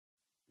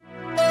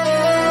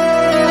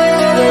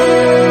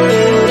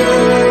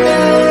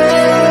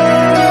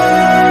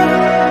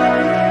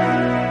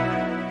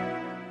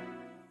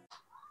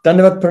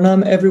Dandavat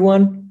Pranam,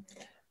 everyone.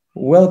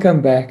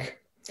 Welcome back.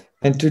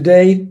 And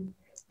today,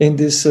 in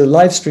this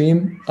live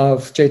stream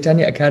of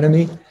Chaitanya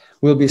Academy,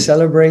 we'll be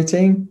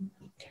celebrating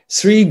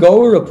Sri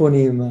Gaura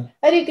Purnima.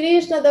 Харе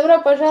Кришна,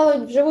 добро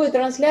пожаловать в живую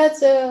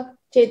трансляцию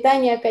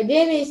Chaitanya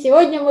Академии.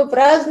 Сегодня мы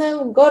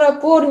празднуем Гора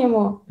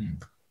Пурниму.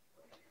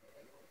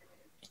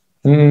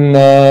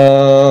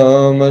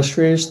 Nama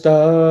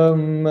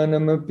Shrishtam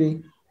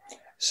Manamapi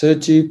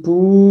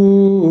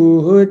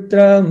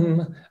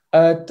Sachiputram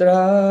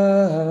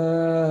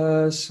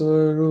Atra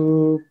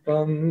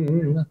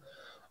Swarupam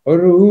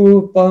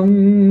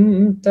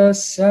Rupam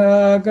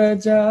Tasya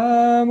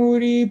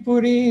Gajamuri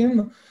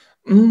Purim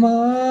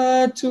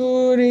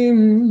Maturim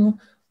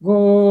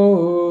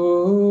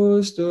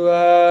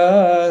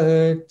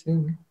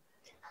Gostuatim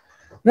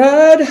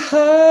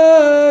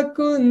Radha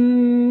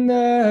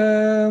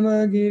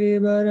Kundama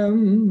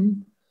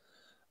Giribaram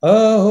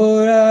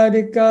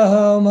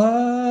Ahoradika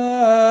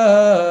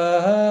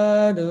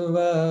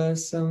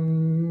Madhuvasam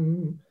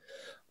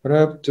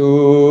Prapto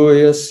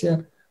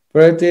Yasya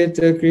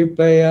Pratita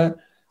Kripaya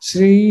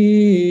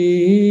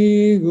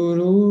Sri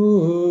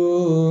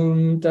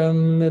Guru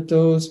Tam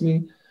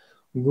Natosmi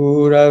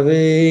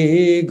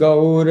Gurave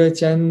Gaura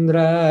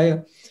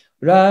Chandraya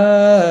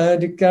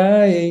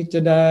Radhikaya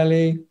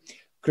Tadale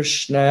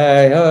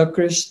Krishnaya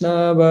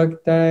Krishna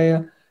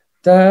Bhaktaya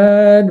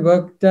Tad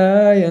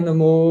Bhaktaya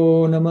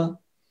Namo Nama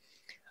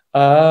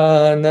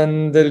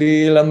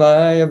Anandalila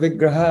Maya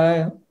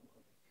Vigrahaya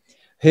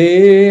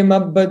He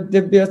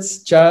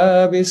Mabhadibhyats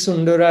Chavi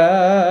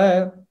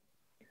Sundaraya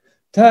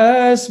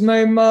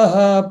Tasmai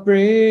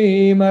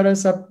Mahaprema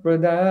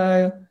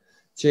Sapradaya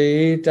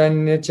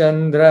Chaitanya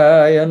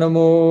Chandraya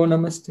Namo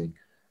Namaste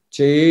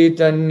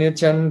Chaitanya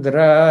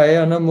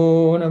Chandraya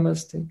Namo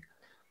Namaste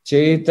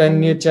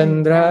Chaitanya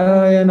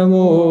Chandraya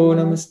Namo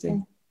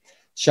Namaste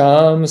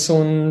Sham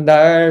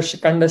Sundar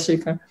Shikanda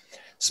Shikar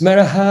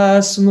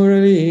Smarahas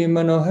Murali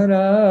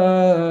Manohara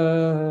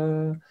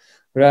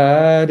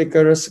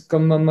Radhika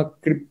Rasakamama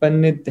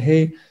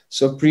Kripanidhe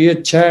Sopriya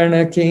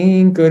Charna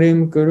King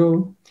Karim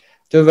Kuru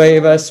Tavai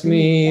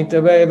Vasmi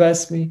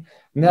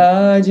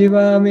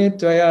Najivami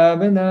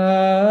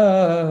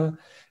Tvayabana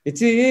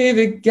Iti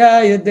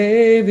Vikyaya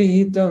Devi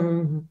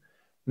Hitam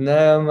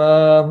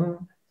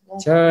Namam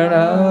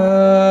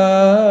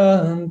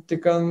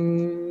Charantikam.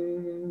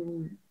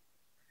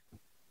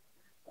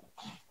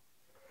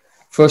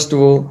 First of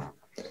all,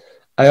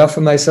 I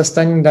offer my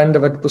Sastang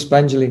Dandavat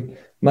Puspanjali,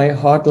 my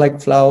heart like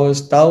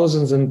flowers,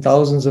 thousands and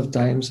thousands of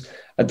times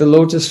at the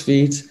lotus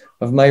feet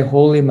of my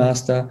holy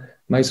master,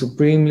 my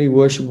supremely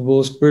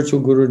worshipable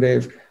spiritual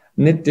Gurudev,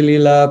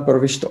 Nityalila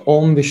Parvishta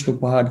Om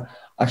Vishnupad,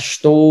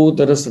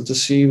 Ashtotara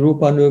Satasi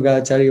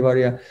Rupanuga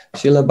Charivarya,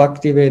 Srila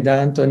Bhakti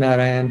Vedanta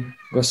Narayan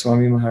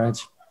Goswami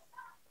Maharaj.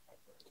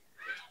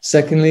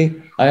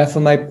 Secondly, I offer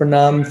my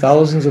pranam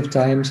thousands of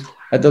times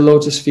at the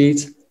lotus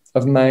feet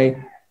of my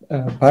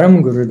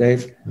Param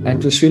Gurudev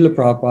and to Srila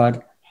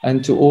Prabhupada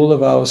and to all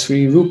of our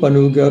Sri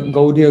Rupanuga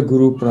Gaudiya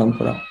Guru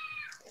Parampara.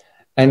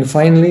 And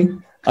finally,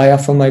 I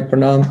offer my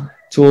pranam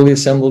to all the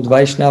assembled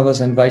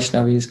Vaishnavas and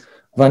Vaishnavis,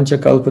 Vancha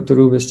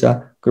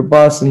Kalpatarubhascha,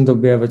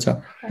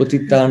 Kripasindhubhyavacha,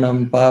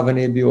 Utitanam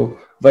Pavanebhyo,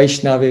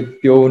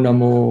 Vaishnavebhyo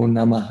Namo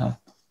Namaha.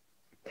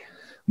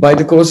 By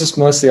the closest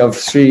mercy of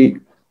Sri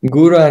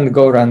Guru and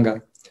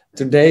Gauranga,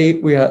 today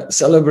we are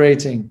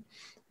celebrating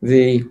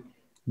the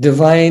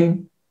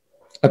divine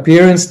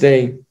appearance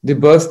day, the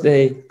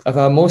birthday of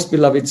our most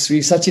beloved Sri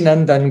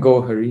Sachinandan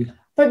Gohari.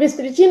 По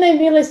беспричинной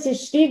милости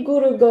Шри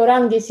Гуру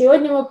Гауранги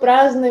сегодня мы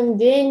празднуем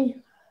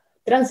день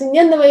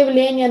трансцендентного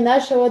явления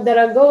нашего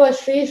дорогого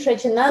Шри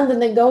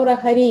Сачинандана Гаура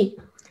Хари.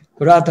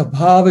 Rata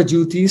Bhava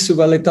Jyoti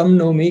Suvalitam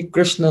Nomi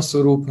Krishna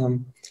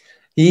Surupam.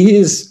 He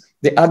is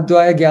the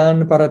Advaya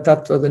Gyan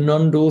Paratattva, the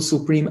non-dual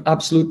supreme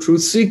absolute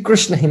truth, Sri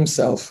Krishna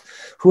himself,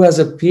 who has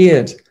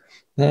appeared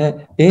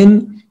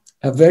in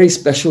a very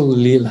special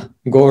Leela,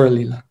 Gaura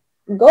Leela.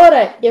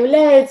 Гора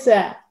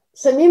является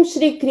самим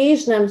Шри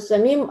Кришном,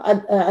 самим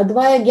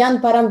Адвая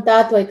Гьян Парам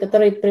Татвой,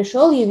 который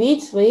пришел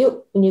явить свои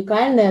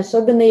уникальные,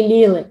 особенные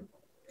лилы.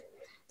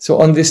 So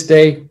on this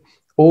day,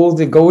 all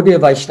the Gaudiya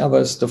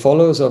Vaishnavas, the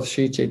followers of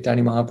Sri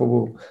Chaitanya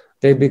Mahaprabhu,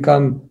 they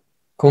become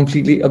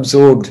completely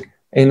absorbed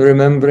in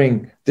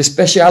remembering the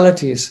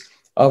specialities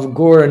of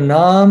Gaura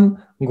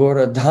Nam,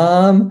 Gaura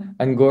Dham,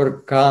 and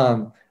Gaura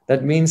Kam.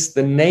 That means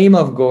the name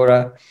of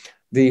Gaura,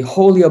 the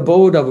holy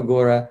abode of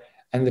Gaura,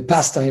 and the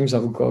pastimes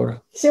of Gaura.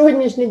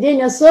 Сегодняшний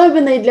день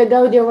особенный для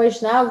Гаудия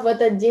Вайшнав. В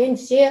этот день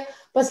все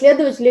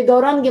последователи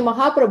Гауранги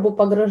Махапрабху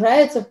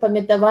погружаются в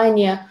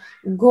памятование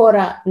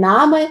Гора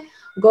Намы,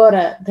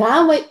 Гора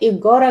Дхамы и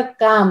Гора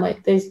Камы,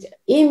 то есть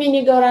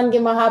имени Гауранги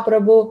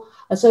Махапрабху,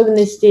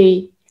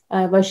 особенностей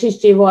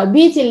вайшишти его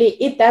обители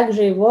и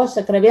также его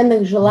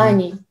сокровенных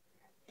желаний.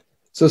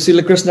 So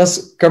Srila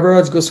Krishna's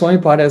Kaviraj Goswami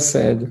Pada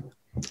said,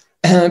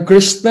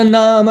 Krishna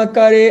nama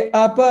kare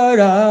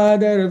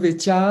aparadar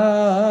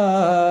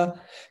vichar,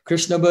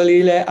 Krishna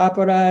balile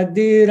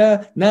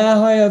aparadira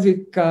nahaya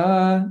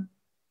vikar.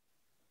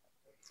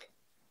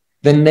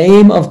 The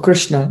name of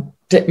Krishna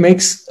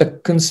makes a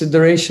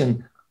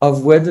consideration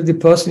of whether the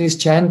person is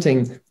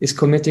chanting is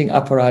committing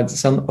aparad,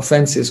 some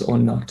offenses or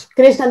not.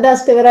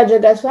 Кришнадас Кавираджа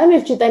Госвами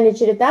в Чайтанья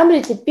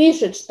Чаритамрите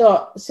пишет,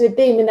 что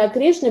святые имена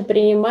Кришны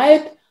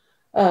принимают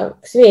к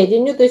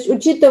сведению, то есть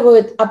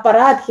учитывают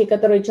аппаратхи,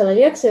 которые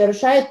человек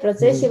совершает в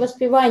процессе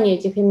воспевания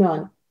этих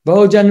имен.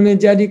 Bhojanme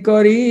jadi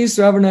kori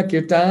sravana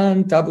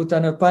kirtan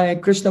tabutana pai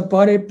Krishna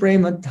pare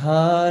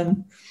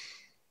premathan.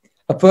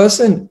 A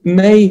person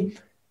may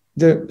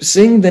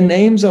sing the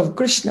names of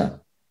Krishna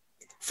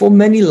for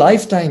many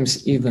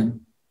lifetimes even,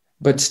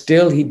 but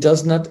still he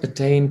does not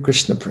attain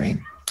Krishna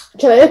prem.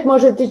 Человек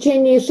может в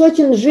течение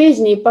сотен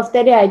жизней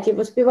повторять и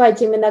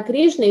воспевать имена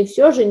Кришны и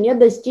все же не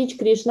достичь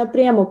Кришна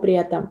прему при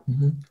этом.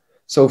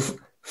 So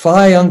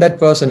fie on that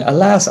person,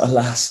 alas,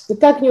 alas. И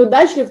как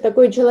неудачлив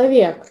такой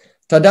человек.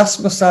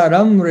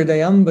 Tadasmasaram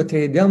hridayam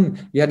bhatedyam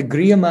yad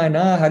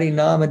griyamana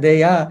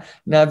harinamadeya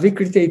na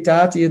vikrite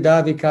tati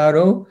yada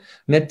vikaro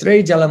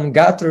netre jalam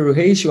gatra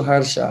ruheshu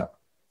harsha.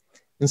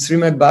 In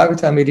Srimad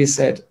Bhagavatam it is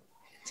said,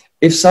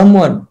 if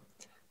someone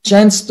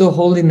chants the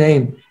holy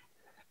name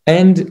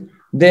and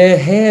their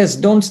hairs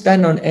don't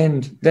stand on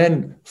end,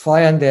 then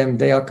fie on them,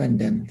 they are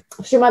condemned.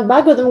 В Шримад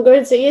Бхагаватам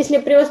говорится, если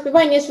при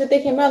воспевании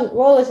святых имен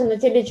волосы на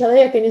теле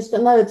человека не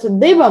становятся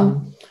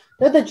дыбом,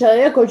 то этот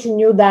человек очень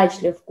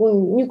неудачлив,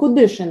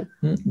 никудышен.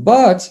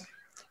 But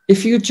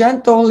if you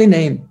chant the holy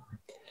name,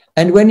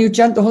 and when you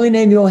chant the holy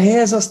name, your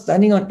hairs are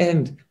standing on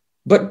end,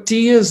 but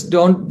tears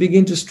don't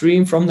begin to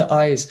stream from the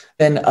eyes,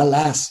 then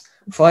alas,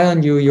 fie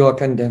on you, you are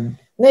condemned.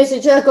 Но если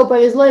человеку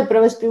повезло и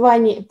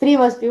при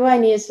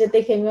воспевании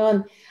святых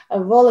имен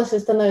волосы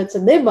становятся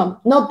дыбом,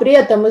 но при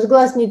этом из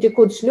глаз не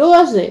текут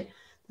слезы,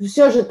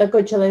 все же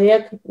такой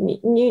человек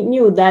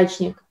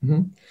неудачник.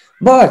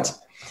 But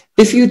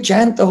if you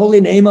chant the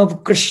holy name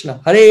of Krishna,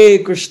 Hare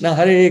Krishna,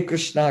 Hare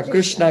Krishna,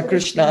 Krishna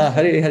Krishna,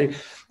 Hare Hare,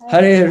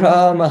 Hare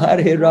Rama,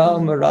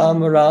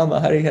 Rama Rama,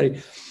 Hare Hare,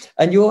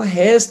 and your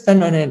hairs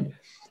stand on end,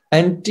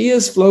 and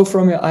tears flow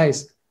from your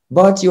eyes,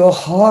 but your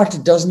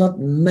heart does not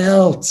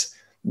melt,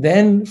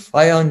 then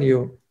fie on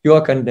you, you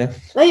are condemned.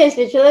 Но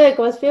если человек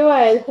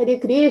воспевает Харе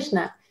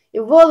Кришна, и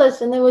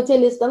волосы на его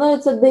теле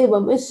становятся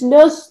дыбом, и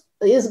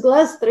из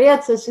глаз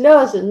струятся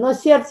слезы, но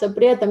сердце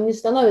при этом не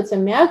становится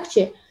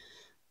мягче,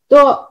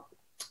 то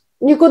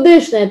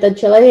никудышный этот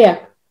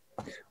человек.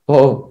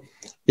 Oh,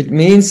 it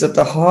means that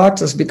the heart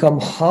has become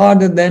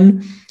harder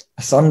than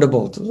a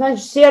thunderbolt.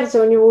 Значит,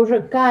 сердце у него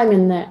уже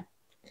каменное.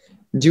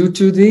 Due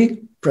to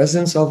the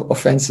presence of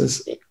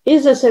offenses.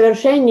 Из-за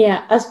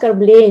совершения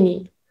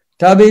оскорблений.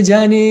 Tabe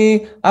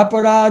jani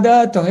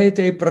aparada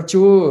tohete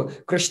prachu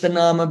Krishna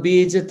nama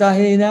bija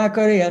tahe na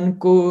kare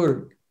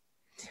ankur.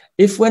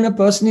 If when a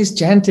person is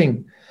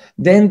chanting,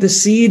 then the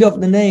seed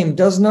of the name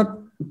does not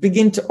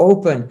begin to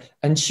open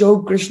and show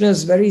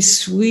Krishna's very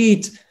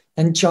sweet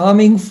and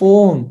charming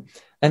form,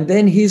 and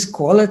then his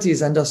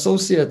qualities and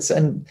associates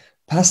and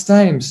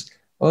pastimes,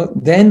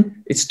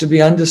 then it's to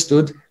be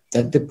understood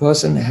that the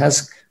person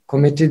has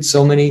committed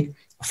so many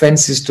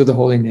offenses to the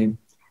holy name.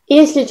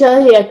 Если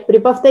человек при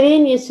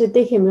повторении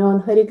святых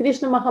имен Харе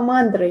Кришна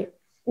Махамантры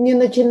не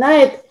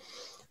начинает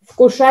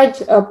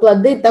вкушать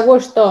плоды того,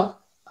 что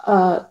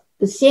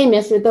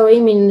семя святого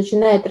имени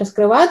начинает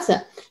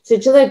раскрываться,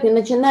 если человек не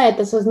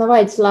начинает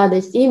осознавать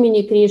сладость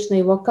имени Кришны,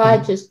 его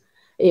качеств,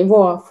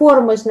 его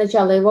формы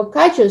сначала, его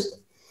качеств,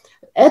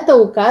 это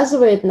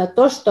указывает на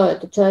то, что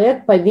этот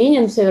человек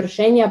повинен в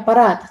совершении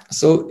аппарата.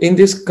 So in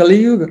this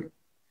Kali Yuga,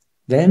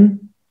 then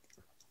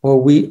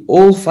we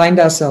all find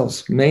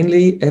ourselves,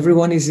 mainly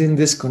everyone is in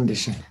this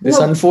condition, this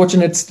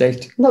unfortunate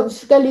state. Но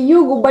в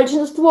Кали-югу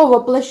большинство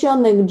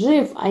воплощенных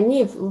джив,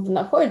 они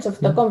находятся в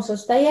таком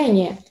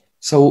состоянии.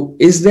 So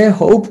is there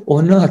hope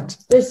or not?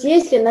 То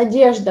есть ли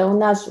надежда у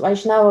нас,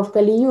 вайшнавов, в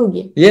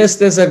Кали-юге? Yes,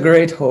 there's a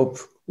great hope.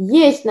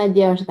 Есть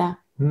надежда.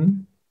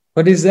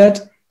 What is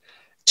that?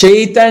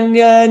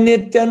 Chaitanya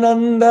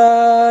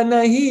Nityananda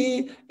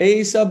nahi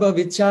aisa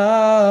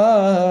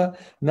bhavicha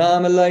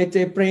nama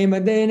laite prema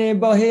dene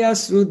bahe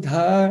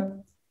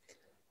asrudha.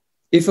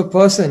 If a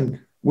person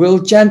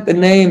will chant the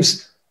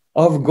names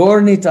of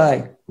Gaura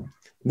Nitai,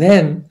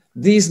 then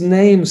these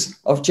names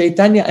of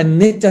Chaitanya and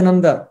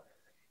Nityananda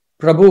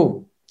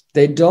Prabhu,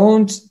 they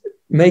don't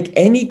make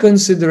any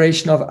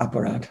consideration of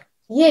aparad.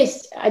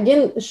 Есть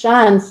один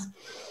шанс,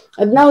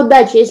 одна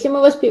удача.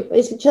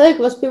 Если человек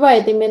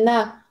воспевает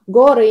имена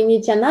Горы и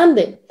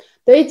Нитянанды,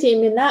 то эти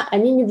имена,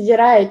 они не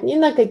взирают ни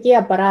на какие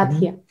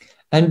аппаратхи.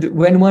 And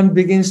when one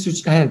begins to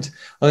chant,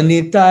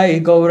 Nitai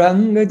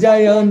Gauranga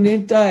Jaya,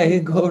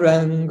 Nitai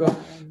Gauranga,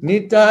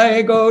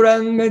 Nitai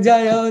Gauranga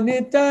Jaya,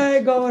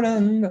 Nitai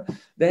Gauranga,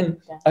 then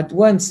at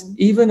once,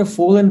 even a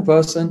fallen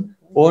person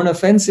or an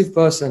offensive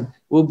person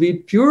will be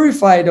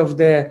purified of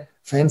their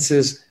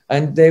offenses,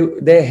 and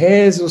their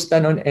hairs will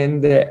stand on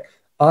end, their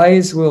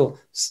eyes will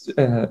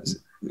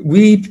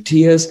weep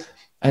tears,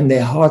 and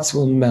their hearts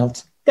will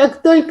melt.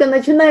 Как только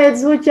начинают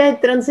звучать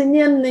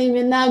трансцендентные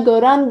имена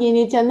Гауранги и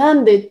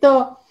Нитянанды,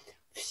 то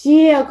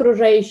все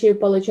окружающие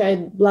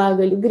получают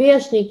благо,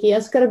 грешники,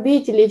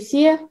 оскорбители,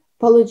 все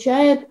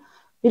получают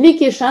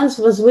великий шанс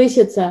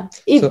возвыситься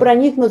и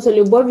проникнуться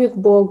любовью к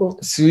Богу.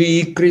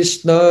 Sri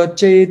Krishna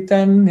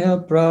Chaitanya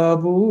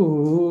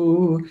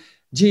Prabhu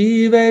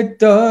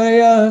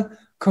Jivetaya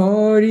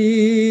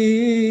Kori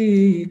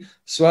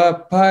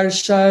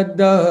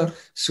Swaparshada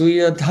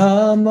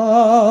Suyadhama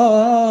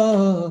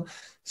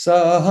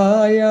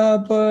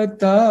Sahaya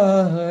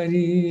Patari.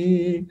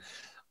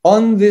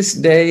 On this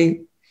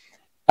day,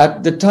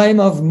 at the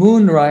time of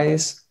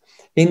moonrise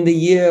in the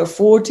year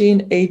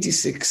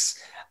 1486,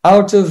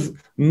 out of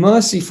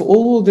mercy for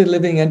all the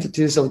living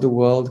entities of the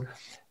world,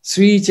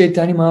 Sri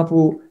Chaitanya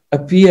Mahaprabhu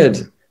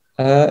appeared,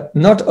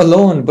 not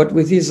alone, but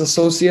with his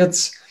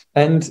associates,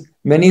 and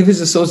many of his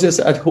associates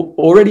had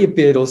already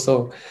appeared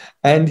also,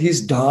 and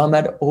his Dham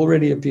had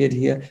already appeared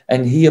here,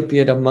 and he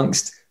appeared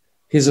amongst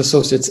his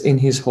associates in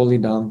his holy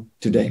Dham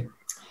today.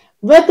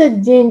 В этот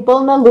день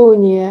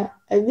полнолуния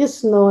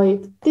весной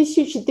в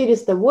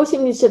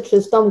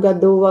 1486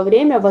 году во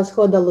время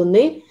восхода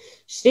Луны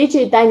Шри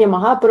Чайтанья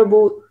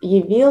Махапрабху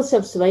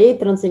явился в своей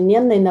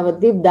трансцендентной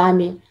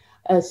Навадвип-даме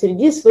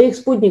среди своих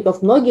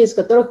спутников, многие из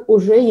которых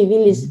уже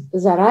явились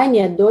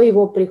заранее, до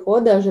его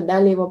прихода,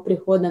 ожидали его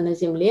прихода на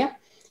земле.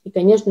 И,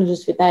 конечно же,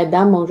 Святая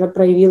Дама уже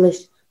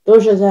проявилась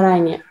тоже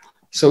заранее.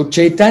 So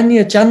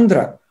Chaitanya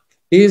Chandra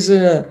is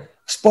a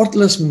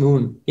spotless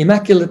moon,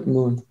 immaculate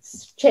moon.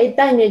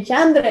 Чайтанья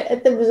Чандра —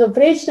 это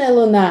безупречная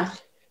луна.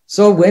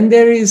 So when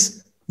there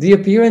is the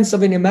appearance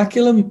of an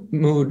immaculate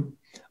moon,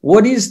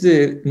 what is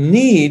the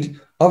need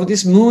of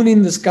this moon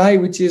in the sky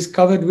which is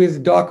covered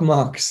with dark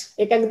marks?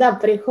 И когда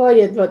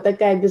приходит вот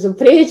такая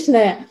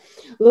безупречная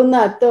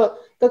луна, то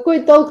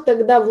какой толк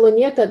тогда в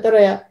луне,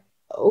 которая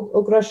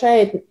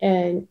украшает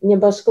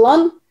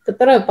небосклон,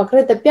 которая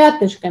покрыта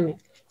пятнышками?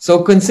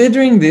 So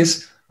considering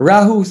this,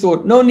 Rahu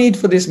thought no need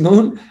for this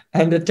moon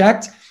and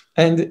attacked,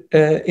 and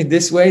in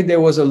this way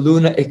there was a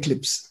lunar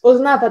eclipse.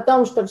 Узнав о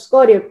том, что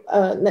вскоре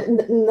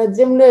над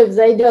землей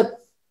взойдет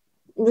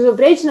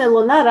безупречная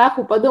луна,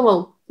 Раху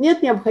подумал,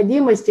 нет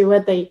необходимости в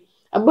этой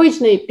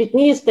обычной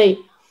пятнистой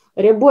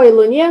рябой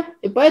луне,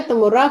 и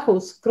поэтому Раху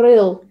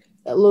скрыл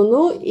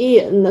луну,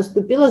 и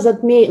наступило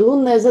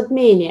лунное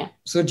затмение.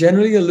 So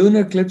generally a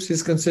lunar eclipse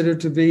is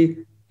considered to be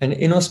an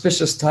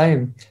inauspicious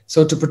time.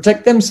 So to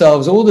protect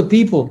themselves, all the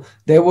people,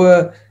 they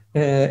were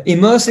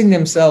immersing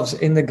themselves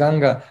in the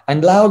Ganga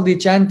and loudly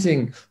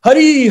chanting,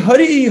 Hari,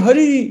 Hari,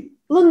 Hari.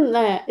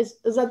 Лунное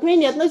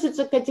затмение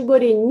относится к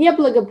категории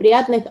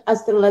неблагоприятных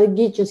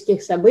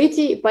астрологических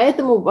событий,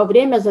 поэтому во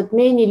время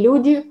затмений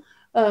люди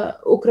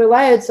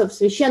укрываются в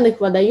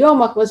священных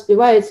водоемах,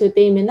 воспевают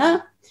святые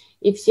имена,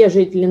 и все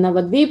жители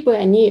Навадвипы,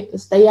 они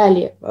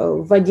стояли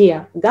в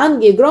воде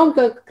Ганги и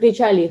громко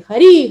кричали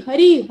 «Хари,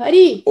 Хари,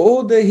 Хари».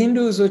 All the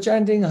Hindus were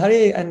chanting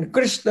Hare and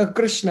Krishna,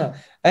 Krishna,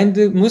 and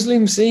the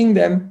Muslims seeing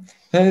them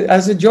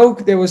as a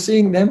joke, they were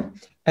seeing them.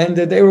 And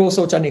they were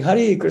also chanting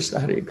Hare Krishna,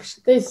 Hare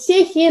Krishna. То есть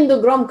все хинду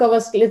громко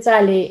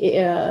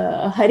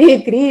восклицали Харе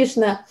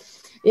Кришна,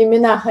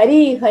 имена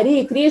Хари,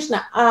 Хари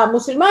Кришна, а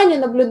мусульмане,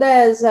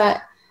 наблюдая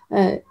за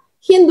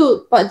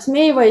хинду,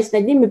 подсмеиваясь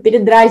над ними,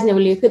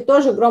 передразнивали их и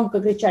тоже громко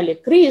кричали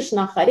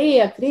Кришна,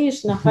 Харе,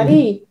 Кришна,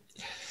 Хари.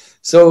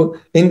 So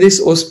in this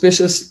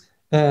auspicious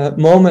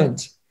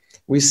moment,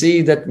 we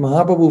see that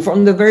Mahaprabhu,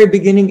 from the very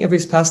beginning of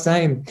his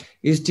pastime,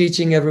 is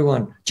teaching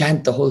everyone,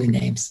 chant the holy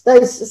names. То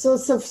есть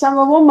с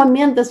самого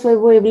момента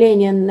своего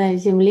явления на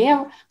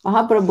земле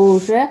Махапрабху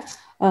уже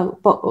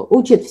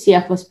учит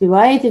всех,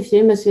 воспевайте все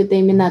время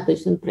святые имена. То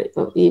есть он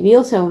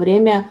явился во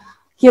время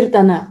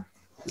киртана.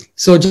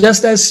 So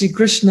just as Sri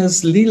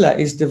Krishna's lila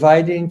is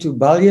divided into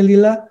Balya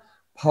lila,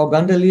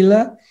 Bhauganda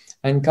lila,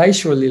 and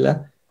Kaishwar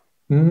lila,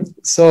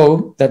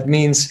 so that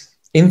means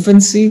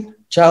infancy,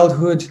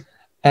 childhood,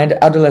 and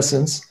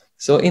adolescence.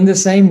 So in the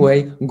same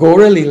way,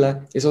 Gaura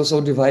Lila is also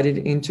divided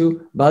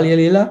into Balya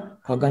Lila,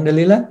 Bhauganda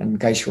Lila, and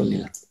Kaishwar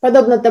Lila.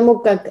 Подобно тому,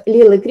 как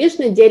лилы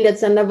Кришны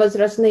делятся на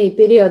возрастные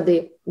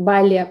периоды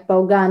Балья,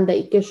 Бхаuganda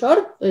и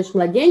Кишор, то есть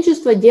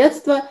младенчество,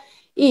 детство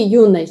и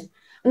юность.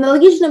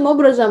 Аналогичным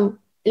образом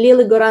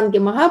лилы Гауранги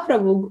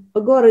Махапрабху,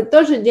 горы,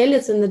 тоже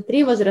делятся на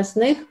 3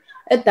 возрастных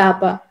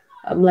этапа: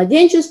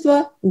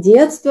 младенчество,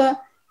 детство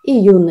и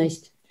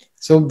юность.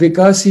 So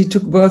because he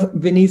took birth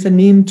beneath a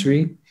neem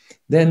tree,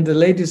 then the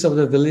ladies of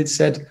the village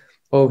said,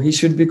 oh, he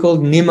should be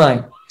called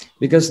Nimai,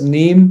 because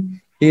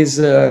neem is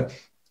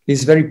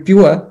very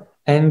pure,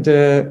 and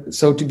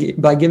so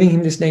by giving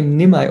him this name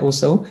Nimai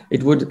also,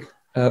 it would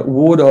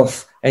ward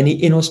off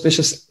any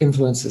inauspicious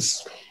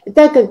influences.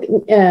 Так как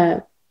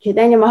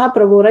Чайтанья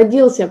Махапрабху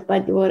родился,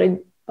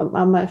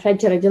 мама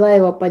Шачи родила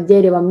его под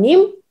деревом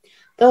Ним,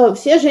 то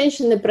все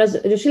женщины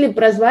решили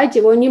прозвать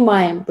его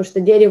Нимаем, потому что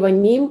дерево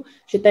Ним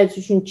считается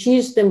очень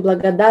чистым,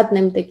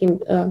 благодатным таким.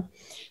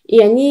 И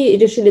они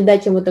решили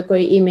дать ему такое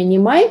имя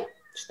Нимай,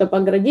 чтобы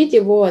оградить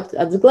его от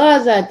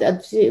сглаза,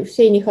 от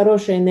всей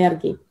нехорошей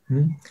энергии.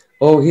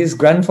 Oh, his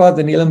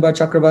grandfather Nilambar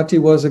Chakravarti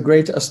was a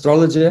great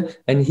astrologer,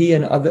 and he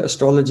and other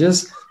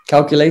astrologers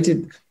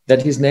calculated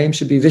that his name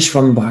should be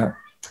Vishvambar.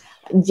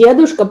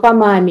 Дедушка по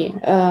маме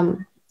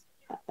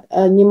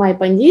Нимай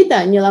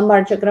Пандита,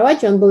 Ниламбар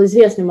Чакраварти, он был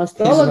известным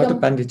астрологом.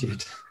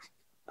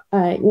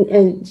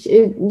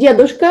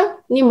 Дедушка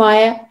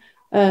Нимая,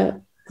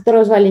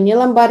 которого звали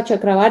Ниламбар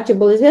Чакраварти,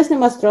 был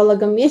известным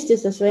астрологом вместе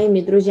со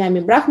своими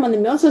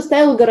друзьями-брахманами. Он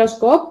составил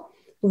гороскоп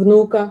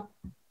внука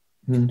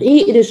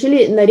и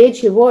решили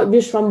наречь его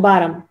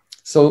Вишвамбаром.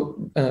 So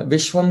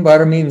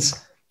Vishwambara means,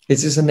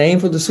 it is a name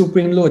for the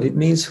Supreme Lord. It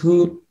means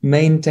who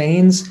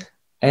maintains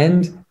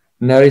and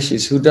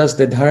nourishes, who does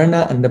the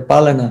dharana and the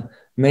palana,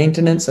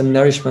 maintenance and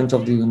nourishment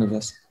of the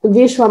universe.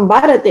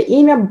 Вишвамбар — это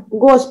имя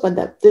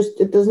Господа, то есть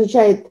это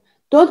означает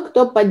тот,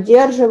 кто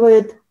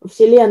поддерживает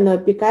Вселенную,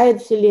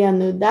 опекает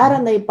Вселенную,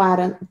 дарана и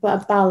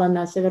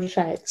палана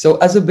совершает. So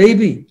as a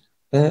baby,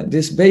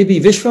 this baby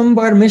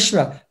Vishwambar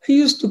Mishra, he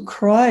used to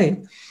cry,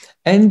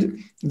 and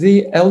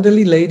the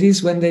elderly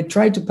ladies, when they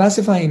tried to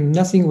pacify him,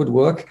 nothing would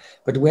work.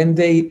 But when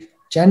they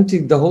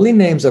chanted the holy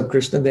names of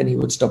Krishna, then he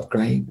would stop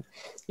crying.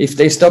 If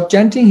they stopped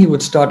chanting, he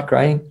would start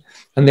crying,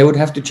 and they would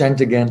have to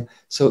chant again.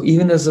 So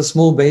even as a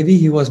small baby,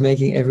 he was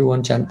making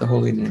everyone chant the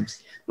holy names.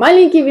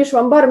 Маленький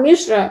Вишвамбар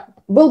Мишра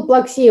был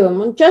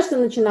плаксивым. Он часто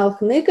начинал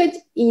хныкать,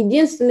 и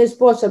единственный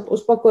способ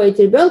успокоить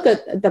ребенка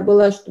это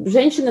было, чтобы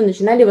женщины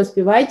начинали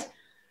воспевать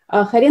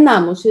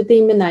Харинаму,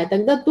 святые имена, и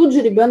тогда тут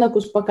же ребенок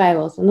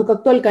успокаивался. Но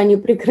как только они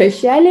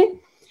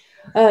прекращали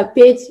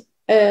петь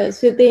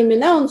святые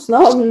имена, он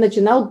снова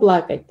начинал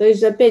плакать. То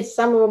есть опять с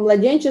самого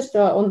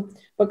младенчества он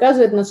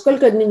показывает,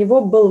 насколько для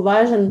него был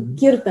важен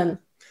киртан.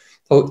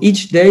 So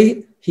each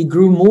day he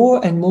grew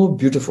more and more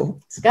beautiful.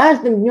 С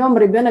каждым днем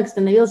ребенок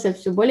становился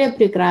все более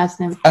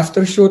прекрасным.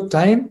 After a short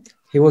time,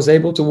 he was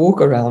able to walk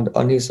around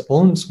on his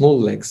own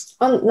small legs.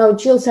 Он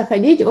научился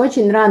ходить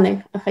очень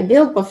рано,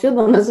 ходил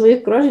повсюду на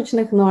своих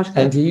крошечных ножках.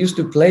 And he used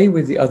to play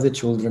with the other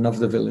children of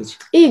the village.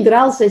 И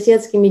играл с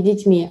соседскими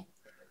детьми.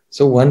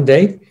 So one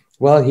day,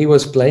 while he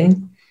was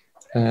playing,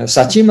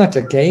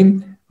 Sachimata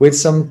came with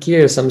some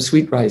kheer, some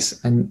sweet rice,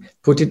 and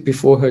put it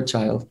before her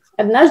child.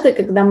 Однажды,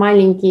 когда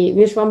маленький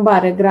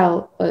Вишвамбар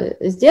играл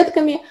с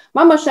детками,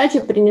 мама Шачи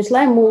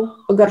принесла ему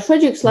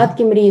горшочек с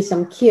сладким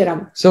рисом,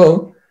 кхиром.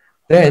 So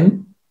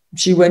then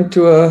she went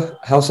to her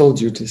household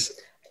duties.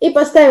 И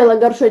поставила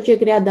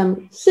горшочек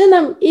рядом с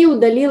сыном и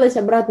удалилась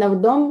обратно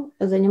в дом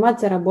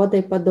заниматься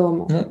работой по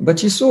дому. But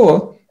she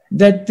saw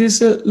that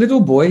this little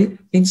boy,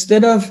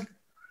 instead of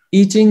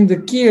eating the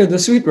kheer, the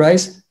sweet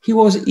rice, he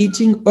was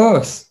eating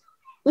earth,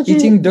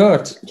 eating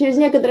dirt. Через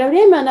некоторое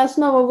время она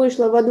снова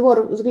вышла во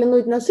двор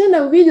взглянуть на сына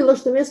и увидела,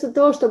 что вместо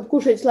того, чтобы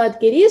кушать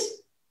сладкий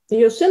рис,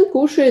 ее сын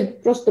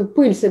кушает, просто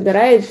пыль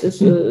собирает с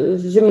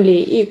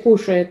земли и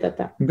кушает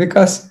это.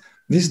 Because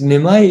this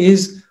Nimai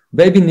is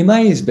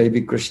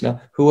baby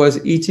Krishna, who was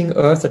eating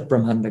earth at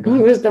Brahmanda.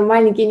 Потому что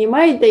маленький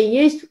Нимай это и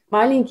есть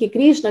маленький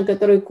Кришна,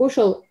 который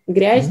кушал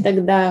грязь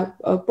тогда,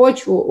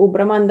 почву у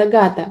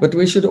Брамандагата. But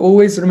we should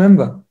always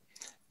remember,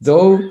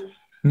 though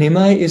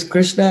Nimai is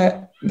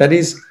Krishna, that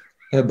is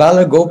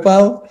Bala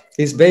Gopal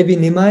is baby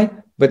Nimai,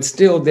 but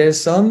still there's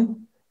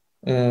some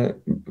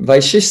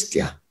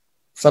Vaishistya,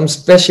 some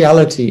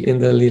speciality in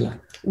the Leela.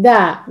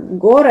 Да,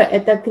 Гора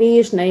это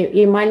Кришна,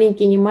 и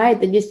маленький Нимай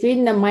это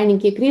действительно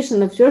маленький Кришна,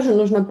 но все же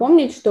нужно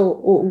помнить, что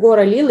у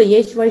Гора Лилы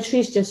есть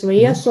Вайшистя,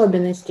 свои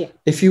особенности.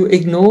 If you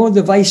ignore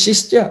the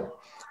Vaishistya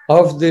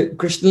of the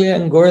Krishna Lila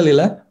and Gora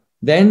Lila,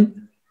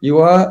 then you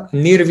are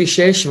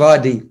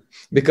Nirvisheshvadi,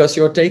 because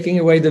you're taking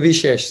away the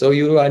Vishesh. So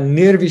you are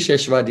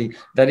Nirvisheshvadi.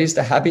 That is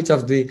the habit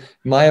of the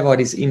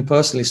Mayavadis,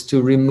 impersonalists,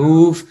 to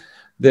remove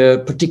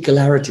the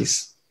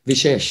particularities.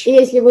 Вишеш. И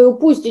если вы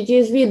упустите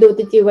из виду вот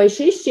эти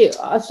вайшиши,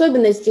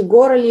 особенности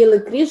Гора Лилы,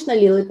 Кришна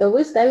Лилы, то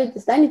вы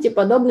станете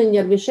подобны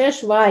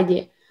Нирвишеш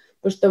Вади,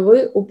 потому что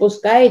вы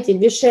упускаете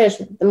Вишеш.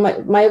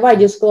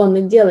 Майвади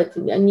склонны делать,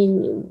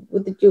 они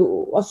вот эти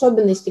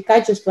особенности,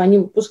 качества, они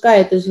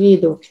упускают из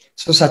виду.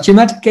 So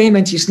Sachimata came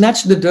and she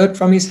snatched the dirt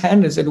from his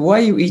hand and said,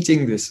 "Why are you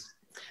eating this?"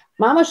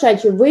 Мама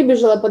Шачи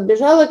выбежала,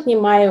 подбежала к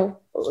Нимаю,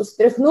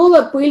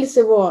 стряхнула пыль с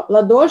его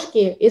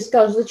ладошки и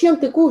сказала: "Зачем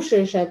ты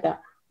кушаешь это?"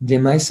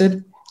 Nimai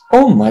said,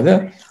 "Oh,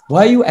 mother,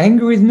 why are you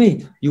angry with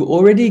me? You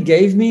already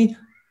gave me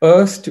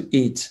earth to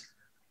eat."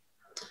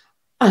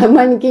 А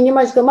маленький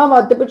Нимай сказал: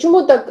 "Мама, ты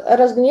почему так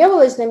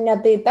разгневалась на меня?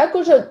 Ты и так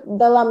уже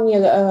дала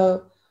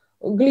мне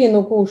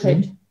глину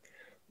кушать."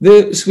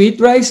 The sweet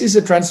rice is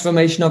a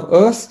transformation of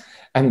earth,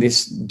 and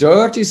this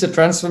dirt is a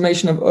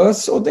transformation of earth,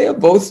 so they are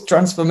both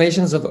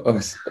transformations of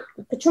earth.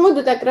 Почему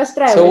ты так So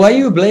расстраиваешься? why are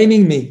you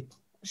blaming me?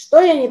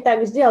 Что я не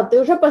так сделал? Ты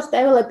уже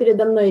поставила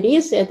передо мной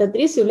рис, и этот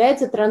рис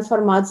является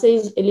трансформацией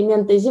из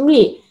элемента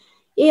земли.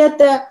 И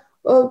это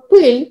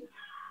пыль,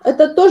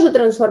 это тоже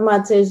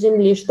трансформация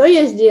земли. Что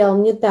я сделал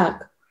не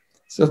так?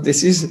 So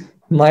this is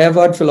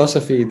Mayavad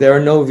philosophy. There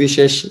are no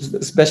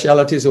Vishesh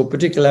specialities or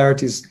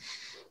particularities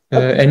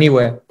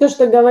anywhere. То,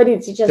 что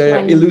говорит сейчас They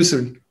are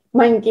illusory.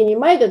 маленький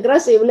Нимай, как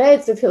раз и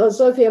является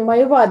философией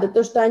Майвада.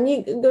 То, что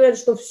они говорят,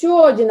 что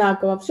все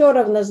одинаково, все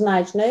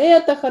равнозначно. И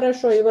это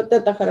хорошо, и вот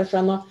это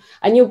хорошо. Но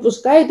они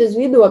упускают из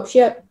виду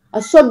вообще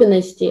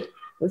особенности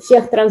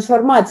всех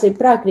трансформаций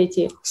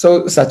пракрити.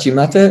 So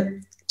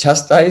Sachimata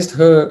chastised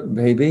her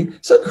baby.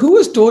 So who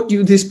has taught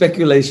you this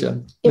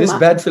speculation, this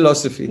bad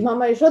philosophy?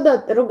 Мама еще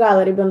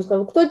ругала ребенка,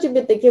 сказала, кто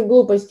тебе такие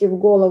глупости в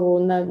голову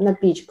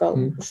напичкал?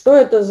 Что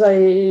это за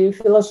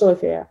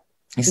философия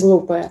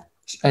глупая?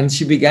 And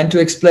she began to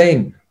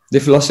explain the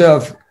philosophy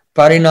of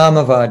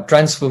Parinamavad,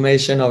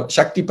 transformation of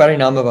Shakti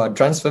Parinamavad,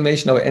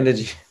 transformation of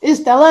energy. И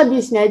стала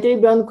объяснять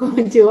ребенку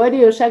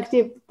теорию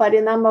Шакти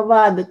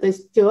Паринамавада, то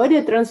есть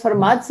теория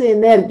трансформации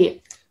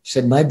энергии.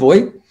 She said, my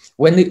boy,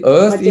 when the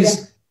earth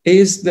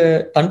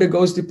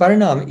undergoes the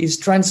parinam, is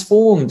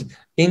transformed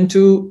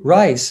into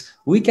rice,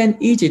 we can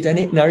eat it and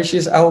it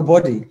nourishes our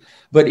body.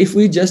 But if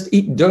we just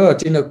eat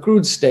dirt in a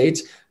crude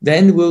state,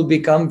 then we'll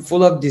become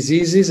full of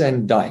diseases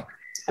and die.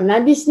 Она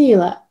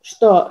объяснила,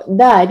 что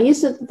да,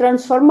 рис – это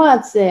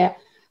трансформация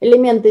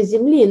элемента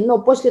Земли, но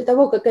после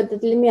того, как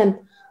этот элемент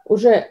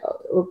уже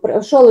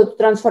прошел эту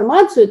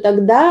трансформацию,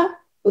 тогда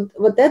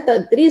вот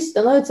этот рис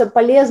становится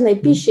полезной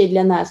пищей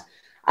для нас.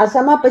 А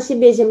сама по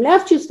себе Земля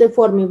в чистой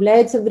форме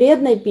является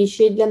вредной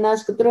пищей для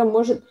нас, от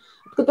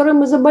которой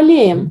мы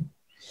заболеем.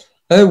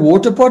 A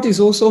water pot is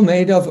also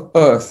made of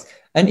earth.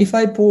 And if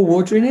I pour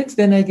water in it,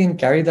 then I can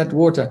carry that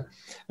water.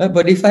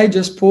 But if I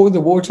just pour the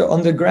water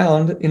on the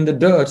ground in the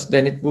dirt,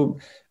 then it will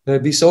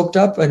be soaked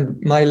up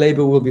and my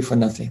labor will be for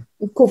nothing.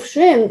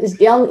 Кувшин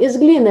сделан из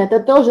глины, это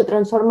тоже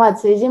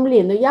трансформация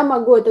земли. Но я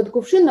могу этот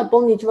кувшин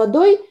наполнить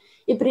водой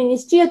и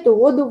принести эту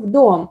воду в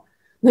дом.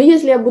 Но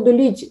если я буду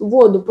лить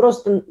воду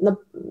просто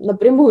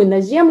напрямую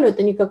на землю,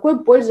 это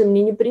никакой пользы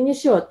мне не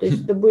принесет. То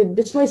есть это будет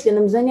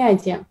бессмысленным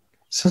занятием.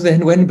 So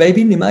then when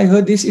baby Nimai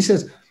heard this, he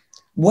says,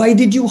 why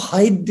did you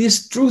hide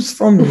this truth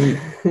from me?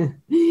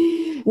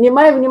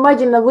 Нимай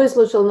внимательно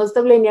выслушал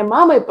наставление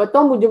мамы, и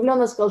потом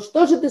удивленно сказал,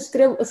 что же ты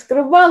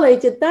скрывала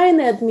эти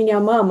тайны от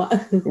меня, мама?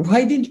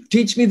 Why didn't you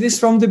teach me this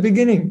from the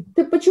beginning?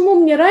 Ты почему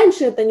мне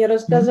раньше это не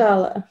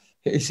рассказала?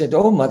 He said,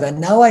 oh, mother,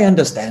 now I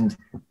understand.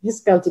 И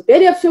сказал,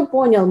 теперь я все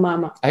понял,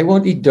 мама. I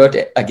won't eat dirt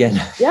again.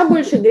 Я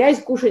больше грязь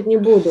кушать не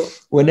буду.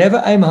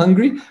 Whenever I'm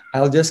hungry,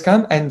 I'll just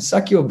come and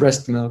suck your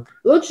breast milk.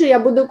 Лучше я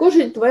буду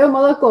кушать твое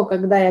молоко,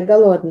 когда я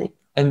голодный.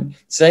 And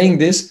saying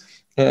this,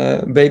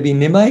 baby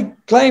Nimai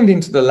climbed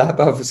into the lap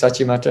of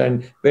Sachimata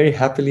and very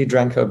happily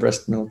drank her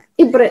breast milk.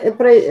 И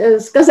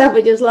сказав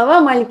эти слова,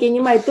 маленький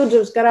Нимай тут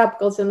же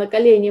вскарабкался на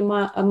колени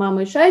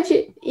мамы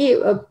Шачи и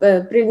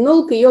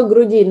прильнул к ее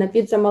груди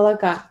напиться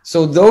молока.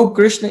 So though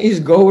Krishna is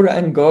Gaura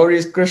and Gaura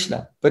is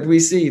Krishna, but we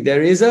see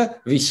there is a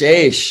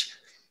vishesh,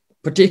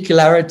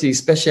 particularity,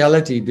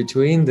 speciality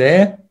between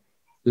their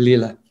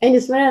lila. И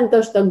несмотря на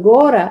то, что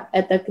Гора –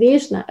 это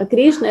Кришна, а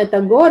Кришна –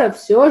 это Гора,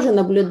 все же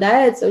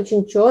наблюдается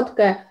очень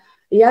четкая,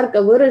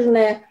 ярко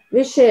выраженная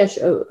вишеш,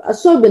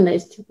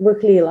 особенность в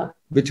их лилах.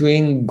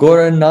 Between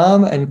Gaura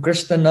Nam and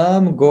Krishna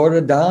Nam, Gaura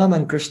Dham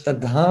and Krishna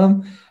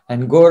Dham,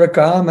 and Gaura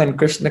Kam and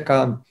Krishna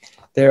Kam,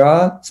 there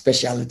are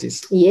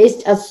specialities.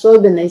 Есть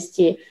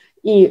особенности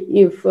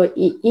и в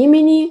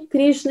имени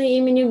Кришны,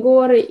 имени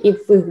Горы, и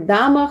в их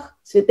дамах,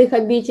 святых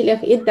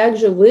обителях, и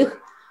также в их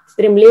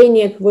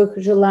стремлениях, в их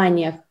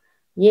желаниях.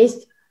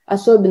 Есть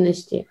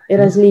особенности и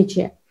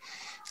различия.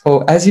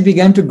 Oh, as he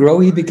began to grow,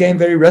 he became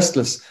very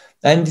restless.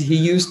 And he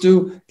used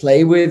to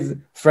play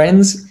with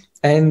friends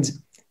and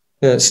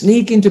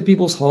sneak into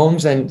people's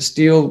homes and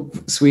steal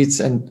sweets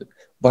and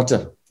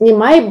butter.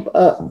 Нимай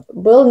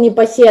был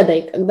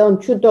непоседой. Когда он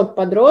чуток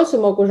подрос и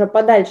мог уже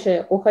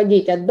подальше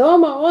уходить от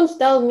дома, он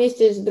стал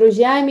вместе с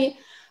друзьями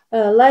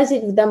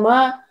лазить в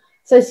дома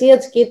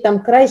соседские,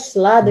 там красть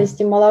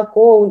сладости,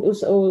 молоко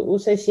у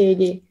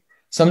соседей.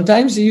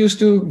 Sometimes he used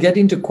to get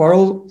into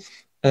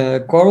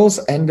quarrels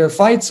and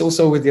fights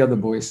also with the other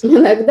boys.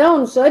 Иногда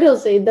он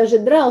ссорился и даже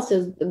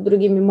дрался с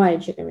другими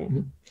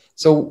мальчиками.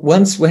 So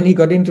once when he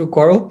got into a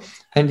quarrel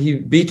and he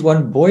beat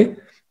one boy,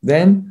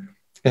 then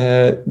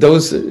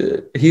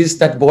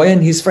that boy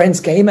and his friends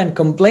came and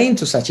complained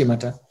to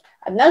Sachimata.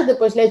 Однажды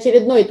после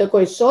очередной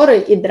такой ссоры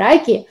и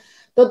драки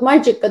тот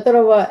мальчик,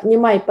 которого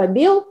Нимай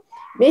побил,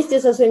 вместе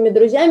со своими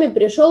друзьями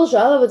пришел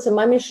жаловаться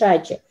маме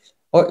Шачи.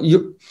 Oh,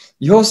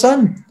 your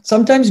son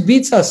sometimes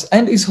beats us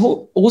and is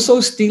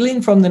also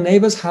stealing from the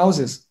neighbors'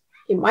 houses.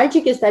 И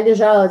мальчики стали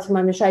жаловаться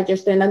маме Шачи,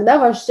 что иногда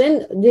ваш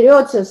сын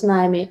дерется с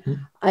нами,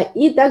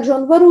 и также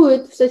он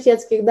ворует в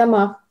соседских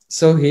домах.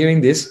 So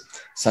hearing this,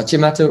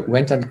 Sachimata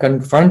went and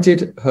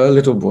confronted her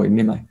little boy,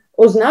 Nimai.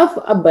 Узнав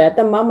об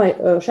этом,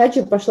 мама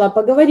Шачи пошла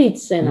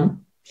поговорить с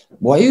сыном.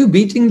 Why are you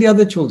beating the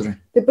other children?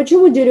 Ты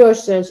почему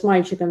дерешься с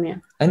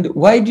мальчиками? And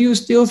why do you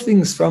steal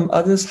things from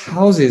others'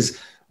 houses?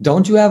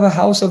 Don't you have a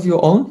house of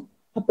your own?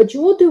 А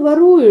почему ты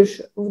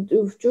воруешь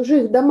в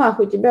чужих домах?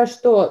 У тебя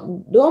что,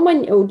 дома,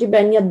 у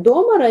тебя нет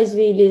дома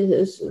разве,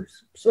 или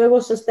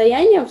своего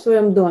состояния в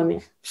своем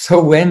доме?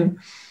 So when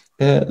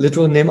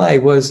little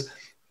Nimai was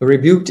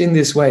rebuked in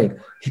this way,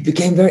 he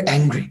became very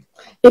angry.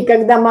 И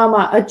когда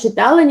мама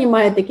отчитала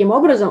Нимая таким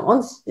образом,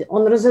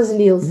 он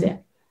разозлился.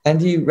 And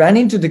he ran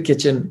into the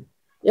kitchen.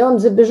 И он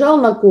забежал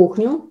на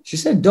кухню. She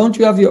said, don't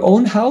you have your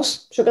own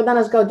house? Что когда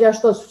она сказала, у тебя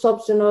что,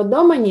 собственного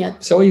дома нет?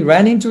 So he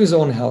ran into his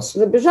own house.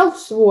 Забежал в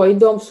свой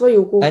дом, в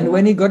свою кухню. And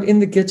when he got in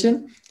the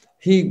kitchen,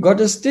 he got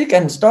a stick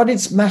and started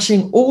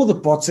smashing all the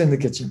pots in the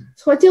kitchen.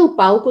 Схватил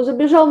палку,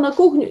 забежал на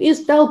кухню и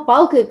стал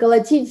палкой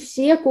колотить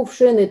все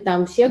кувшины,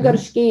 там, все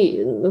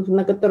горшки,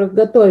 на которых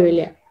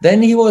готовили.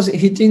 Then he was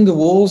hitting the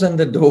walls and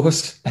the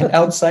doors and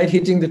outside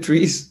hitting the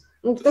trees.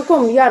 Он в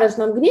таком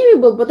яростном гневе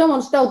был, потом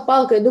он стал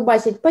палкой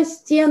дубасить по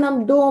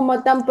стенам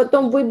дома, там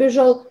потом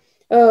выбежал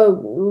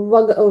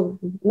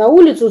на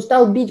улицу,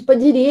 стал бить по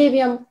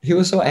деревьям. He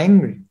was so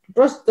angry.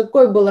 Просто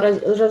такой был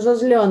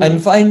разозленный. And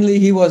finally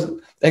he was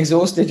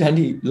exhausted and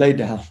he lay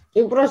down.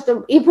 И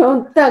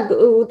он так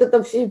вот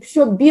это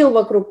все бил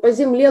вокруг, по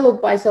земле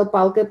лупасил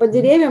палкой, по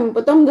деревьям,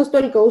 потом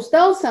настолько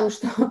устал сам,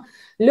 что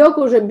лег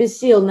уже без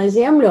сил на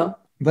землю.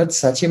 But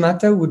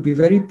Sachimata would be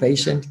very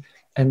patient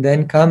and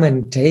then come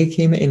and take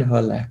him in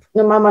her lap.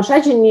 Но мама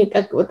Шачи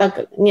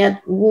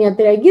не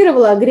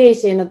отреагировала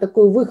агрессией на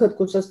такую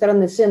выходку со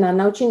стороны сына.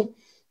 Она очень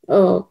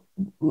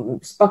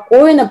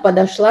спокойно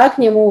подошла к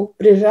нему,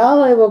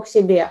 прижала его к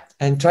себе.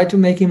 And tried to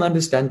make him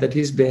understand that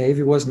his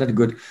behavior was not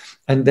good.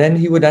 And then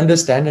he would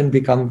understand and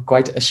become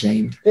quite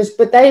ashamed. То есть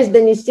пытаясь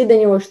донести до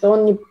него, что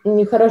он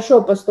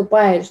нехорошо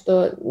поступает,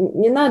 что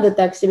не надо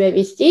так себя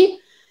вести.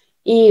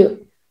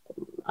 И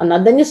она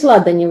донесла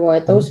до него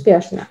это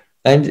успешно.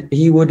 And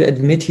he would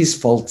admit his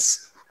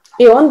faults.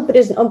 И он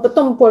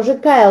потом позже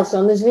каялся,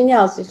 он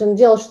извинялся. Если он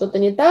делал что-то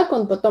не так,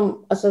 он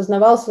потом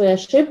осознавал свои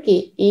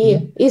ошибки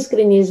и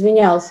искренне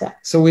извинялся.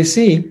 So we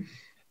see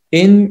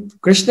in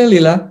Krishna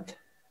Lila,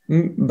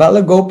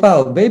 Bala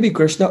Gopal, baby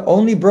Krishna,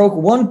 only broke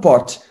one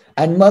pot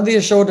and Mother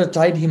Yashoda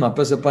tied him up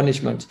as a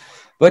punishment.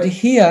 But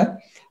here,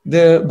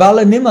 the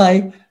Bala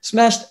Nimai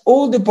smashed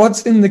all the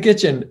pots in the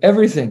kitchen,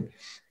 everything.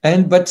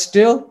 But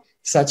still,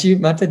 Sachi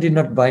Mata did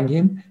not bind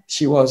him.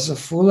 She was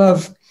full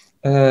of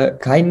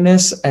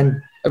kindness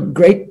and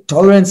great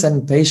tolerance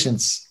and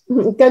patience.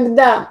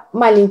 Когда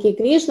маленький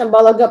Кришна,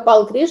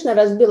 Балагопал Кришна,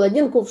 разбил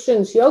один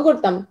кувшин с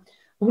йогуртом,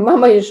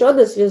 мама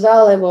Яшода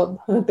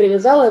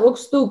привязала его к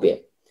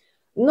ступе.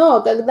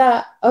 Но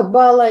когда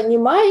Бала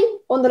Нимай,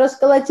 он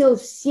расколотил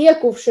все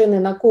кувшины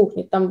на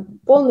кухне, там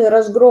полный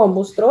разгром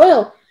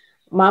устроил,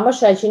 мама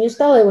Шачи не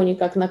стала его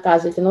никак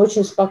наказывать, она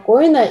очень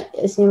спокойно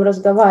с ним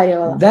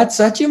разговаривала. That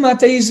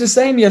Sachimata is the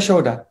same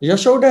Yashoda.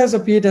 Yashoda has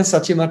appeared as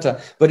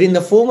Sachimata, but in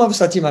the form of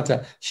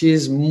Sachimata, she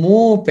is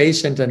more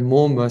patient and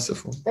more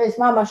merciful. То есть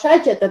мама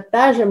Шачи это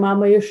та же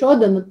мама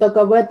Яшода, но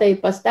только в этой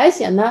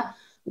ипостаси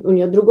у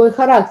нее другой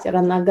характер,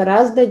 она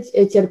гораздо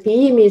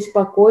терпимее,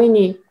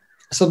 спокойнее.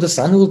 So the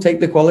son will take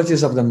the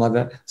qualities of the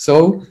mother.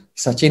 So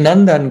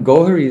Sachinanda and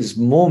Gaura is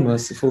more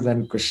merciful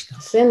than Krishna.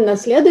 Сын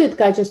наследует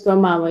качество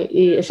мамы,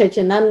 и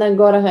Шачинанда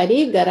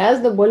Гора-Хари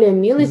гораздо более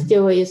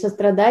милостивый и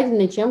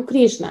сострадательный, чем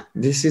Кришна.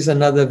 This is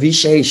another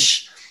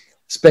Vishesh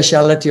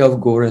speciality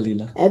of Gaura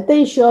Lila. Это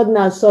еще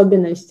одна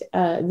особенность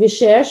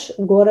Вишеш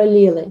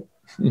Гора-Лилы.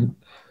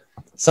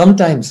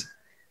 Sometimes,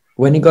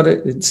 when he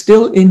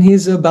still in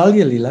his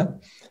Balya Lila,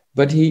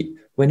 but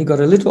when he got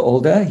a little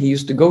older, he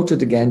used to go to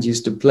the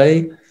Ganges to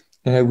play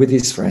with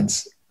his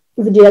friends.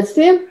 В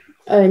детстве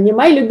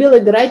Нимай любил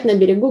играть на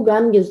берегу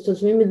Ганги со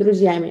своими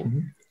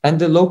друзьями. And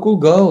the local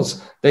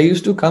girls, they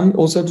used to come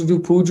also to do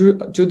puja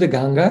to the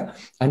Ganga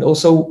and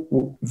also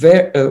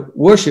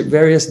worship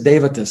various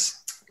devatas.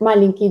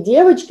 Маленькие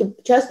девочки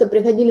часто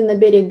приходили на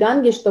берег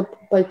Ганги, чтобы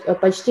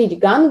почтить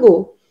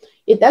Гангу,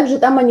 и также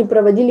там они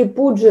проводили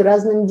пуджи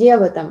разным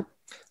деватам.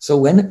 So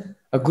when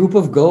a group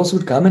of girls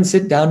would come and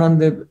sit down on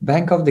the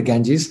bank of the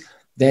Ganges,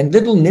 then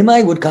little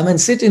Nimai would come and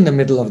sit in the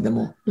middle of them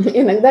all.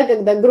 Иногда,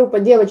 когда группа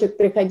девочек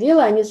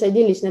приходила, они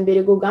садились на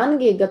берегу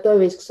Ганги,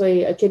 готовясь к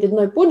своей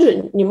очередной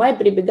пудже, Нимай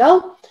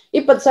прибегал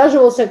и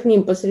подсаживался к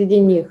ним посреди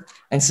них.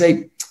 And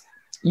say,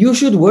 you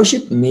should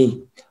worship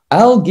me.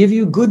 I'll give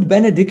you good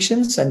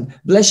benedictions and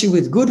bless you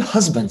with good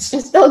husbands.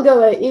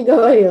 И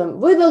говорил им,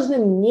 вы должны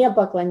мне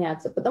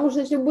поклоняться, потому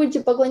что если вы будете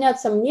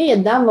поклоняться мне, я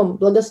дам вам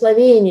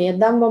благословение, я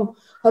дам вам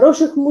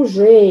хороших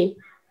мужей.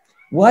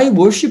 Why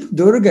worship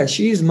Durga?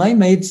 She is my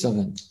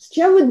maidservant. С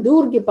чем вы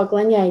Дурге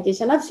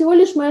поклоняетесь? Она всего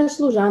лишь моя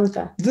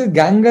служанка. The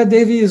Ganga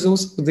Devi is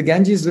also, the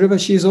Ganges River,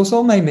 she is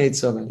also my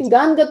maidservant.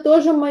 Ганга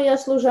тоже моя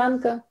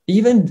служанка.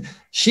 Even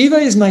Shiva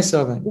is my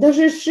servant.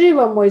 Даже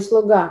Шива мой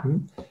слуга.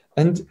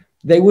 And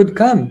they would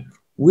come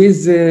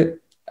with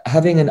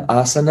having an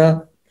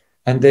asana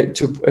and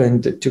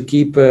to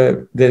keep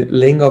the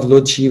ling of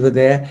Lord Shiva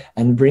there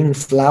and bring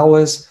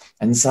flowers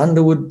and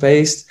sandalwood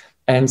paste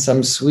and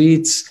some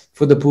sweets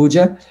for the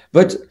puja.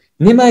 But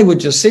Nimai would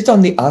just sit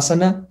on the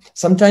asana.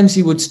 Sometimes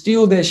he would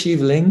steal their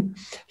Shiva ling.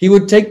 He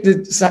would take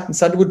the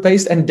sandalwood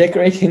paste and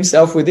decorate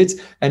himself with it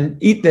and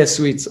eat their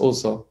sweets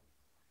also.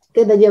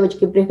 Когда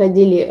девочки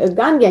приходили к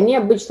Ганге, они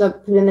обычно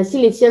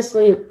приносили все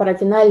свои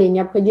парафиналии,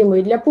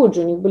 необходимые для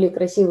пуджи. У них были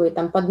красивые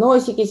там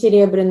подносики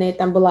серебряные,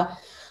 там была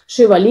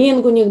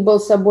шива-линг у них был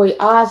с собой,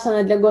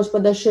 асана для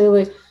Господа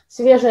Шивы,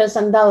 свежая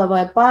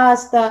сандаловая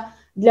паста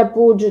для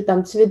пуджи,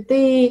 там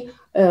цветы,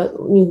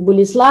 у них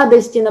были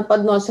сладости на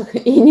подносах.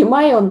 И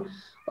Нимай,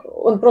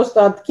 он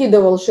просто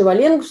откидывал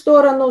шива-линг в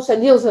сторону,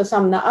 садился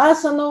сам на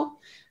асану,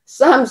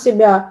 сам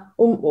себя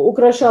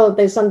украшал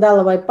этой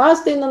сандаловой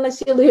пастой,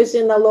 наносил ее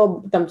себе на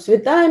лоб, там,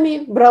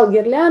 цветами, брал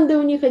гирлянды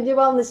у них,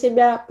 одевал на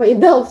себя,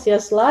 поедал все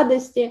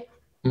сладости.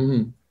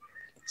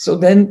 So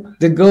then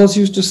the girls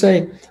used to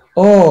say,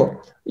 "Oh,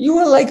 you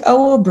are like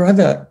our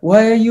brother.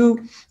 Why are you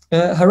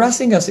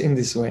harassing us in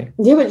this way?"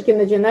 Девочки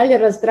начинали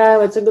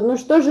расстраиваться, говорят, ну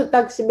что же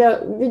так себя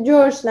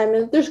ведешь с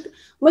нами? Ну,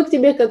 мы к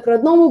тебе как к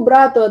родному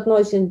брату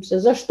относимся.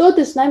 За что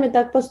ты с нами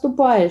так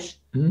поступаешь?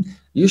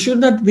 You should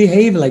not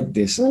behave like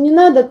this. Ну не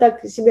надо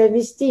так себя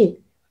вести.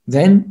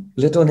 Then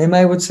little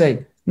Nimai would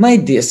say, "My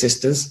dear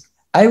sisters,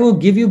 I will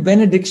give you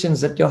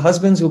benedictions that your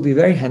husbands will be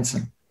very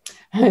handsome."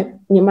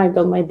 Нимай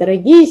говорил, мои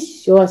дорогие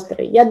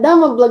сестры, я дам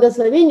вам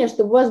благословение,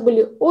 чтобы у вас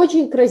были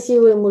очень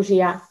красивые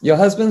мужья. Your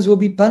husbands will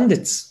be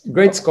pandits,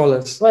 great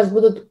scholars. У вас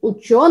будут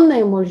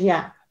ученые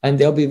мужья. And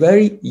they'll be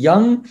very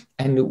young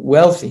and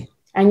wealthy.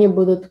 Они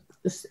будут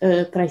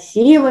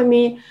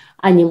красивыми,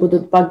 они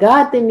будут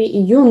богатыми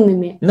и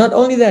юными. Not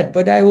only that,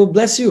 but I will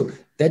bless you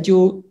that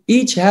you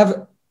each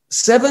have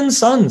 7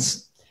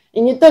 sons. И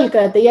не только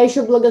это, я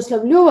еще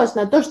благословлю вас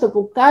на то,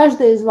 чтобы у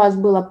каждой из вас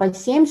было по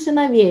 7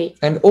 сыновей.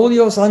 And all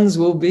your sons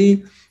will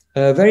be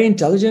very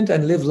intelligent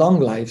and live long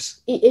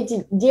lives. И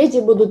эти дети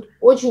будут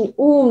очень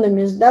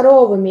умными,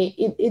 здоровыми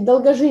и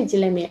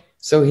долгожителями.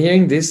 So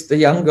hearing this, the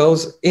young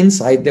girls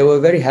inside, they were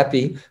very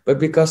happy, but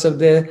because of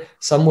their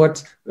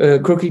somewhat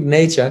crooked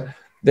nature,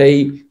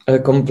 they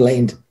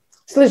complained.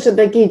 Слыша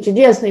такие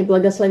чудесные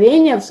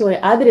благословения в свой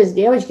адрес,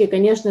 девочки,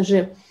 конечно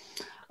же,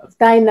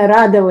 тайно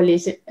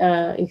радовались,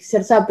 их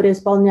сердца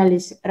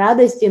преисполнялись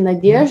радости,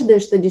 надежды,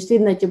 что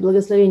действительно эти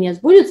благословения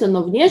сбудутся,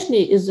 но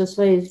внешне из-за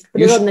своей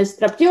природной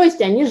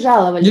строптивости они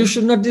жаловались. You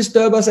should not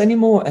disturb us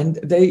anymore, and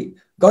they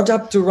got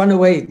up to run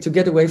away, to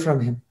get away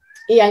from him.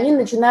 И они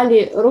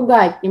начинали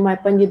ругать Нимай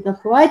Пандита,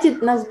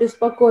 хватит нас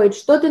беспокоить,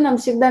 что ты нам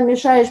всегда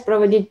мешаешь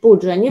проводить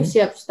пуджу. Они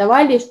все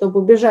вставали,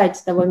 чтобы убежать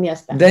с того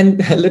места. Then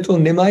little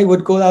Nimai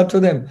would call out to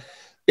them,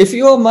 "If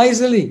you are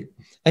miserly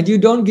and you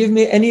don't give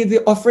me any of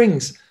the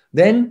offerings,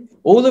 then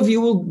all of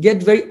you will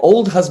get very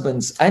old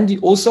husbands, and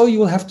also you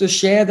will have to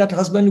share that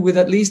husband with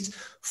at least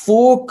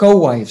 4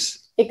 co-wives."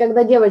 И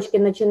когда девочки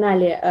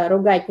начинали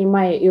ругать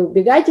Нимая и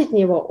убегать от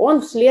него,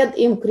 он вслед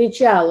им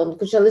кричал. Он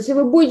кричал, если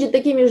вы будете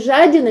такими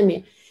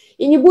жадинами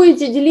и не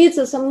будете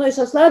делиться со мной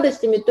со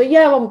сладостями, то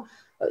я вам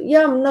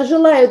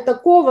нажелаю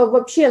такого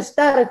вообще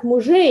старых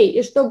мужей,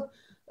 и чтобы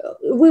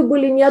вы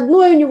были не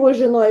одной у него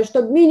женой,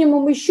 чтобы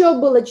минимум еще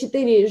было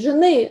 4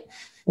 жены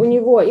у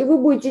него, и вы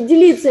будете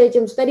делиться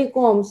этим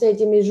стариком с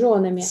этими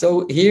женами.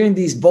 So hearing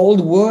these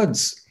bold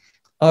words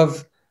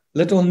of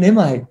little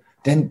Nimai,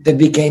 then they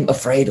became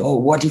afraid. Oh,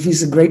 what if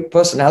he's a great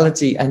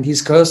personality and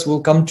his curse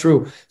will come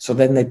true? So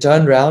then they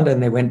turned around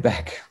and they went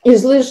back. И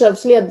слыша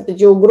вслед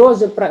эти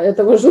угрозы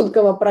этого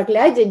жуткого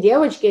проклятия,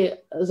 девочки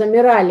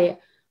замирали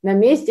на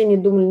месте, они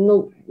думали,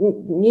 ну,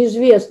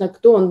 неизвестно,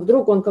 кто он,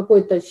 вдруг он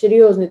какой-то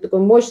серьезный, такой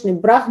мощный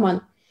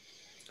брахман,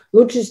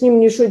 лучше с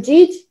ним не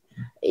шутить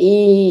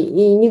и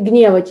не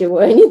гневать его.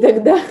 И они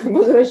тогда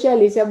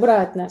возвращались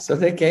обратно. So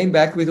they came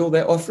back with all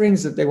their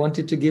offerings that they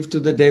wanted to give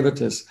to the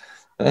devatas.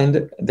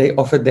 And they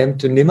offered them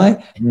to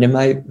Nimai.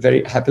 Nimai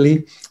very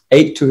happily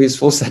ate to his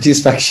full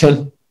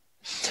satisfaction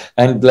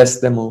and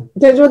blessed them all.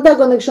 Также вот так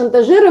он их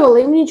шантажировал,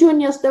 им ничего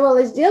не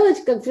оставалось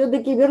делать, как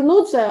все-таки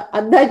вернуться,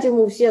 отдать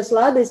ему все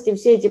сладости,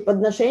 все эти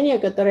подношения,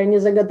 которые они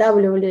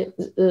заготавливали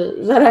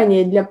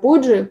заранее для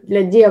пуджи,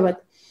 для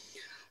деват.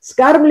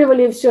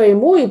 Скармливали все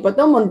ему, и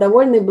потом он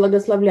довольный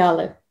благословлял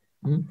их.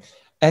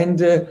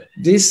 And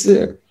this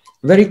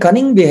very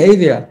cunning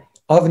behavior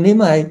of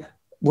Nimai,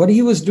 what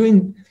he was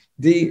doing,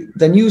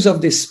 the news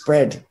of this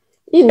spread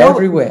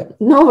everywhere.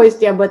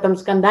 Новости об этом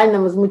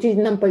скандальном,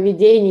 возмутительном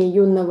поведении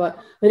юного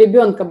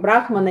ребенка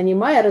Брахмана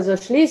Нимая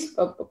разошлись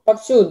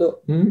повсюду.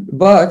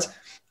 But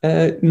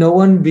no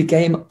one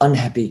became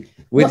unhappy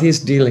with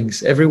his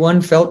dealings.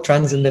 Everyone felt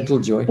transcendental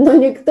joy. Но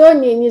никто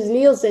не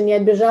злился, не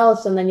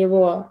обижался на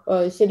него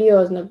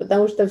серьезно,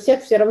 потому что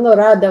всех все равно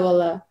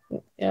радовало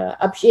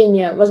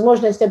общение,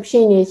 возможность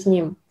общения с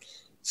ним.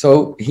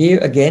 So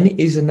here again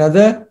is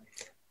another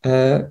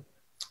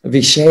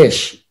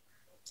Vishesh,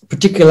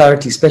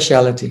 particularity,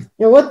 speciality.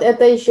 И вот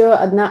это еще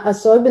одна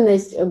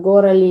особенность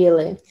Гора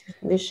Лилы,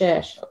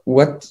 Вишеш.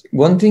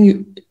 One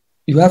thing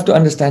you have to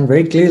understand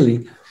very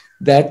clearly,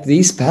 that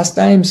these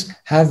pastimes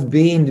have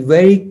been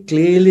very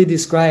clearly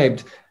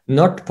described,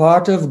 not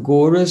part of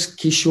Gaura's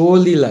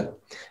Kishore Lila.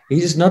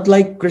 He is not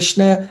like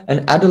Krishna,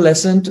 an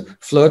adolescent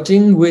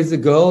flirting with the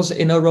girls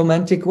in a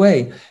romantic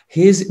way.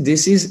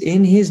 This is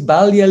in his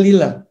Balya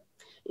Lila.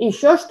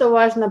 Еще что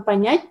важно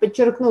понять,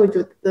 подчеркнуть,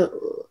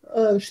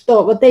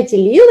 что вот эти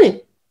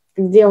лилы,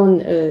 где он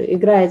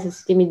играет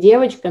с этими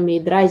девочками и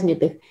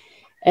дразнит их,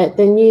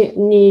 это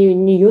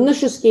не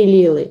юношеские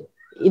лилы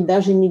и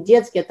даже не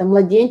детские, это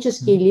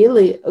младенческие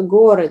лилы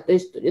Горы. То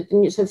есть это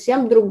не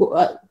совсем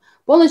другое,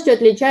 полностью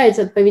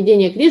отличается от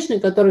поведения Кришны,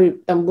 который,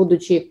 там,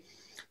 будучи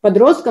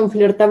подростком,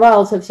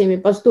 флиртовал со всеми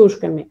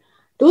пастушками.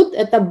 Тут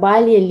это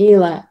Балья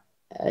Лила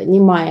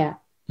Нимая.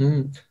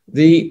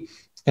 The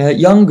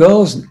young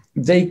girls,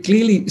 they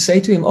clearly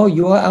say to him, "Oh,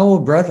 you are our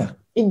brother."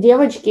 И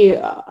девочки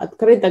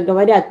открыто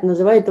говорят,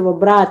 называют его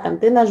братом.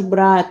 Ты наш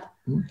брат.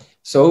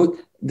 So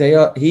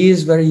he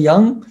is very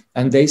young,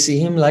 and they see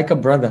him like a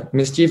brother,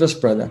 mischievous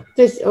brother.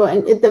 То есть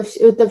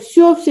это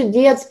все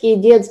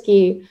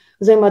детские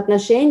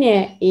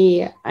взаимоотношения,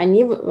 и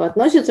они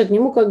относятся к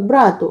нему как к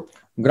брату.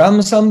 Gram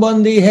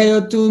sambandhi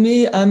hai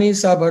tumi ami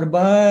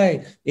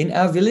sabarbai. In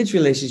our village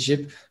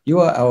relationship, you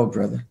are our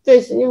brother. То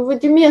есть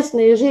эти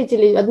местные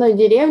жители одной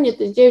деревни,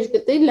 то есть девочка,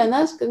 ты для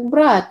нас как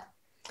брат.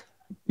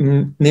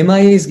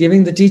 Nimai is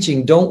giving the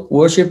teaching, don't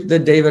worship the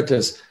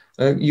devatas.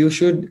 You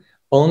should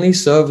only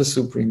serve the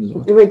Supreme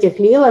Lord. В этих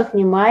лилах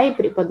Нимай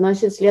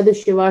преподносит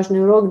следующий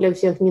важный урок для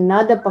всех. Не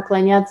надо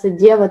поклоняться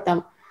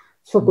деватам.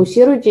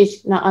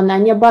 Сфокусируйтесь на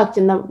Ананья Бхакти,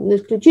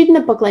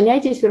 исключительно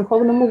поклоняйтесь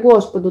Верховному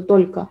Господу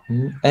только.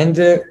 And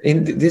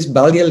in this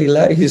Balya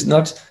Lila is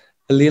not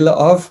a lila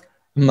of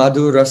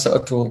Madhu Rasa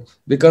at all,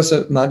 because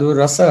Madhu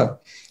Rasa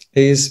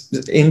is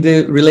in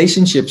the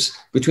relationships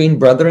between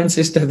brother and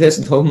sister,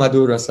 there's no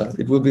Madhu Rasa.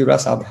 It will be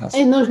Rasa Abhas.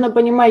 И нужно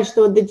понимать,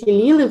 что вот эти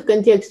лилы в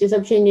контексте с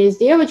общения с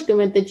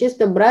девочками это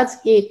чисто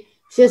братские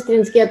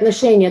сестринские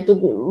отношения.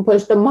 Тут, потому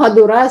что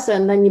Мадху Раса,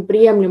 она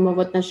неприемлема в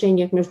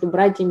отношениях между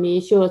братьями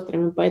и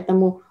сестрами,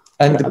 поэтому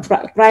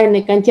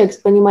правильный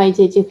контекст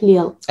понимаете этих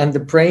лил. And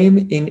the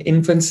Prem in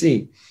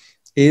infancy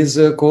is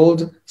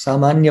called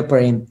Samanya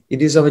Prem.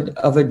 It is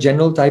of a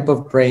general type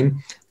of Prem.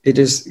 It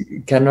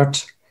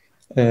cannot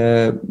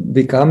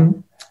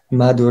become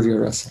Madhurya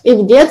Rasa. И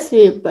в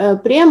детстве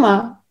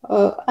Према,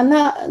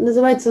 она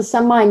называется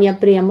саманья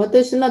Према, то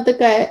есть она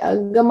такая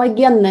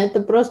гомогенная,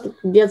 это просто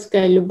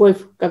детская любовь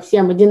ко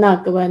всем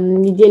одинаковая, она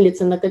не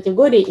делится на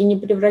категории и не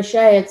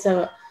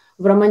превращается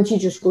в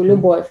романтическую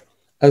любовь.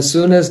 As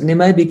soon as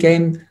Nimai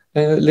became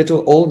a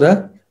little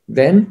older,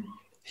 then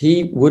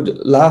he would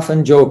laugh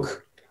and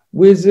joke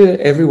with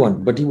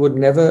everyone, but he would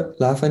never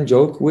laugh and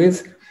joke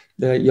with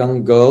the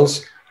young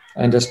girls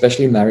and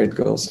especially married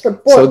girls.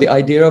 So the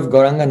idea of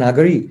Gauranga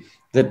Nagari,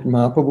 that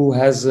Mahaprabhu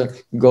has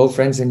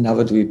girlfriends in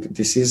Navadvip,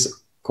 this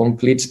is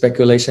complete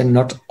speculation,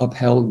 not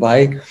upheld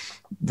by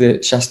the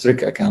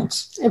Shastric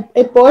accounts.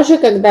 И позже,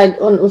 когда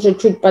он уже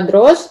чуть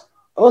подрос,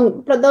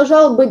 он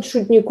продолжал быть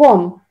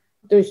шутником,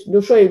 то есть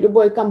душой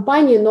любой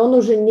компании, но он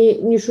уже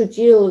не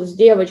шутил с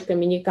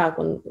девочками никак,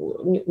 он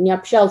не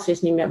общался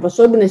с ними, в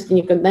особенности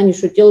никогда не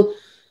шутил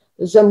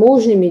с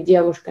замужними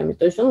девушками,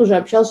 то есть он уже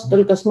общался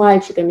только с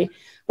мальчиками.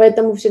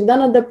 Поэтому всегда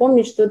надо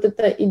помнить, что вот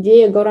эта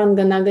идея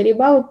Гауранга Нагари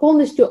Бхавы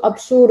полностью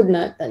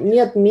абсурдна.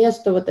 Нет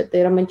места вот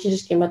этой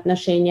романтическим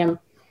отношениям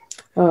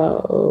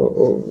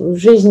в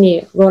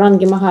жизни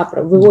Гауранги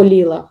Махапрабху, в его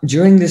лила.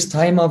 During this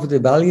time of the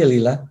Balya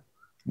Lila,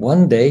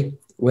 one day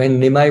when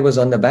Nimai was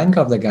on the bank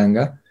of the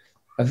Ganga,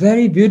 a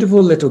very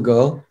beautiful little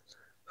girl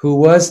who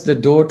was the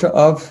daughter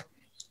of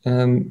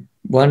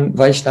one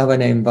Vaishnava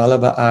named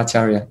Vallabha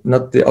Acharya,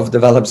 not of the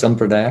Vallabha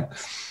Sampradaya,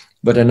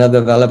 but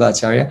another Vallabha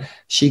Acharya.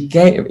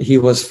 He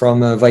was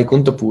from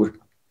Vaikuntapur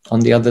on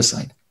the other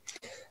side.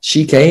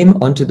 She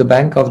came onto the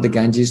bank of the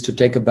Ganges to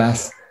take a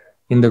bath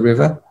in the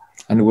river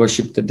and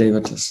worship the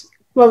devatas.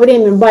 Во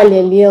время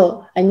Балия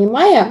лил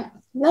Анимая,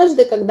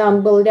 однажды, когда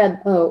он был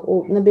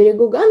на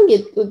берегу Ганги,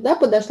 туда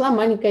подошла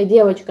маленькая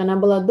девочка. Она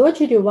была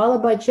дочерью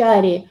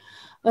Валабхачари,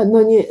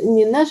 но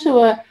не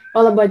нашего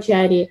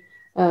Валабхачари,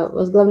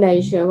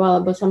 возглавляющего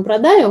Валабха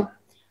Сампрадаю,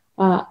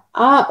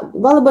 а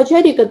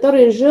Валабхачари,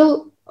 который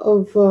жил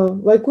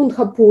в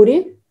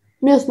Вайкунтхапуре,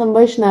 местном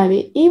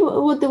Вайшнаве. И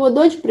вот его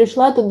дочь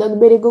пришла туда к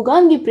берегу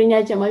Ганги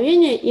принять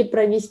омовение и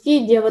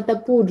провести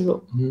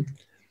девата-пуджу.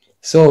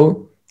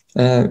 So,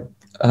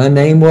 her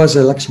name was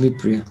Lakshmi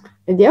Priya.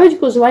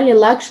 Девочку звали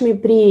Лакшми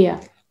Прия.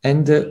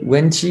 And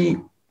when she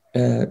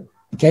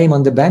came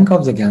on the bank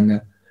of the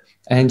Ganga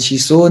and she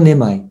saw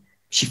Nimai,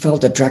 she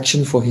felt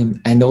attraction for him,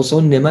 and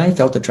also Nimai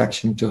felt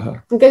attraction to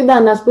her. Когда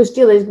она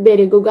спустилась к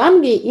берегу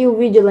Ганги и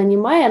увидела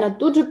Нимая, она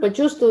тут же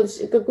почувствовала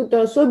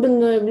какое-то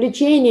особенное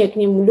влечение к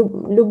нему,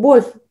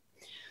 любовь,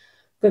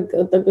 как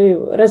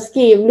такой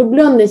ростки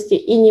влюбленности.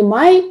 И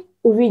Нимай,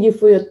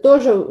 увидев ее,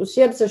 тоже в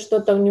сердце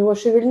что-то у него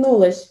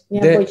шевельнулось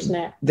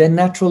необычное. Their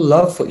natural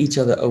love for each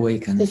other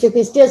awakened. То есть их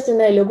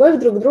естественная любовь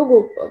друг к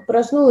другу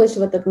проснулась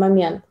в этот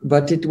момент.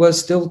 But it was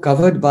still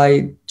covered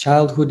by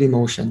childhood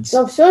emotions.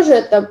 Но все же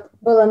это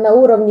было на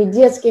уровне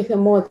детских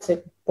эмоций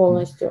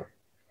полностью.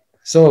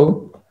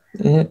 So,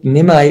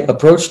 Nimai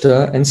approached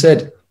her and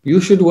said, "You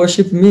should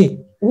worship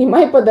me."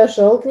 Нимай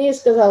подошел к ней и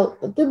сказал: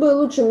 ты бы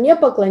лучше мне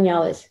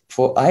поклонялась.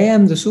 For I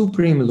am the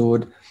Supreme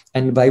Lord,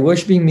 and by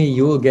worshiping me,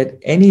 you will get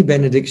any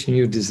benediction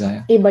you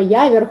desire. Ибо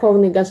я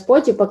Верховный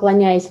Господь, и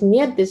поклоняясь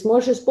мне, ты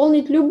сможешь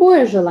исполнить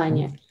любое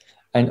желание.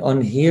 And on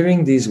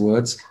hearing these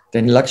words,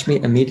 then Lakshmi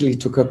immediately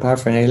took her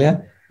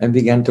paraphernalia and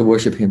began to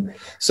worship him.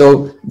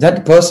 So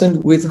that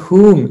person with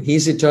whom he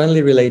is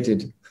eternally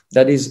related,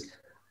 that is,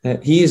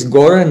 he is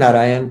Gaura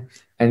Narayan,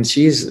 and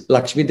she is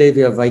Lakshmi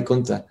Devi of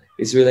Vaikuntha,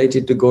 is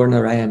related to Gaura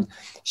Narayan.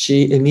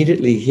 She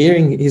immediately,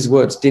 hearing his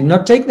words, did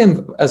not take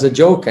them as a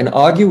joke and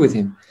argue with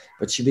him,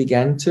 but she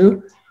began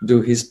to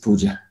do his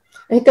puja.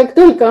 И как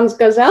только он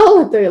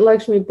сказал, это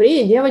Лакшми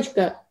Прия,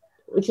 девочка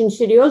очень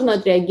серьезно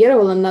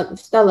отреагировала, она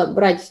стала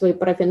брать свои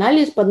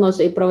парафиналии с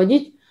подноса и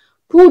проводить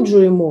пуджу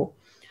ему.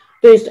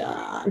 То есть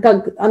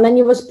как она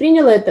не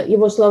восприняла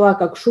его слова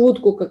как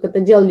шутку, как это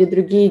делали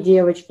другие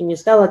девочки, не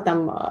стала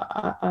там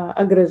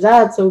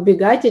огрызаться,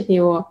 убегать от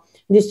него.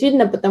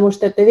 Действительно, потому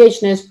что это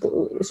вечная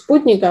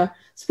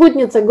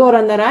спутница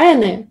Гора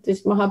Нараяны, то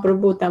есть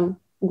Махапрабху там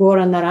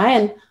Гора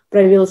Нараян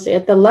проявился,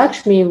 это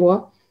Лакшми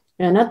его,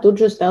 и она тут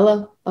же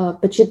стала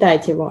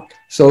почитать его.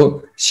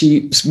 So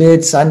she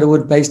smeared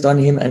sandalwood paste on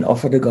him and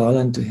offered a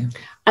garland to him.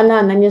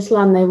 Она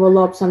нанесла на его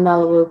лоб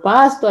сандаловую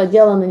пасту,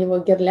 одела на него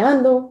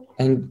гирлянду.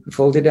 And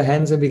folded her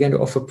hands and began to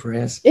offer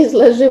prayers. И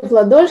сложив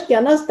ладошки,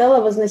 она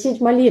стала возносить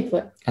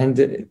молитвы.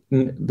 And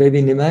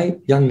baby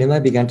Nimai, young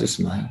Nimai, began to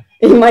smile.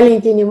 И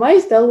маленький Нимай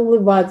стал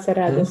улыбаться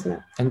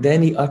радостно. And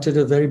then he uttered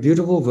a very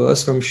beautiful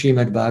verse from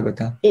Srimad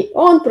Bhagavatam. И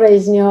он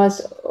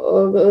произнес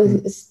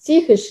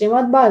стих из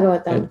Шримад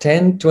Бхагаватам.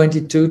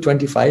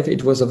 10:22-25.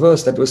 It was a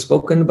verse that was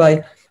spoken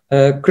by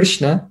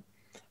Krishna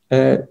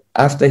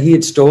after he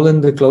had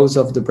stolen the clothes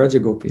of the Braja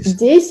Gopis.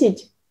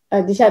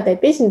 10-я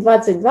песня,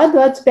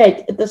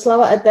 22-25.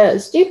 Это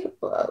стих,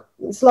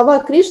 слова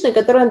Кришны,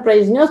 которые он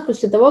произнес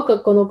после того,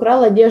 как он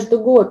украл одежду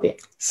гопи.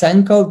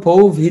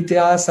 Sankalpo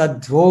vitya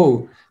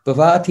sadhvo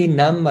bhavati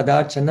nam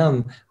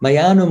madachanam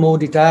mayanu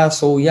modita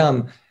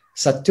soyam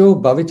satyo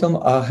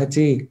bhavitam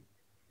ahati.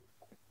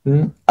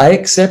 I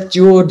accept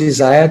your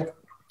desire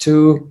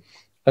to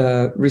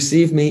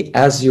receive me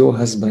as your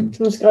husband.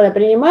 Он сказал, я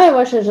принимаю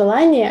ваше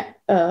желание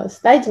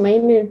стать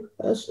моими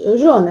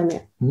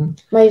женами,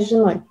 моей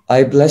женой.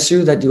 I bless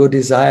you that your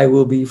desire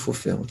will be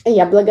fulfilled.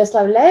 Я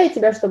благословляю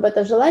тебя, чтобы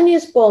это желание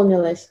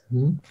исполнилось.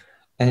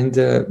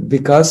 And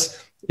because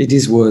it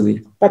is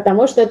worthy.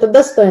 Потому что это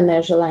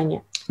достойное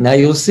желание. Now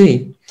you'll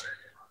see,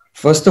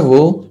 first of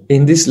all,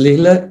 in this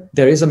lila,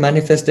 there is a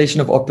manifestation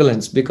of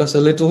opulence because a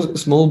little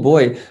small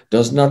boy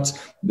has not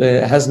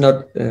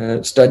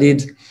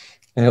studied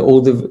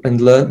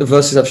and learned the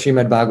verses of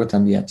Srimad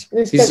Bhagavatam yet.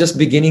 He's just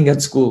beginning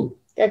at school.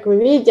 Как вы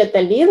видите, эта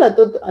лила,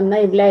 тут она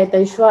является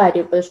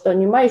Айшварью, потому что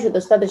Нима еще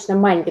достаточно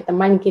маленький. Это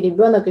маленький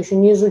ребенок, еще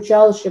не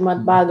изучал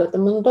Шримад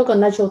Бхагаватам, он только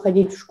начал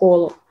ходить в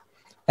школу.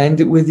 And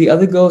with the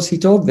other girls, he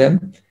told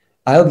them,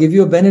 I'll give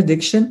you a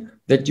benediction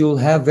that you'll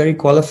have very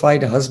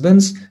qualified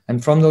husbands,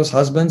 and from those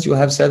husbands you'll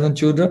have 7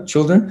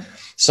 children,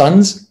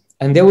 sons,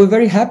 and they were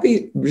very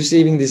happy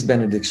receiving this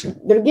benediction.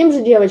 Другим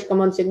же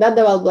девочкам он всегда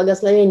давал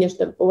благословение,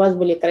 чтобы у вас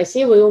были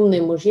красивые,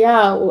 умные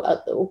мужья,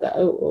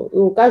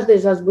 у каждой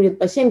из вас будет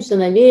по 7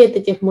 сыновей от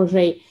этих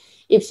мужей.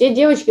 И все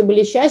девочки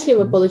были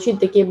счастливы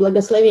получить такие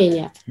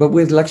благословения. But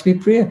with Lakshmi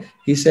Priya,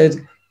 he said,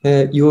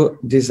 your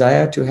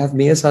desire to have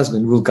me as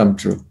husband will come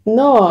true.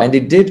 Но and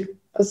it did.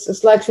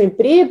 С Лакшми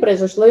Прией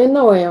произошло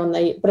иное. Он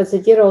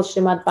процитировал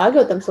Шримад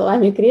Бхагаватам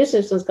словами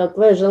Кришны, что он сказал,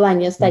 твое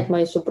желание стать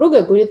моей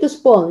супругой будет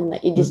исполнено.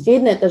 И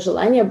действительно это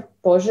желание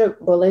позже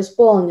было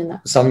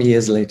исполнено. Some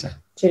years later.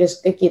 Через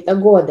какие-то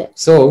годы.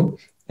 So,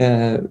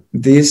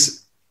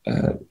 these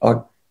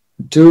are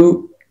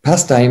two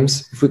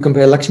pastimes. If we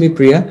compare Lakshmi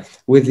Priya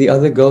with the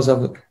other girls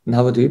of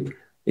Navadvip,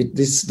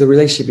 the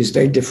relationship is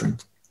very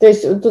different. То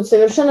есть тут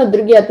совершенно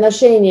другие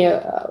отношения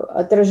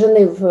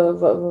отражены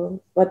в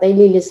этой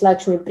лиле с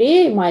Лакшми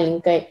Прией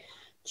маленькой,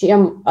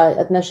 чем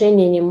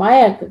отношения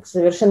Нимая, как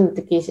совершенно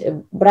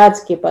такие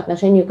братские по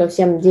отношению ко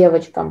всем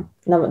девочкам,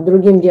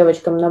 другим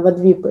девочкам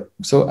Навадвипы.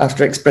 So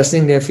after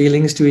expressing their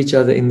feelings to each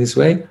other in this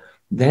way,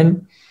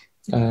 then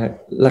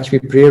Lakshmi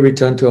Priya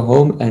returned to her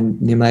home and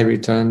Nimai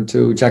returned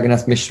to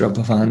Jagannath Mishra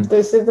Bhavan. То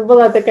есть это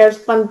была такая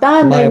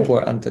спонтанная,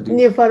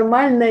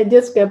 неформальная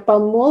детская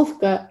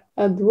помолвка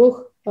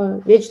двух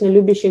вечно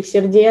любящих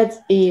сердец,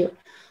 и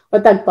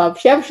вот так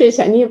пообщавшись,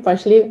 они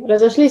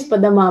разошлись по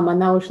домам.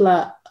 Она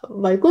ушла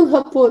в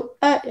Вайкунхапур,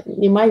 а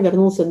Нимай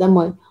вернулся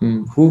домой.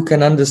 Who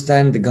can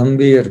understand the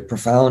Gambhir,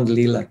 profound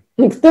lila?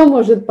 Кто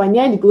может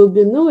понять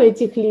глубину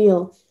этих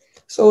лил?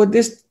 So at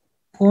this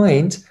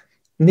point,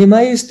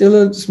 Nimai is still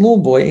a small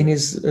boy in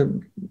his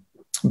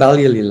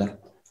Balya lila.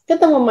 К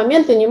этому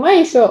моменту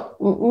Нимай еще,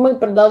 мы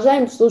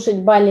продолжаем слушать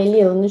Балия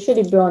Лилу, он еще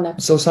ребенок.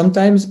 So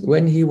sometimes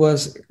when he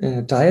was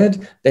tired,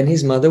 then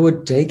his mother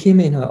would take him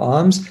in her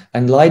arms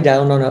and lie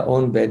down on her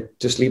own bed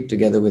to sleep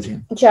together with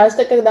him.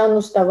 Часто, когда он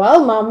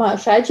уставал, мама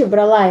Шачи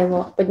брала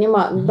его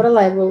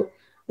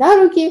на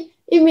руки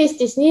и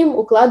вместе с ним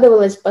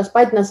укладывалась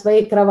поспать на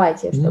своей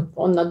кровати, чтобы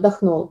он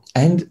отдохнул.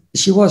 And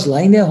she was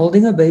lying there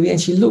holding her baby and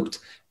she looked.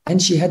 And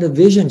she had a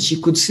vision.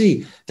 She could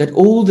see that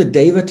all the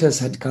devatas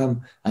had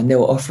come and they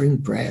were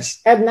offering prayers.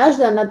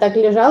 Однажды она так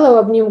лежала в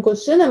обнимку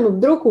с сыном и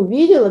вдруг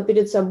увидела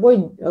перед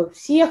собой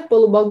всех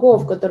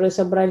полубогов, которые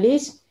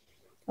собрались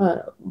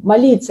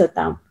молиться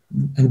там.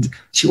 And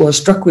she was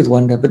struck with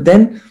wonder, but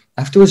then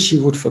afterwards she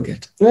would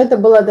forget. Это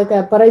была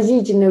такая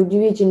поразительная,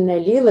 удивительная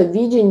лила,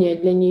 видение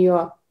для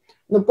нее.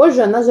 Но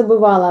позже она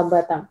забывала об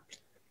этом.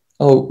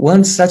 Oh,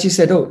 once Sachi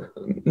said, "Oh,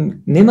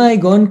 Nimai,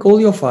 go and call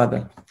your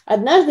father."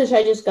 Однажды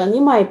Шачи сказал,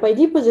 Нимай,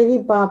 пойди позови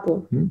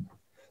папу.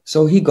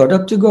 So he got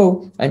up to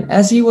go, and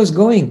as he was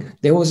going,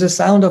 there was a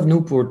sound of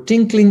Nupur,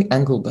 tinkling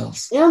ankle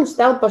bells. И он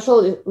встал,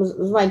 пошел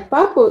звать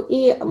папу,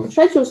 и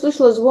Шачи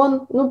услышала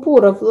звон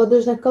нупуров,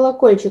 лодыжных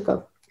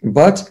колокольчиков.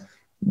 But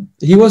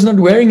he was not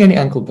wearing any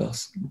ankle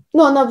bells.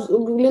 Но она,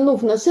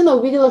 взглянув на сына,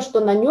 увидела,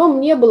 что на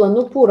нем не было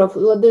нупуров,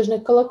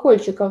 лодыжных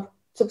колокольчиков,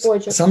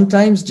 цепочек.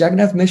 Sometimes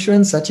Jagannath Mishra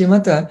and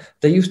Satyamata,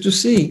 they used to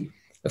see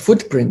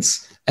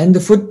footprints, and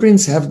the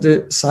footprints have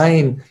the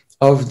sign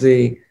of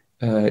the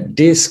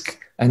disc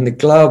and the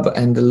club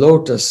and the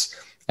lotus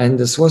and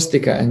the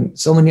swastika and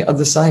so many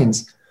other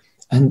signs.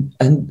 And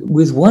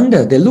with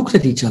wonder, they looked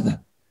at each other.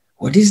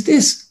 What is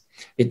this?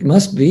 It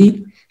must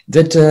be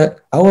that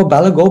our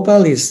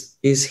Balagopal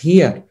is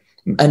here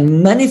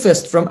and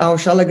manifest from our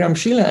Shalagram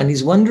Shila, and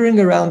he's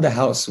wandering around the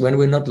house when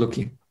we're not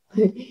looking.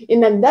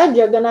 Иногда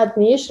Джаганнат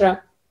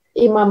Мишра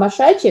и мама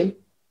Шачи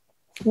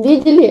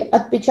видели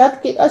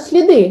отпечатки,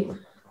 следы.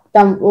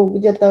 Там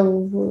где-то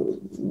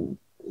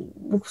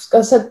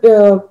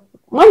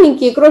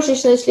маленькие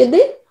крошечные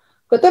следы,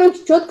 в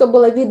которых четко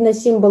было видно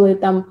символы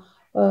там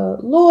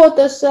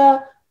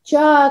лотоса,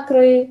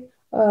 чакры,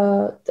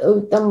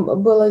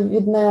 там было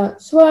видно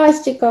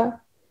свастика.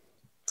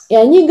 И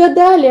они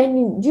гадали,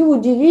 они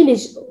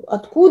удивились,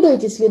 откуда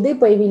эти следы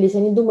появились.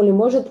 Они думали,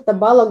 может, это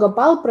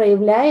Балагопал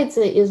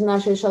проявляется из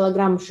нашей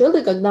шалаграм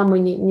шилы, когда мы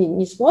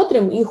не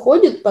смотрим, и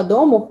ходит по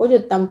дому,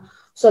 ходит там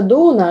в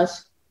саду у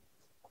нас.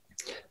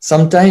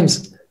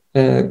 Sometimes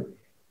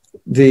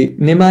the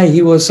Nimai,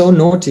 he was so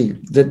naughty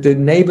that the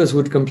neighbors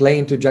would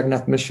complain to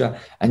Jagannath Mishra,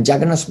 and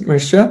Jagannath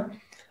Mishra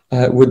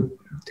would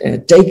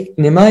take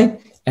Nimai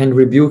and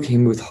rebuke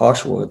him with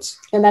harsh words.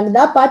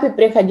 Иногда папе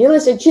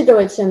приходилось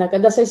отчитывать сына,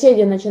 когда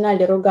соседи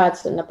начинали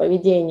ругаться на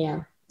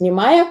поведение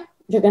Нимая,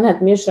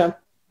 Джаганнат Мишра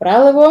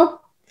брал его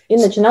и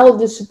начинал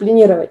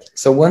дисциплинировать.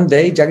 So one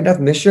day Jagannath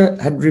Mishra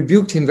had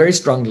rebuked him very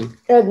strongly.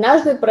 И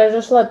однажды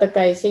произошла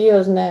такая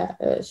серьезная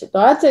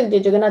ситуация, где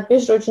Джаганнат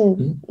Мишра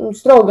очень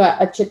строго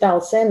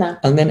отчитал сына.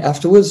 And then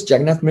afterwards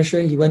Jagannath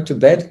Mishra, he went to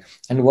bed,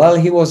 and while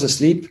he was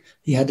asleep,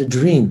 he had a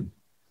dream.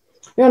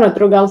 И он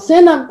отругал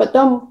сына,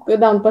 потом,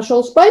 когда он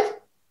пошел спать,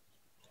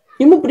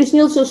 ему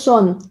приснился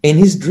сон. In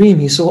his dream,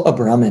 he saw a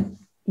Brahmin.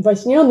 Во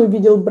сне он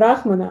увидел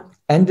Брахмана.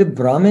 And the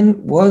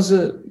Brahmin was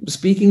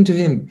speaking to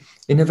him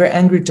in a very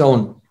angry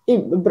tone. И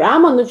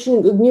Брахман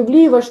очень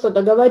гневливо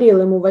что-то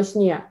говорил ему во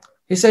сне.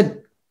 He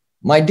said,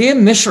 "My dear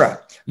Mishra,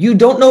 you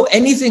don't know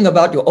anything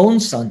about your own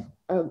son."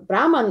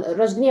 Брахман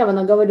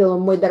разгневанно говорил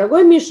ему: мой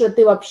дорогой Мишра,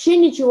 ты вообще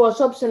ничего о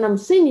собственном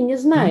сыне не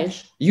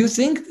знаешь. You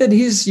think that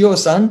he's your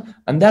son,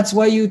 and that's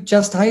why you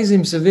chastise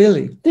him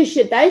severely. Ты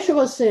считаешь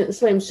его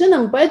своим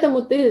сыном,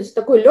 поэтому ты с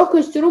такой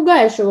легкостью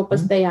ругаешь его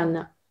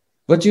постоянно.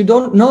 But you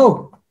don't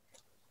know.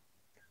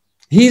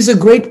 He is a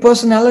great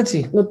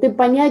personality. Но ты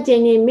понятия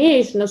не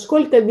имеешь,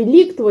 насколько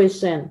велик твой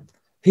сын.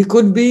 He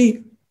could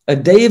be a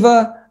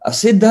deva, a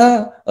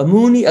siddha, a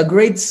muni, a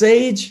great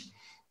sage,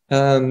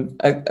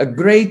 a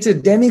great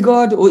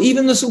demigod, or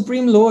even the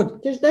Supreme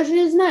Lord. Ты же даже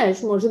не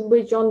знаешь, может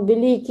быть, он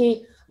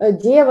великий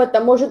девата,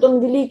 может,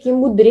 он великий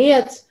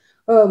мудрец,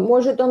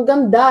 может, он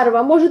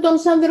Гандарва, может, он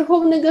сам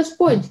Верховный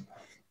Господь.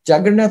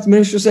 Jagannath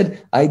Mishra said,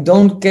 I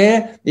don't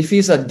care if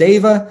he's a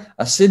deva,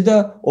 a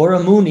siddha, or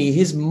a muni.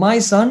 He's my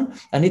son,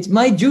 and it's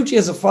my duty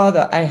as a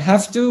father. I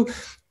have to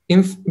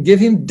give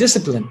him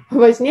discipline.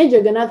 Во сне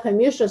Джаганнат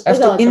Мишра I have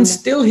сказал to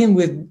instill him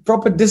with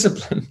proper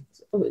discipline.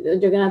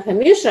 Джаганнат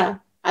Мишра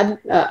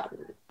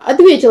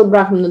ответил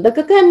Брахману: да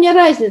какая мне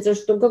разница,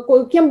 что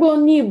кем бы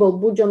он ни был,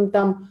 будь он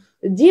там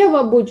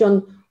дева, будь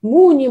он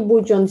муни,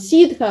 будь он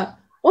сидха,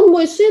 он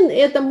мой сын, и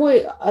это мой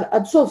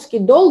отцовский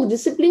долг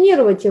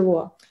дисциплинировать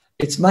его.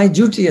 It's my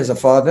duty as a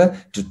father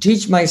to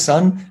teach my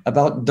son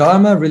about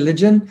dharma,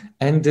 religion,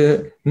 and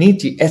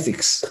niti,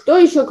 ethics. Кто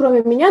еще,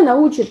 кроме меня,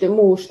 научит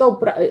его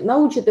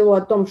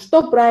о том,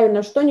 что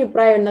правильно, что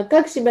неправильно,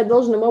 как себя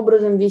должным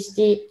образом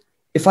вести?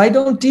 If I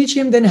don't teach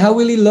him, then how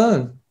will he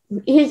learn?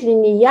 Если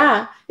не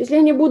я, если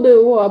я не буду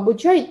его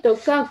обучать, то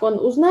как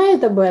он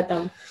узнает об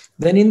этом?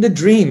 Then in the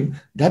dream,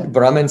 that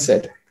Brahmin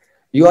said,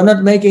 "You are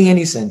not making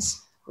any sense."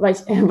 Во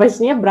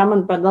сне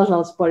Брахман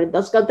продолжал спорить.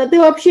 Он сказал: да ты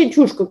вообще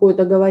чушь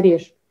какую-то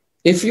говоришь.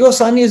 If your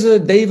son is a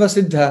deva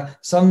siddha,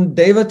 some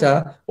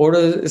devata, or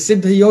a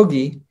siddha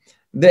yogi,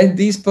 then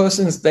these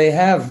persons, they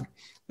have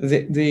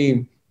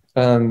the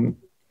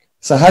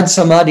sahaj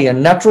samadhi, a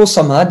natural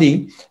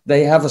samadhi.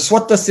 They have a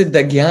swata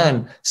siddha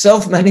gyan,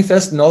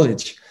 self-manifest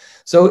knowledge.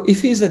 So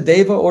if he's a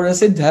deva or a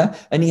siddha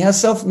and he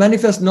has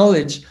self-manifest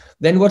knowledge,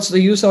 then what's the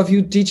use of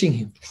you teaching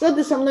him? Что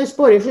ты со мной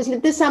споришь? Если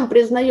ты сам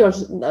признаешь,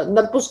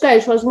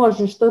 допускаешь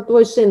возможность, что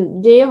твой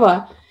сын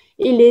дева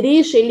или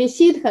риша или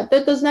сидха, то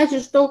это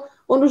значит, что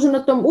он уже на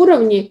том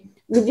уровне,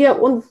 где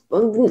он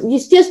в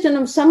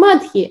естественном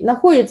самадхи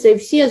находится, и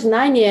все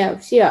знания,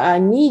 все о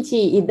нити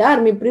и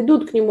дарме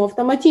придут к нему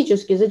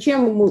автоматически.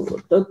 Зачем ему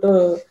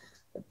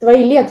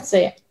твои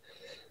лекции?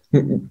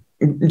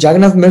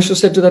 Jagannath Mishra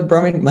said to that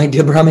Brahmin, "My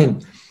dear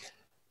Brahmin,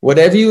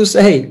 whatever you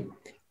say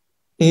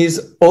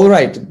is all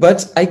right,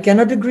 but I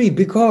cannot agree,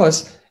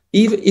 because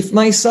if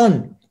my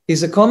son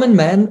is a common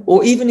man,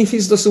 or even if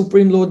he's the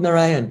Supreme Lord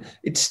Narayan,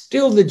 it's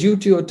still the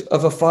duty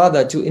of a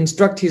father to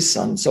instruct his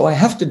son. So I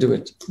have to do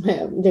it.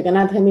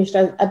 Джаганатха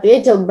Мишра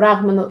ответил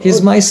Брахману: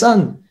 He's my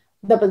son.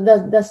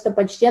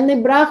 Достопочтенный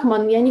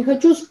Брахман, я не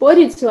хочу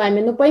спорить с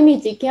вами, но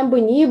поймите, кем бы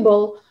ни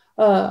был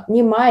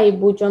Нимай,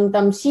 будь он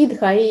там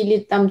ситха или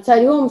там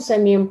царем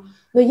самим,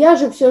 но я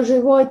же все же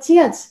его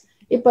отец,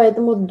 и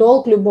поэтому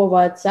долг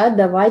любого отца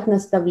давать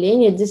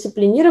наставления,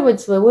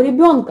 дисциплинировать своего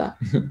ребенка.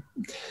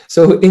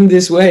 So in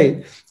this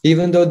way,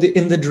 even though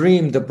in the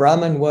dream the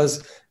Brahman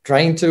was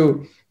trying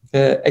to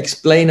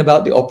explain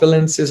about the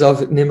opulences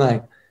of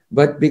Nimai,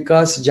 but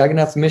because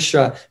Jagannath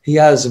Mishra, he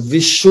has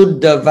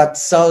Vishuddha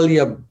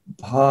Vatsalya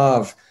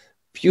Bhav,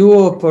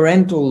 pure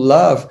parental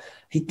love,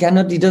 he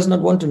does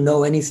not want to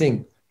know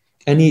anything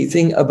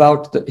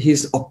about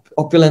his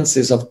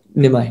opulences of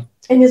Nimai.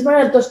 И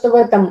несмотря на то, что в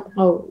этом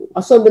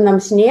особенном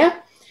сне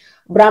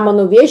Браман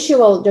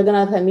увещевал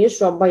Джаганатха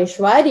Мишру об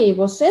Айшваре,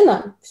 его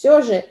сына,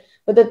 все же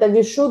вот эта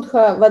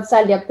Вишудха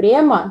Ватсалья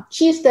Према,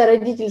 чистая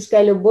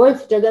родительская любовь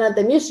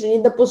Джаганатха Мишры не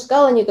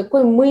допускала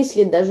никакой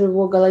мысли даже в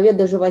его голове,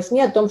 даже во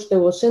сне о том, что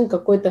его сын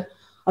какой-то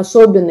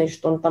особенный,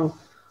 что он там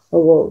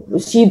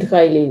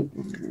сидха или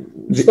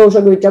что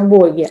уже говорить о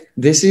Боге.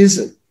 This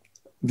is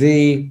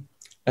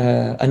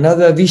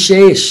another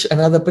vishesh,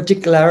 another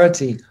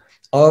particularity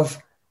of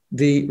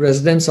the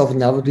residents of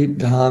Navadvip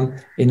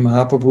Dham in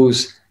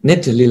Mahaprabhu's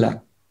Nitya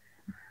Lila.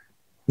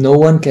 No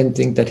one can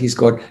think that he's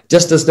God.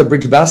 Just as the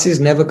Brijbasis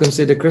never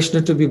consider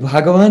Krishna to be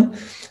Bhagavan,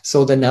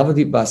 so the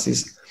Navadvip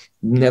Basis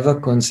never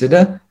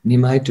consider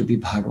Nimai to be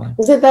Bhagavan.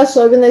 Это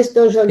особенность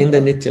тоже in the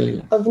Nitya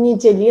Lila. В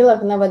Нитья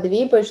Лилах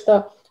Навадвипы,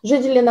 что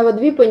жители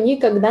Навадвипы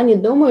никогда не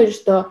думают,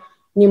 что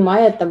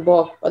Нимай это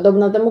Бог.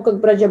 Подобно тому, как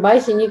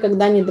Браджабаси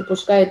никогда не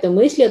допускают и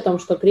мысли о том,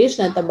 что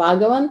Кришна это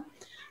Бхагаван.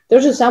 То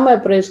же самое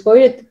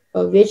происходит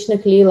в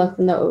вечных лилах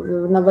в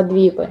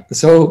Навадвипы.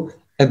 So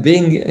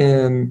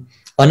being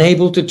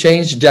unable to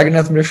change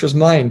Jagannath Mishra's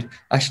mind,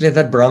 actually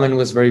that Brahman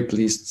was very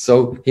pleased.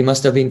 So he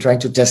must have been trying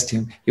to test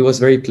him. He was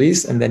very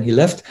pleased, and then he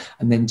left,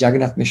 and then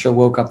Jagannath Mishra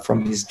woke up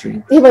from his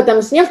dream. И в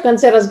этом сне в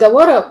конце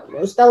разговора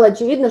стало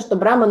очевидно, что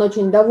Брахман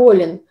очень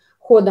доволен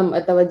ходом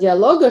этого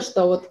диалога,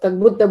 что вот как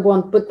будто бы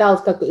он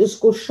пытался, как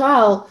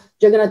искушал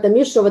Джаганната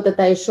Мишру вот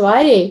этой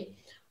Айшварией,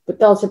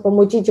 пытался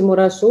помутить ему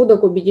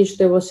рассудок, убедить,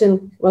 что его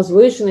сын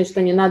возвышенный,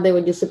 что не надо его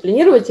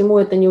дисциплинировать, ему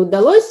это не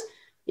удалось,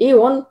 и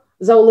он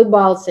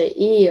заулыбался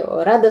и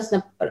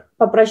радостно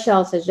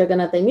попрощался с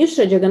Джаганнатой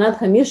Мишрой.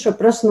 Джаганнатха Мишра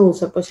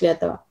проснулся после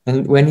этого.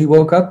 And when he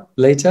woke up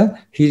later,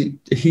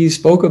 he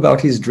spoke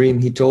about his dream.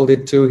 He told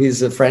it to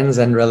his friends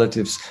and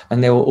relatives,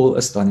 and they were all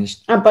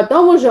astonished. А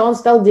потом уже он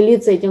стал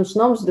делиться этим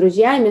сном с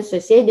друзьями,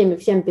 соседями,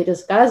 всем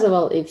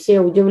пересказывал, и все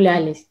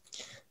удивлялись.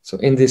 So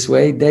in this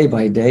way, day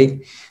by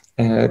day,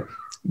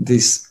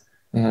 this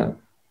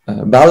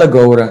Bala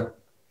Gaura,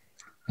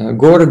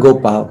 Gaura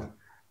Gopal,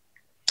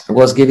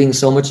 was giving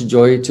so much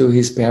joy to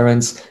his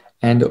parents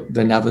and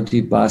the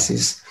Navadvip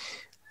Basis.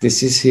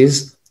 This is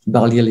his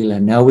Balya Lila.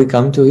 Now we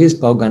come to his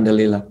Pauganda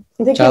Lila,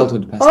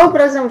 childhood pastime.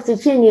 Образом, в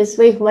течение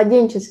своих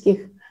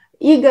младенческих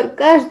игр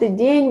каждый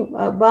день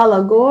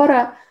Бала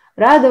Гора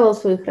радовал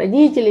своих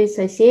родителей,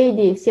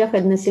 соседей, всех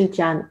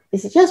односельчан. И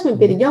сейчас мы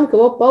перейдем к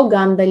его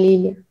Пауганда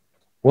Лиле.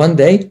 One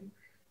day,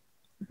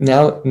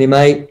 now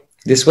Nimai,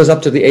 this was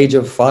up to the age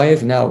of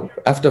 5, now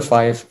after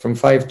 5, from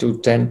 5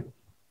 to 10.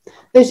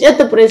 То есть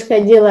это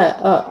происходило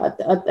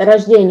от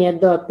рождения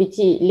до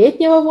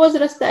 5-летнего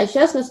возраста, а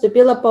сейчас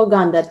наступила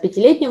Пауганда от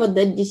 5-летнего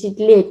до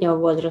 10-летнего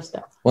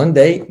возраста. One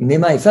day,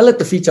 Nimai fell at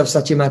the feet of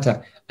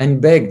Sachimata and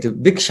begged,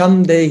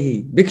 Bhiksham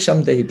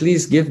Dehi,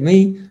 please give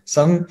me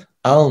some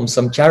alms,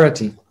 some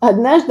charity.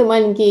 Однажды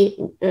маленький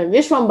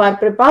Вишвамбар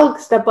припал к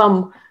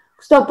стопам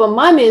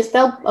маме и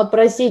стал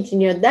просить у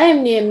нее: дай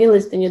мне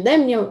милостыню,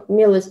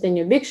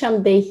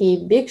 Bhiksham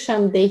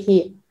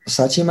Dehi.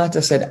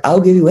 Sachimata said,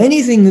 I'll give you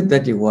anything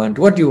that you want.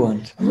 What do you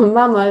want?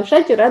 Мама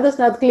Шачи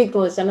радостно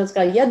откликнулась. Она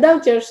сказала: я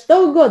дам тебе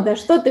что угодно,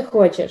 что ты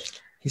хочешь.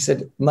 He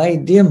said, my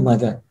dear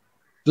mother,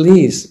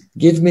 please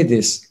give me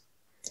this.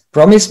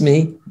 Promise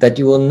me that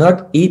you will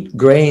not eat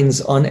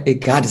grains on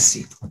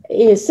Ekadasi.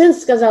 И сын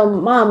сказал: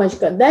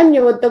 мамочка, дай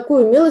мне вот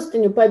такую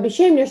милостыню,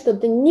 пообещай мне, что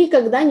ты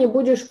никогда не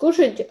будешь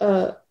кушать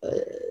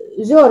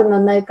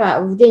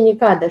зерна в день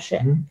Экадаши.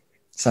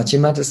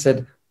 Sachimata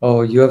said,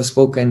 oh, you have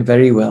spoken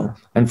very well.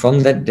 And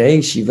from that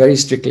day, she very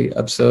strictly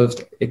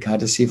observed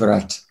Ekadasi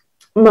Vrat.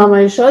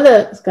 Мама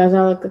Ишода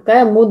сказала: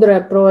 какая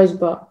мудрая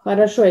просьба.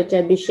 Хорошо, я тебе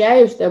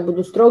обещаю, что я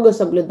буду строго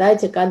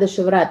соблюдать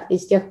Экадаши Врат. И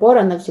с тех пор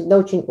она всегда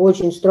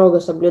очень строго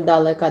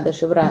соблюдала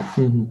Экадаши Врат.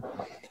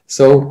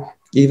 So,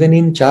 even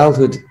in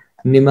childhood,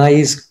 Nimai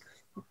is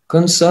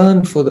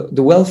concerned for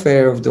the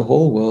welfare of the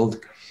whole world,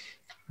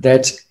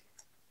 that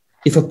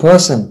if a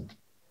person,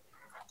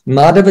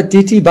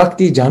 Madhavatiti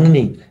Bhakti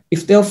Janani,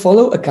 if they'll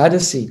follow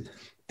Ekadasi,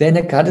 then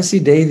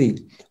Ekadasi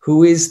Devi,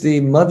 who is the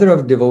mother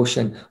of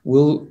devotion,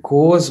 will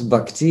cause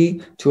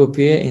bhakti to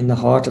appear in the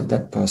heart of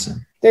that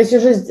person. То есть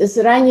уже с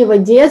раннего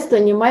детства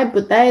Нимай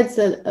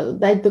пытается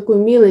дать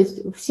такую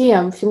милость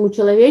всему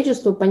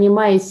человечеству,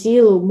 понимая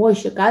силу,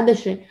 мощь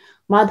Экадаши,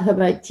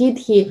 Мадхава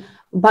Титхи,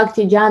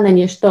 Бхакти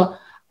Джанани, что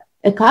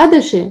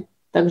Экадаши,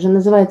 также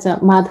называется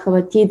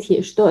Мадхава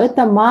Титхи, что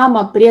это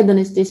мама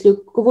преданности. Если у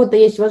кого-то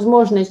есть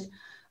возможность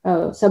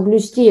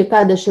соблюсти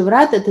Экадаши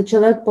врат, этот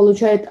человек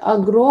получает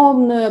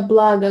огромное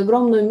благо,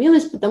 огромную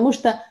милость, потому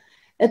что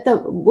это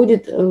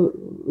будет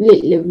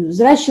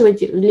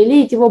взращивать,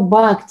 лелеять его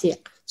бхакти.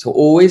 So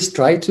always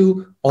try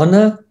to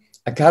honor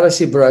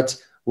Ekadashi Vrat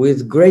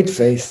with great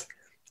faith,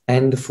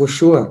 and for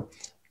sure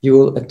you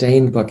will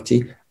attain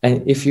bhakti.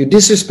 And if you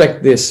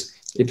disrespect this,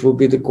 it will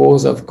be the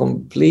cause of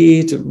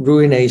complete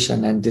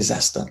ruination and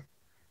disaster.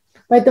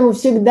 Поэтому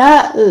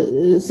всегда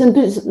с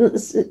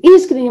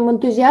искренним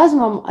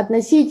энтузиазмом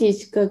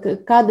относитесь к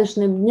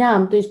кадышным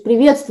дням, то есть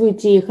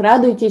приветствуйте их,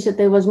 радуйтесь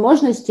этой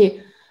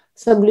возможности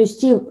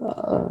соблюсти,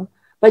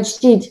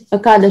 почтить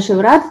Экадаши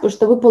Врат, потому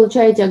что вы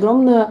получаете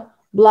огромное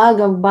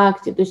благо в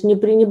бхакти, то есть не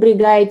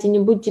пренебрегайте, не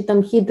будьте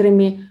там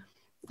хитрыми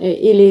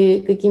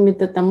или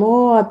какими-то там,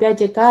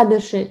 опять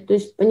Экадаши, то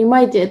есть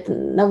понимаете, это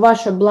на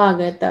ваше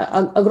благо, это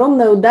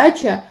огромная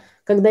удача,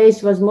 когда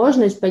есть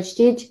возможность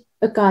почтить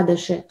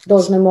Экадаши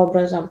должным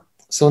образом.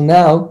 So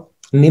now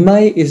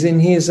Nimai is in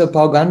his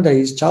Pauganda,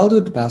 his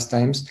childhood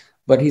pastimes,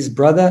 but his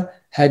brother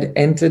had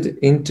entered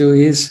into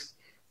his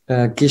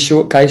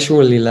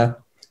Kaishur Lila,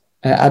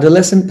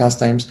 adolescent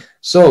pastimes.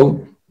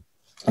 So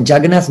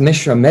Jagannath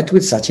Mishra met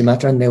with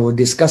Sachimatra and they were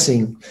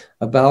discussing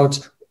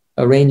about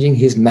arranging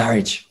his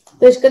marriage.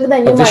 То есть, когда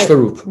Нимай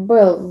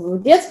был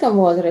в детском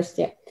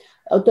возрасте,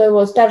 то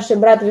его старший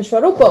брат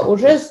Вишварупа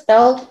уже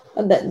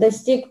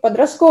достиг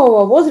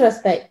подросткового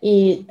возраста,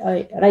 и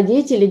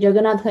родители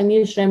Джаганнатха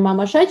Мишра и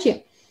Мама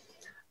Шачи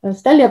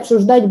стали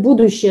обсуждать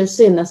будущее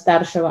сына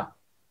старшего.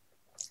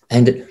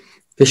 And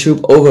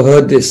Vishwarup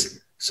overheard this,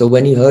 so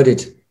when he heard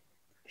it,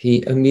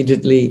 he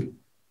immediately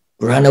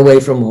ran away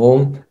from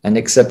home and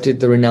accepted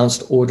the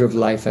renounced order of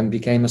life and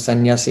became a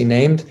sannyasi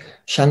named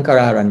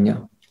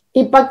Shankararanya.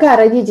 И пока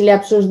родители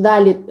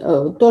обсуждали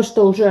то,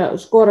 что уже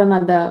скоро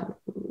надо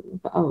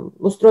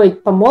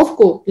устроить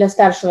помолвку для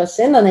старшего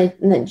сына,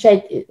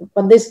 начать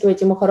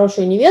подыскивать ему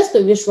хорошую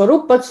невесту,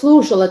 Вишваруп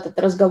подслушал этот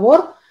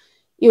разговор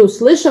и,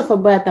 услышав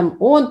об этом,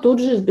 он тут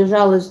же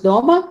сбежал из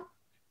дома,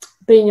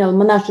 принял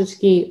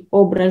монашеский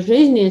образ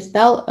жизни и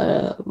стал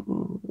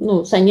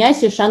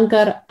саньяси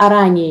Шанкар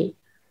Араньей.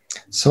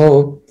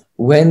 So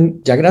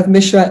when Jagannath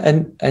Mishra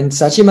and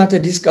Sachimata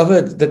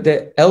discovered that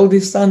their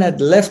eldest son had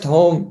left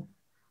home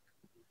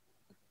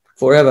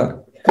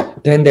forever,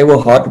 then they were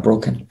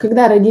heartbroken.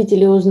 Когда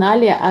родители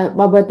узнали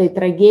об этой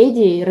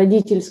трагедии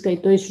родительской,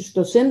 то есть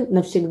что сын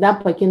навсегда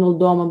покинул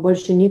дом, и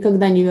больше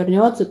никогда не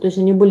вернется, то есть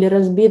они были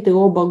разбиты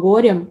оба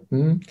горем.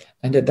 And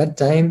at that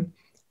time,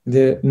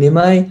 the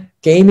Nimai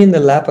came in the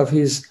lap of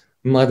his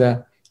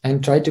mother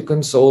and tried to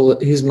console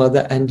his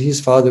mother and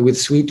his father with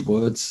sweet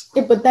words.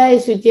 И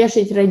пытаясь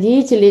утешить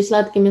родителей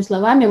сладкими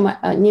словами,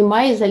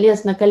 Нимай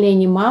залез на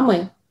колени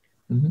мамы.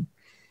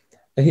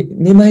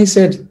 Nimai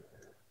said,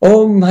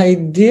 "Oh, my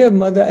dear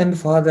mother and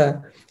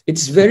father,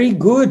 it's very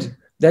good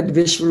that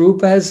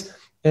Vishwarupa has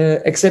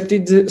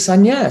accepted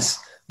sannyas,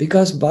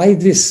 because by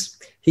this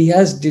he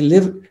has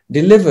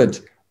delivered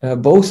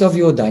both of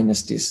your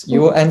dynasties.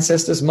 Your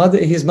ancestors,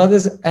 his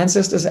mother's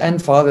ancestors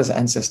and father's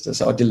ancestors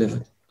are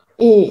delivered."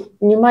 И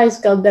Нимай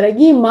сказал: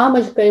 дорогие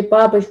мамочка и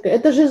папочка,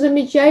 это же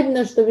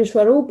замечательно, что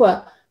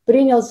Вишварупа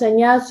принял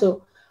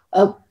саньясу.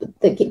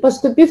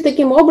 Поступив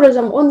таким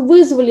образом, он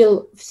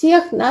вызволил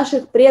всех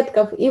наших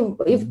предков и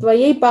в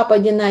твоей папа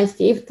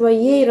династии, и в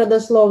твоей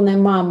родословной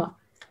мама.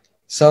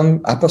 Some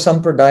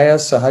Apasampradaya,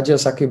 Sahaja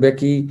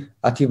Sakibeki,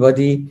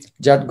 Atibadi,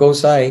 Jat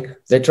Gosai,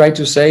 they try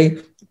to say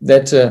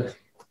that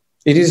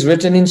it is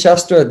written in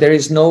Shastra, there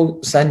is no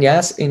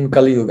sannyas in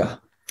Kali Yuga.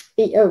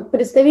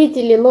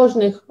 Представители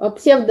ложных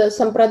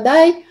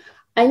псевдосампрадай,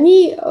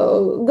 они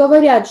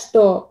говорят,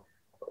 что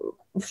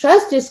в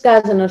шастре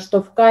сказано,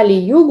 что в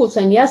Кали-югу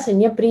саньяса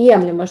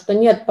неприемлемо, что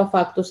нет по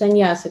факту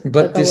саньяса.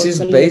 But this is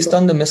based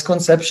on the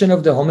misconception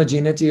of the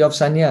homogeneity of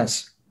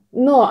sannyas.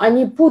 Но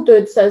они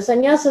путаются,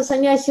 саньяса,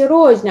 саньяси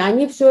рознь,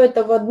 они все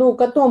это в одну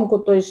котомку,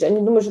 то есть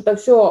они думают, что это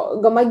все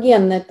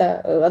гомогенно,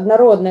 это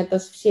однородно, это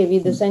все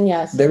виды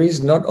саньяса. There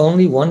is not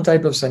only one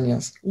type of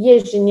sannyas.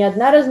 Есть же не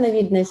одна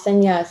разновидность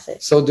саньясы.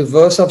 So the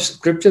verse of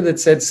scripture that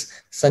says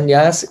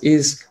sannyas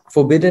is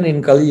forbidden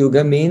in Kali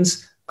Yuga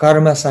means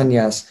karma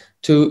sannyas,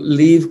 to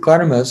leave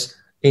karmas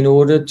in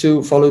order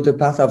to follow the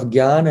path of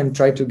Gyan and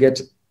try to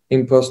get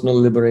impersonal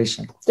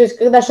liberation. То есть,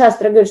 когда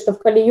Шастра говорит, что в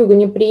Кали-югу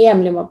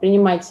неприемлемо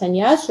принимать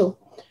саньясу,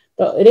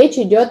 то речь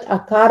идет о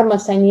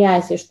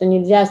карма-саньясе, что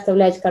нельзя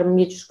оставлять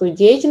кармическую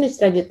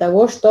деятельность ради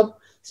того, чтобы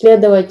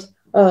следовать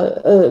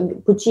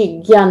пути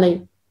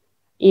гьяны.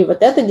 И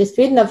вот это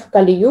действительно в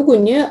Кали-югу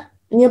не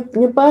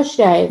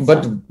поощряется.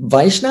 But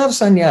Vaishnav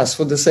sannyas,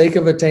 for the sake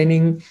of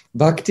attaining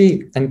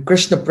bhakti and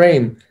Krishna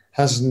prem,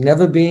 has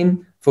never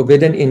been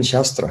forbidden in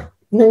Shastra.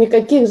 Но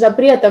никаких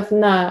запретов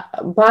на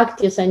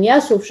бхакти,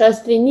 саньясу в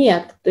шастре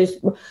нет. То есть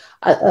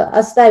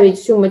оставить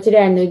всю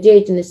материальную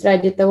деятельность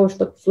ради того,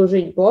 чтобы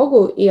служить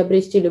Богу и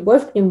обрести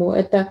любовь к Нему,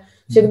 это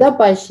всегда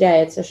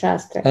поощряется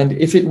шастрой. And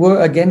if it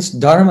were against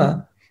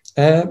dharma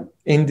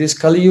in this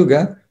Kali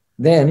Yuga,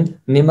 then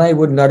Nimai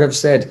would not have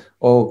said,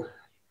 oh,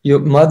 your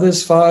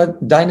mother's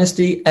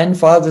dynasty and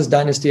father's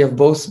dynasty have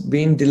both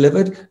been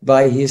delivered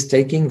by his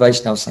taking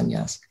Vaishnava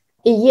sannyas.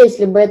 И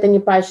если бы это не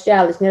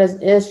поощрялось,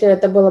 если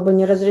это было бы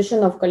не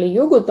разрешено в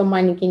Кали-югу, то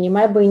маленький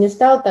Нимай бы и не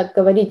стал так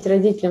говорить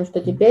родителям,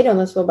 что теперь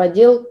он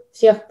освободил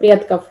всех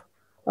предков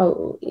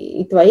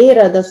и твоей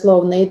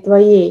родословной, и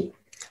твоей.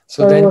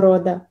 So then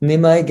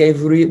Nimai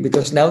gave,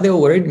 because now they were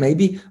worried,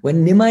 maybe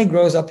when Nimai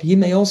grows up, he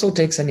may also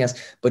take sannyas.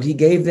 But he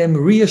gave them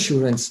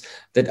reassurance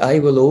that I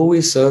will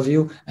always serve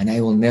you and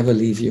I will never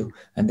leave you.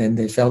 And then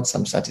they felt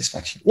some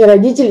satisfaction. И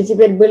родители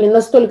теперь были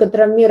настолько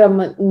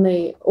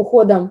травмированы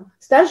уходом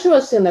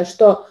старшего сына,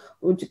 что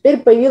теперь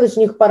появилась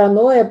у них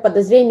паранойя,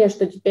 подозрение,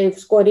 что теперь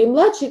вскоре и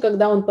младший,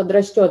 когда он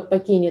подрастет,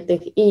 покинет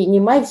их. И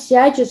Нимай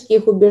всячески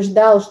их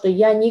убеждал, что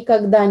я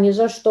никогда, ни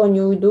за что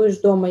не уйду из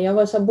дома, я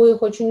вас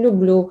обоих очень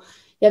люблю.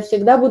 Я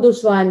всегда буду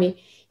с вами.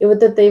 И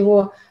вот эта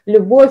его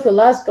любовь и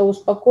ласка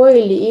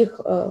успокоили их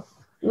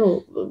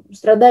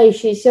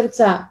страдающие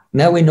сердца.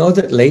 Now we know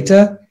that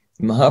later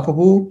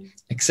Mahaprabhu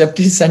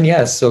accepted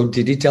sannyas. So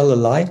did he tell a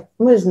lie?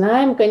 Мы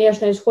знаем,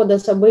 конечно, исхода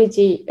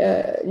событий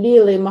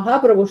Лилы и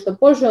Махапрабху, что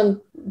позже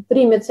он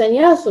примет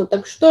саньясу.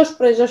 Так что ж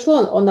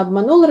произошло? Он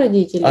обманул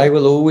родителей. I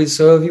will always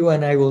serve you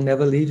and I will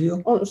never leave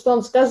you. Что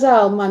он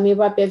сказал маме и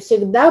папе: я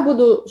всегда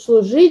буду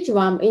служить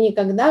вам и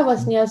никогда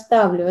вас не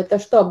оставлю. Это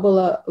что,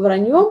 было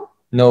враньем?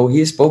 No,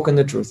 he spoken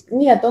the truth.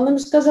 Нет, он им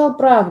сказал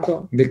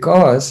правду.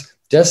 Because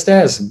just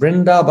as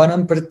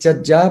Vrindavanam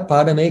pratyajya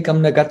padamekam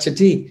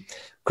nagacchati,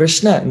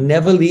 Krishna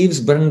never leaves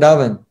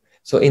Vrindavan.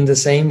 So in the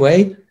same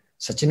way,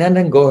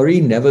 Sachinandan Gauri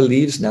never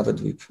leaves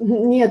Navadvip.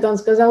 Нет, он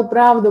сказал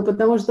правду,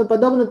 потому что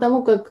подобно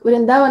тому, как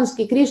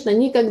вриндаванский Кришна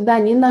никогда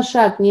ни на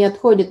шаг не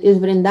отходит из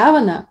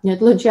Вриндавана, не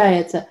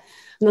отлучается,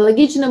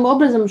 аналогичным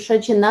образом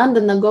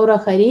Сачинандана Гаура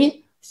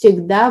Хари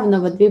всегда в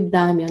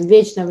Навадвип-даме, он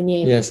вечно в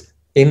ней. Yes,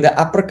 in the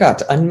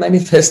aprakat,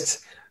 unmanifest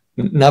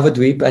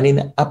Navadvip, and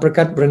in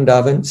aprakat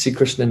Vrindavan, Sri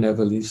Krishna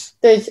never leaves.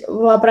 То есть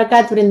в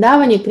апракат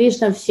Вриндаване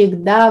Кришна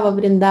всегда во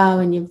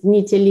Вриндаване, в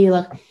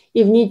Нити-лилах,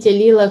 и в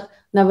Нити-лилах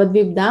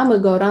Навадвип-дамы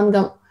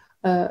Гауранга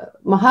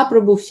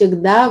Махапрабху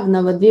всегда в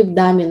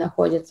Навадвип-даме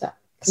находится.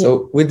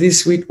 So with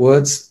these sweet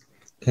words,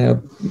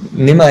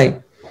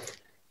 Nimai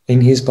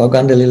in his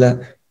Pauganda-lila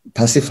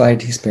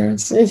pacified his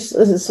parents.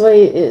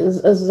 Своей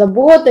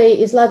заботой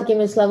и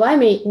сладкими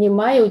словами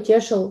Нимай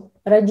утешил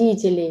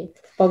родителей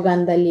в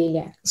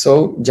Поганда-лиле.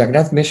 So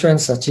Jagannath Mishra and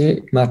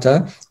Sachi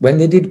Mata, when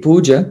they did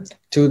puja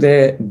to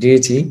their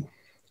deity,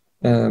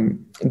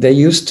 they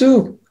used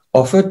to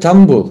offer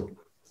tambul.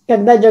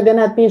 Когда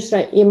Джаганнат Мишра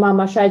и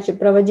мама Шачи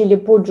проводили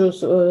пуджу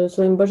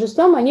своим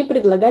божеством, они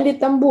предлагали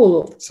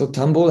тамбулу. So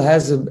tambul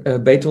has a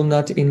betel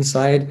nut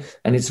inside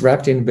and it's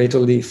wrapped in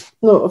betel leaf.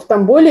 Ну, в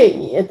тамбуле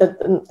это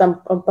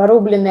там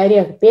порубленный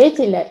орех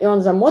бетеля, и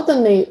он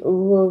замотанный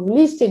в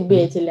листик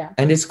бетеля.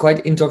 And it's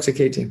quite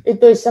intoxicating. И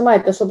то есть сама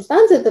эта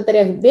субстанция, этот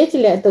орех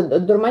бетеля, это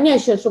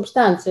дурманящая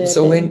субстанция.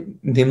 So when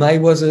Nimai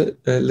was a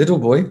little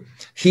boy,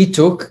 he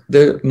took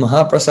the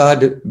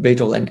Mahaprasad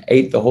betel and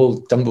ate the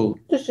whole tambul.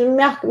 То есть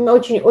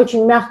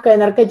очень мягкое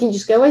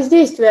наркотическое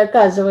воздействие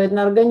оказывает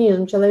на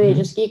организм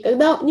человеческий. И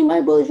когда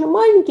Нимай был еще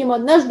маленьким,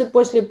 однажды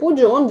после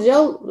пуджи он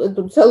взял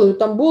эту целую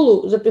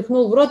тамбулу,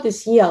 запихнул в рот и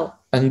съел.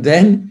 And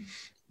then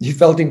he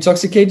felt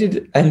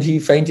intoxicated and he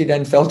fainted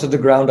and fell to the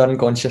ground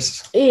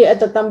unconscious. И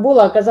эта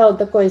тамбула оказала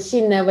такое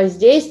сильное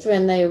воздействие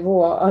на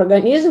его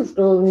организм,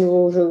 что у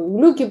него уже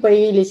глюки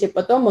появились, и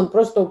потом он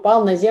просто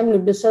упал на землю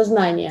без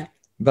сознания.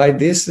 By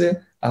this,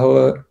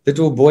 our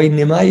little boy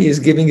Nimai is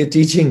giving a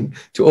teaching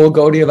to all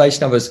Gaudiya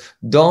Vaishnavas.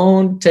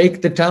 Don't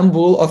take the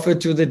tambul offered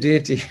to the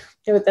deity.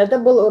 И вот это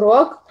был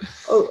урок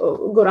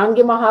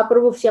Гуранги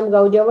Махапрабху всем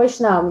Гаудия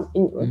Вайшнавам.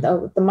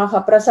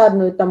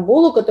 Махапрасадную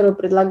тамбулу, которую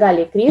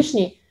предлагали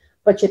Кришне,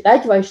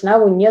 почитать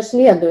Вайшнаву не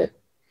следует.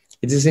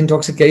 It is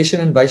intoxication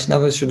and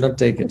Vaishnavas should not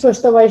take it. Потому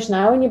что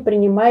Вайшнава не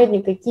принимает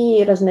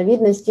никакие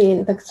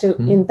разновидности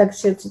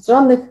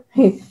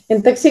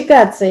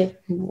интоксикации.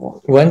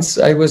 Once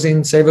I was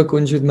in Seva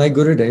Kunj with my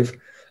Gurudev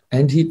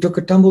and he took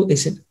a tambul. He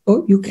said,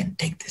 "Oh, you can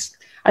take this."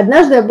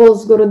 Однажды я был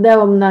с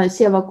Гурудевом на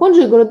Сева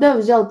Кунджи, и Гурудев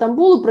взял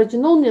тамбулу,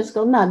 протянул мне и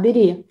сказал: на,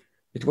 бери.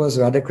 It was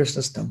Radha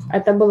Krishna's tambul.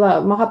 Это была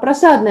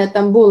махапрасадная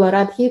тамбула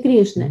Радхи и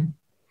Кришны.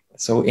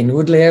 So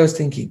inwardly I was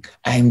thinking,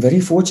 I am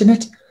very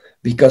fortunate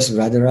because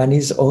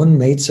Radharani's own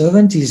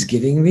maidservant is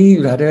giving me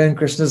Radha and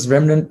Krishna's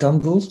remnant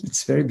tambul.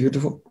 It's very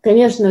beautiful.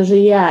 Конечно же,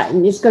 я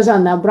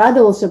несказанно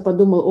обрадовался,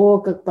 подумал: о,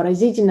 как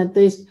поразительно, то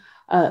есть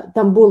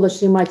тамбула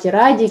Шримати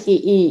Радики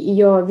и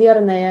ее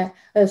верная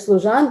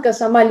служанка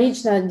сама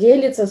лично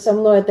делится со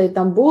мной этой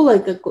тамбулой,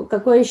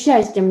 какое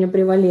счастье мне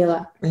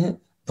привалило.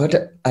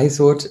 But I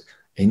thought,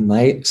 in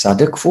my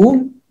sadhak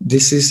form,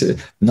 this is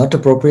not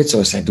appropriate. So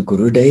I said to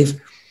Gurudev,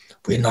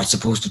 we're not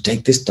supposed to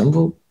take this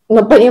tambul.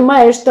 Но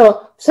понимая,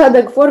 что в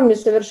садак форме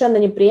совершенно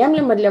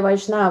неприемлемо для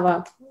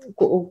вайшнава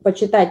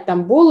почитать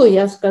тамбулу,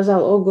 я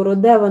сказал: о,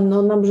 Гурудева,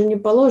 но нам же не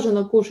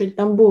положено кушать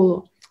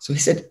тамбулу. So he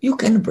said, you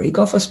can break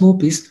off a small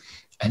piece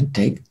and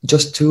take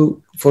just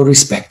for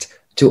respect,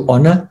 to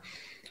honor,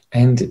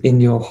 and in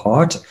your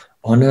heart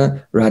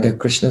honor Radha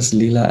Krishna's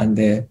Leela and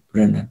their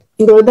Brahman.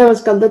 Гурудева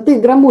сказал: да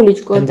ты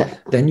грамулечку.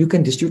 Then you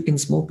can distribute in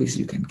small pieces,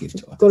 you can give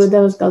to others.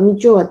 Гурудева сказал: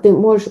 ничего, ты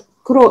можешь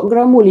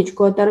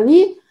грамулечку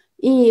оторви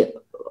и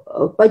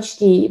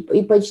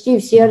почти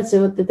в сердце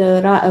вот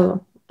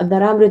это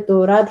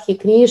Адарамриту, Радхи,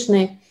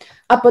 Кришны,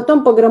 а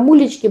потом по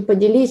грамулечке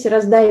поделись,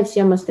 раздай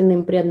всем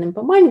остальным преданным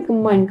по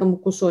маленькому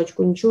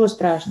кусочку, ничего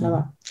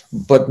страшного.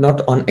 But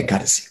not on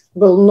Ekadasi.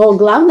 Но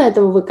главное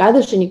этого в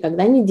Экадаши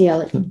никогда не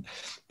делать.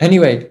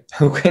 Anyway,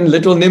 when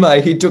little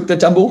Nimai, he took the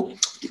tambul,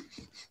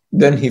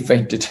 then he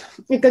fainted.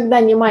 И когда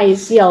Нимай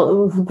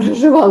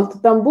проживал эту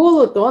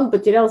тамбулу, то он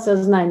потерял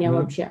сознание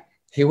вообще.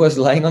 He was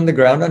lying on the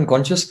ground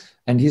unconscious,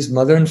 and his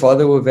mother and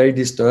father were very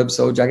disturbed.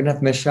 So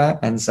Jagannath Mishra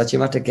and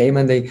Sachimata came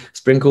and they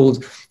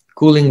sprinkled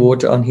cooling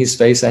water on his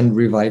face and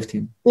revived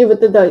him. И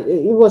вот это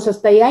его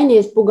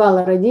состояние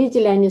испугало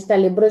родителей, они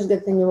стали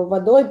брызгать на него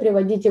водой,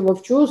 приводить его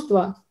в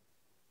чувство.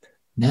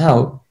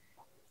 Now,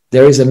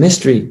 there is a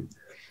mystery.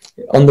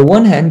 On the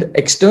one hand,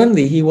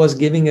 externally, he was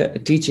giving a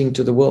teaching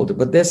to the world,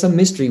 but there's a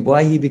mystery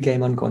why he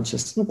became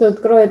unconscious. Тут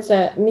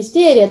кроется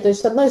мистерия, то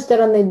есть, с одной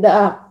стороны,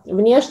 да,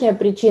 внешняя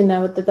причина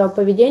вот этого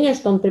поведения,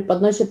 что он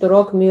преподносит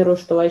урок миру,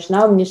 что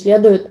вайшнавам не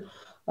следует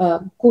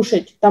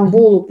кушать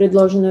тамбулу,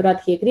 предложенную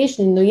Радхи и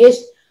Кришной, но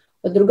есть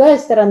другая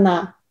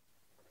сторона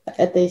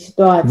этой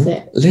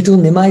ситуации.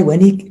 Little Nimai, when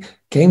he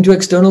came to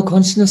external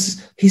consciousness,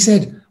 he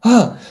said,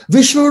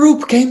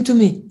 Vishwarup came to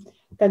me.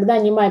 Когда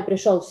Нимай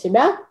пришел в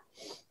себя,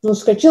 он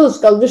вскочил и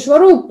сказал: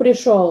 Вишваруп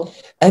пришел.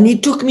 And he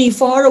took me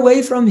far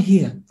away from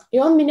here. И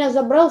он меня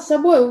забрал с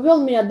собой,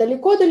 увел меня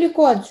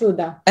далеко-далеко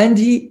отсюда. And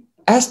he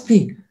asked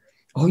me,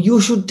 you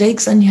should take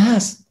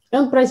sannyas. И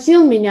он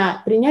просил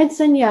меня принять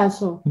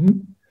саньясу.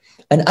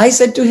 And I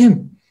said to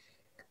him,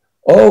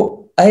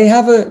 I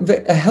have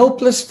a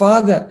helpless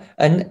father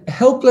and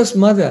helpless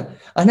mother,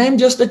 and I'm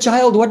just a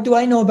child. What do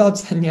I know about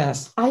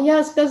sannyas? А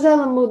я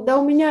сказала ему: да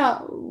у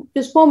меня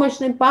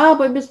беспомощный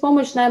папа,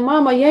 беспомощная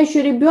мама, я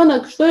еще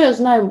ребенок, что я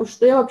знаю,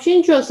 что я вообще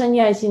ничего о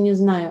саньясе не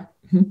знаю.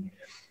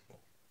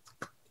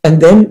 And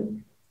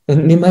then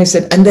Nimai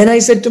said, and then I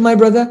said to my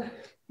brother,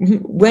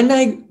 when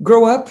I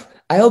grow up,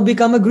 I'll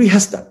become a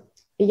grihastha.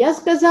 И я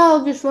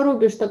сказала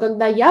Вишварупе, что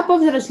когда я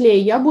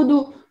повзрослею, я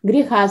буду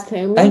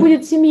грихастхой, у меня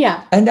будет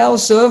семья. And I'll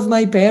serve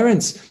my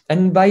parents.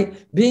 And by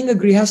being a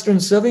grihastha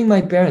and serving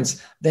my parents,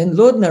 then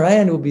Lord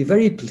Narayan will be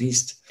very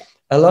pleased,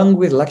 along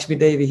with Lakshmi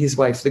Devi, his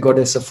wife, the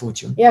goddess of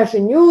fortune. Я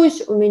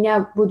женюсь, у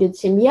меня будет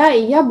семья,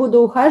 и я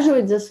буду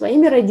ухаживать за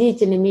своими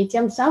родителями, и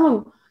тем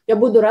самым я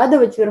буду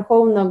радовать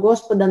Верховного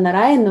Господа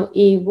Нараяну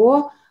и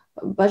его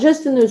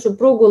божественную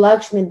супругу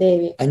Лакшми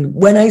Деви. And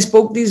when I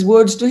spoke these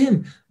words to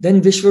him,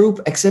 then Vishwarup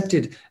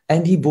accepted,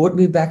 and he brought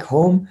me back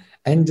home.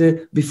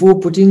 And before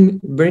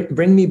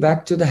bring me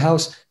back to the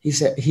house, he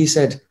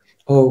said,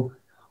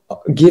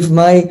 give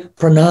my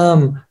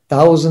pranam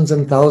thousands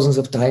and thousands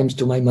of times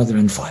to my mother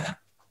and father.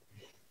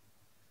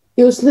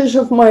 И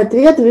услышав мой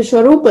ответ,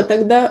 Вишварупа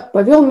тогда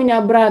повел меня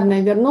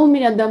обратно, вернул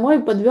меня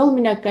домой, подвел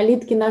меня к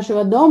калитке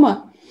нашего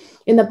дома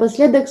и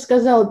напоследок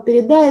сказал: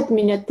 передай от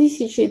меня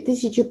тысячи и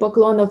тысячи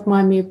поклонов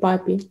маме и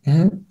папе.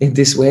 In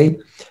this way,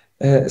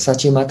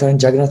 Sachimata and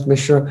Jagannath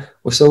Mishra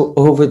were so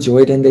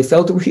overjoyed, and they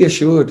felt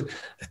reassured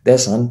that their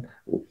son,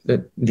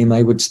 that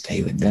Nimai, would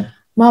stay with them.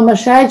 Мама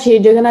Шачи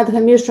и Джаганатха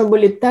Мишра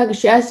были так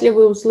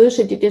счастливы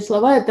услышать эти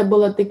слова, это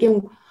было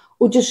таким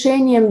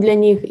утешением для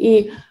них,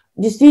 и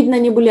действительно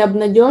они были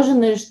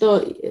обнадежены, что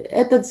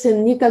этот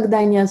сын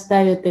никогда не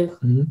оставит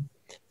их.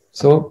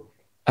 So,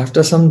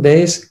 after some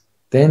days,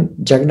 then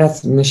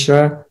Jagannath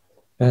Mishra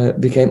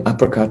became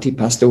Aprakati,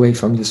 passed away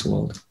from this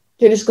world.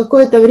 Через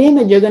какое-то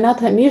время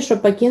Джаганатха Мишра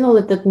покинул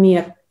этот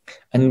мир.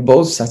 And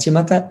both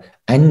Sachimata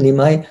and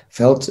Nimai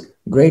felt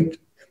great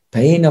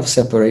pain of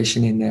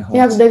separation in their И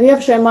hearts.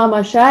 овдовевшая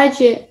мама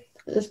Шачи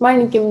с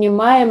маленьким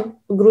Нимаем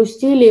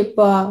грустили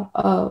по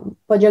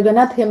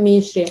Джаганатхе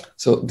Мишре.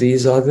 So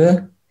these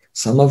are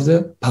some of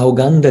the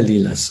Pauganda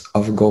Leelas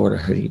of Gaura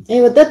Hari. И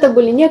вот это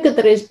были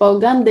некоторые из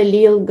Пауганда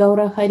Лил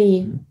Гаура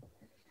Хари.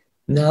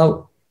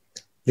 Now,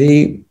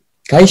 the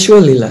Kaishwa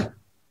Leela,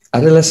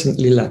 adolescent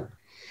Leela,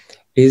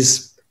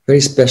 is very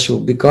special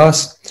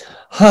because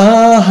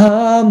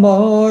Ha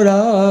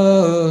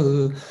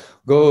Mora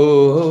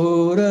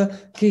Gaura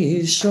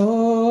Kishore,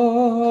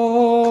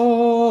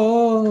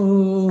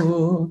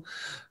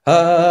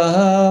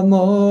 Ha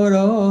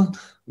Mora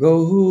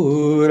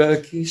Gaura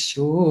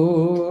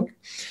Kishore.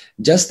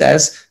 Just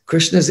as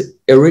Krishna's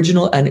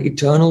original and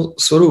eternal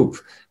Swarup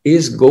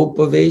is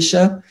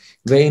Gopavesha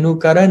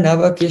Venukara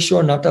Nava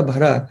Kishore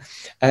Natabhara,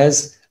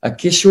 as a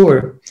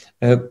Kishore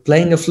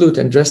playing a flute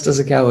and dressed as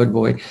a cowherd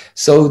boy.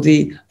 So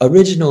the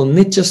original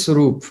Nitya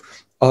Swarup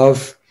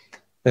of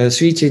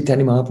Sri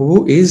Chaitanya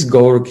Mahaprabhu is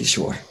Gaura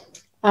Kishore.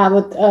 А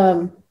вот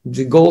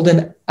the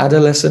golden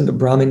adolescent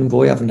Brahmin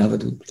boy of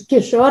Navadvip.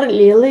 Кишор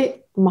лилы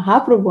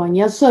Махапрабху,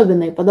 они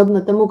особенные,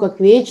 подобно тому, как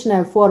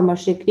вечная форма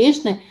Шри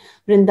Кришны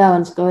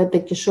Вриндаванского, это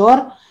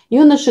Кишор,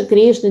 юноша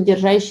Кришны,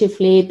 держащий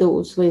флейту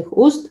у своих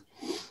уст,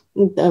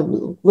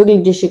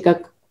 выглядящий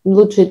как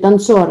лучший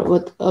танцор.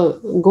 Вот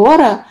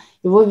Гора,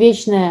 его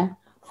вечная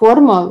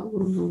форма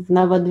в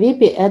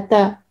Навадвипе,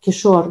 это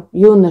Кишор,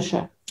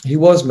 юноша. He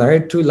was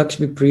married to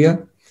Lakshmi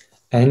Priya,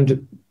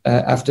 and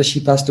after she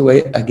passed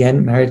away,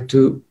 again married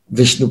to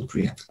Vishnu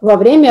Priya. Во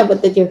время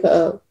вот этих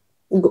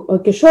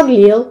Кишор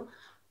лил,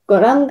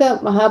 Гауранга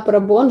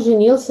Махапрабху, он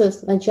женился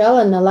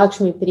сначала на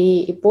Лакшми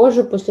Прии, и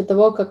позже, после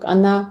того, как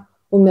она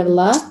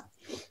умерла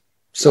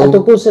от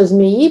укуса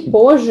змеи,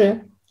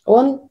 позже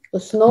он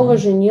снова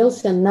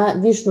женился на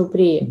Вишну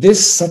Прии.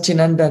 This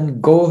Sachinandan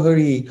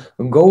Gohari,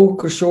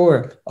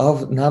 Gaukashore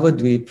of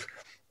Navadvip,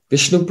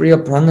 Vishnu Priya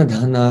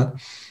Pranadhana,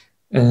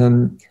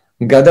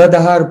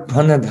 Gadadhar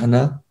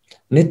Pranadhana,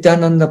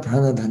 Nityananda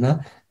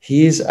Pranadhana,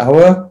 he is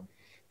our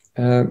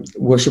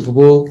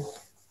worshipable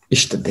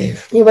Ishtadev.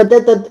 И вот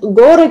этот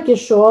Гора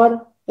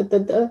Кишор,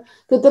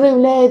 который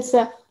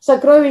является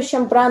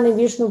сокровищем праны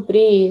Вишну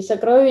Прии,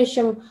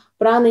 сокровищем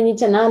праны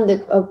Нитянанды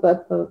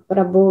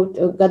Прабху,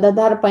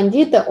 Гададар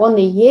Пандита, он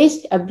и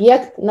есть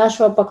объект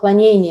нашего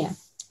поклонения.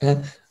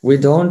 We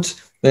don't,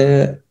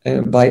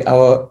 by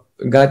our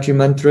Gayatri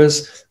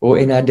mantras or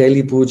in our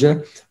daily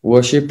puja,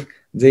 worship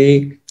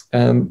the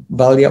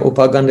Balya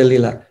Upaganda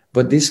Lila.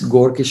 But this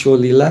Gaur Kishore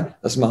Lila,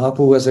 as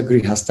Mahaprabhu was a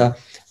Grihasta,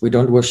 we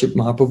don't worship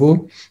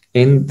Mahaprabhu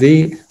in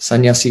the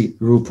sannyasi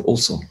roop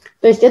also.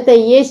 То есть это и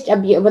есть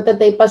вот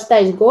эта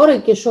ипостась Гора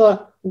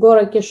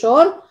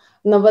Кишор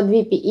в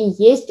Навадвипе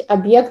и есть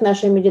объект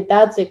нашей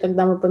медитации,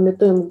 когда мы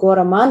памятуем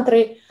Гора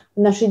мантры,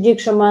 наши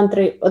дикша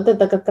мантры. Вот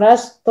это как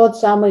раз тот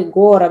самый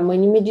Гора. Мы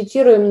не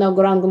медитируем на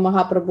Гурангу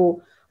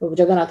Махапрабху в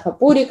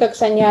Джаганатхапури как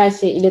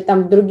саньяси или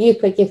там в других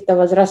каких-то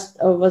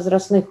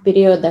возрастных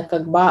периодах,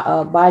 как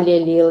Бали,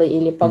 Лилы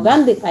или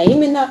Паганды, а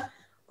именно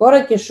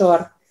Гора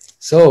Кишор.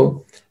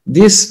 So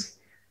this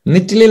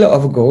Nityalila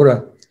of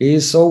Gaura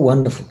is so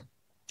wonderful.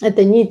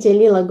 Это Нитья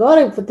Лила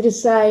Горы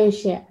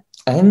потрясающая.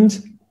 And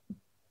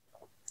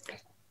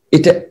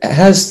it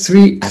has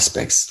three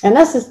aspects.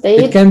 Она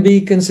состоит... It can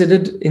be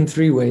considered in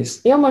three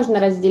ways. Ее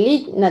можно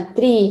разделить на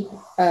три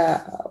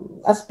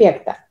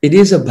аспекта. It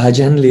is a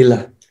bhajan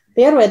lila.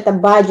 Первое это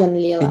баджан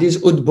лила. It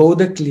is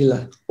udbodak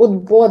lila.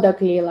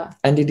 Удбодак лила.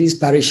 And it is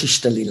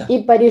parishishta lila. И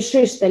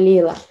паришишта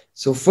лила.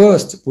 So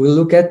first we'll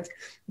look at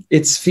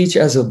its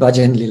feature as a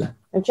bhajan lila.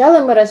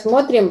 Сначала мы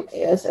рассмотрим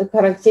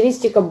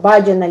характеристику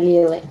баджана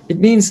лилы. It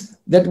means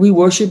that we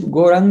worship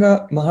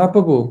Gauranga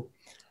Mahaprabhu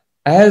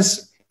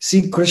as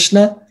Sri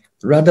Krishna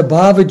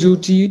Radhabhava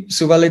Jyoti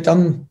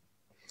Suvalitam,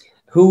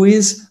 who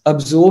is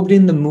absorbed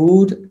in the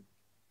mood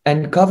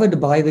and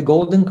covered by the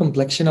golden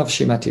complexion of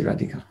Srimati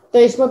Radhika. То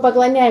есть мы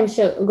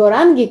поклоняемся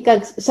Гауранге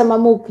как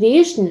самому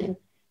Кришне,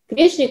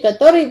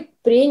 который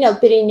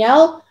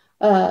перенял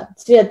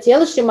цвет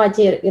тела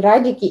Шримати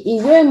Радхики и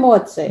ее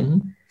эмоции.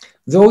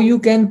 Though you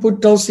can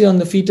put Tulsi on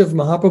the feet of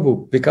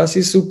Mahaprabhu because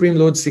he's Supreme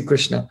Lord Sri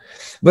Krishna,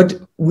 but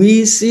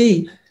we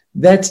see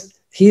that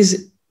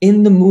he's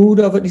in the mood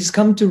of it, he's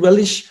come to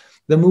relish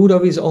the mood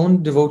of his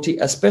own devotee,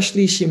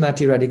 especially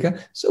Srimati Radhika,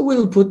 so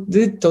we'll put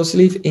the Tulsi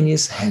leaf in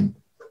his hand,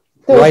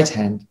 right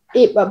hand.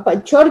 И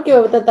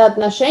подчеркивая вот это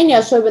отношение,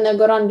 особенно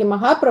Гауранги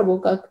Махапрабху,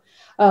 как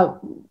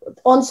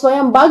он в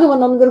своем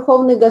Бхагаван, он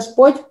Верховный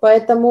Господь,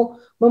 поэтому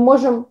мы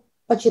можем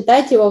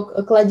почитать его,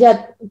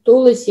 кладя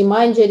туласи,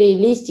 манджари,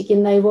 листики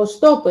на его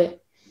стопы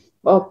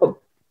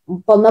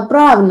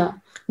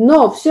полноправно.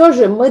 Но все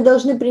же мы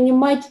должны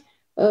принимать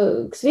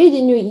к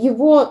сведению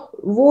его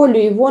волю,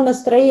 его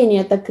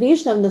настроение. Это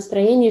Кришна в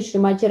настроении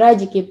Шримати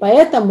Радхики.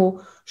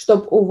 Поэтому,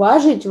 чтобы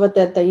уважить вот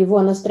это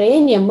его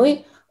настроение,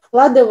 мы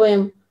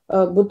вкладываем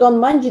бутон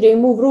манджари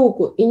ему в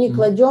руку и не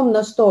кладем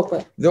на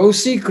стопы. Though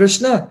see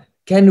Krishna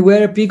can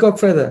wear a peacock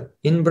feather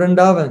in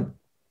Vrindavan,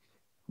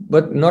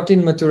 but not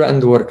in Mathura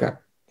and Dwarka.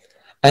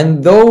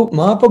 And though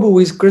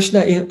Mahaprabhu is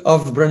Krishna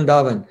of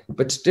Vrindavan,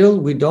 but still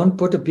we don't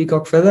put a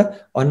peacock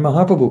feather on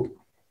Mahaprabhu.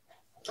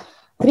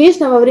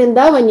 Кришна во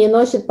Вриндаване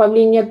носит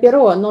павлинье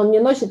перо, но он не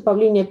носит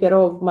павлинье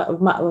перо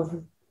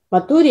в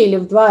Матуре или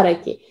в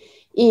Двараке.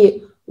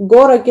 И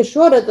Гора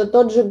Кишор это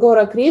тот же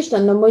Гора Кришна,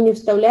 но мы не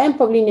вставляем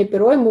павлинье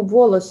перо ему в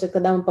волосы,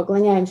 когда мы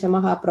поклоняемся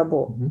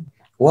Махапрабху.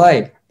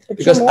 Why?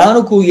 Because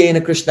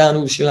Anukulyena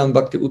Krishnanu Shilam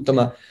Bhakti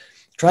Uttama.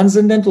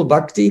 Transcendental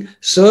bhakti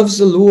serves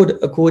the Lord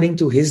according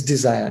to his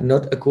desire,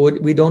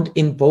 we don't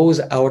impose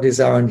our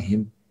desire on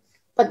him.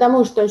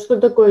 Потому что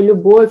такое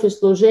любовь и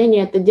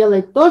служение? Это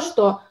делать то,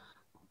 что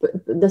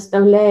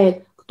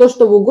доставляет, то,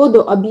 что в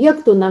угоду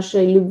объекту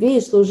нашей любви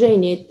и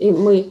служения. И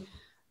мы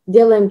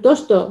делаем то,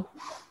 что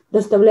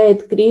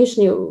доставляет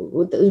Кришне,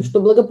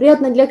 что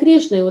благоприятно для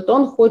Кришны. Вот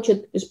он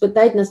хочет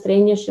испытать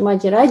настроение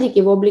Шримати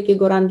Радхики в облике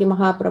Гауранги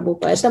Махапрабху.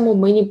 Поэтому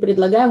мы не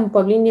предлагаем ему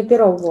павлинье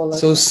перо в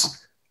волосы.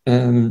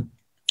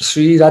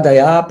 Sri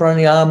Radhaya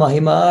Pranaya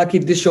Mahima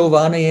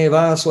Kiddishovana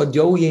Eva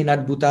Swadyoye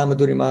Nadbhuta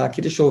Madurima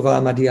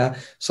Kiddishova Madhya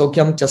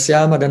Sokyam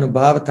Chasya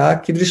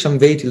Madanubhavata Kiddisham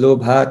Veti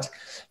Lobhat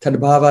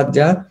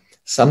Tadbhavadya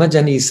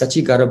Samajani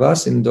Sachi Garabha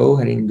Sindho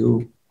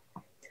Harindu.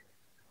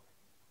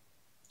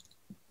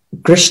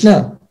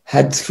 Krishna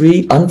had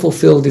 3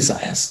 unfulfilled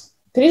desires.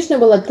 Кришне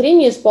было 3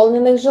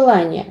 неисполненных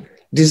желания.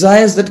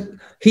 Desires that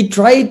he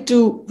tried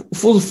to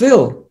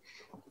fulfill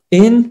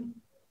in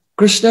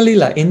Krishna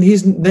Lila, in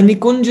the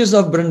Nikunjas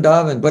of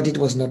Vrindavan, but it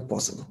was not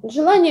possible.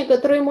 Желания,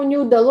 которые ему не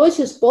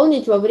удалось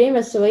исполнить во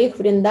время своих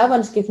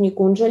вриндаванских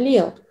никунджа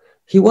лил.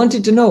 He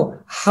wanted to know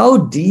how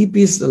deep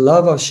is the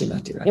love of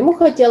Srimati Radhika. Ему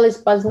хотелось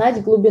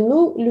познать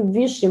глубину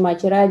любви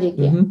Шримати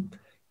Радхики.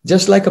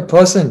 Just like a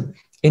person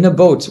in a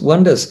boat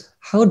wonders,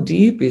 how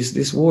deep is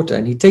this water?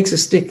 And he takes a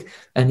stick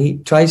and he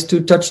tries to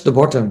touch the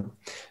bottom.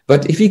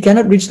 But if he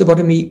cannot reach the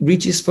bottom, he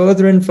reaches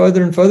further and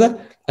further and further,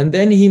 and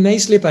then he may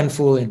slip and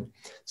fall in.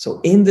 So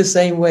in the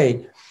same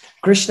way,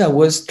 Krishna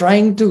was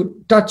trying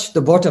to touch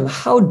the bottom.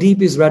 How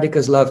deep is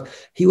Radhika's love?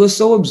 He was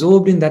so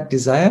absorbed in that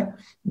desire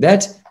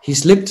that he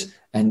slipped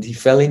and he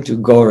fell into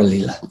Gaura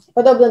Lila.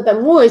 Подобно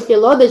тому, если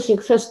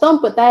лодочник шестом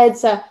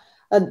пытается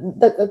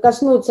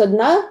коснуться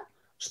дна,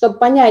 чтобы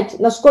понять,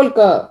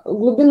 насколько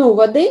глубину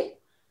воды,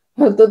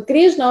 тут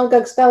Кришна, он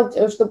как стал,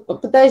 что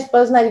пытаясь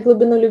познать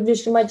глубину любви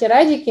Шримати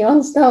Радхики,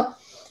 он стал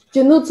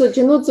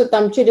тянуться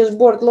там через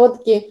борт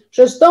лодки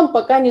шестом,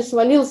 пока не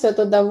свалился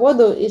туда в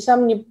воду и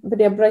сам не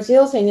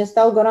преобразился и не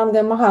стал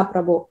Gauranga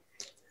Махапрабху.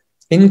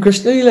 In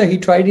Krishna Lila, he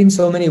tried in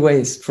so many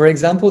ways. For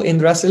example, in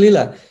Rasa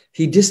Lila,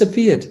 he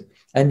disappeared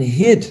and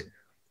hid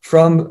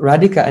from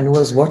Radhika and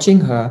was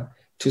watching her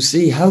to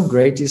see how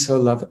great is her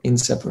love in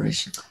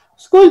separation.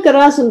 Сколько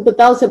раз он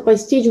пытался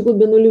постичь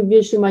глубину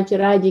любви Шримати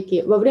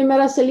Радхики. Во время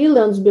Раса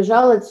Лилы он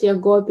сбежал от всех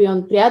гопи,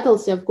 он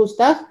прятался в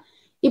кустах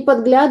и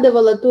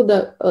подглядывал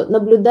оттуда,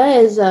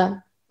 наблюдая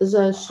за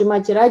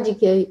Шримати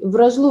Радхикой в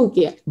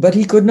разлуке. But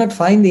he could not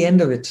find the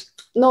end of it.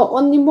 Но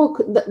он не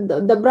мог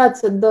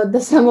добраться до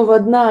самого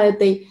дна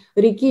этой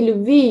реки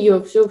любви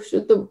ее, все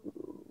это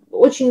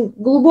очень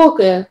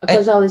глубокое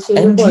оказалось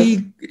ее любовь. And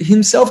he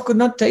himself could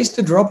not taste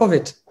a drop of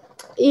it.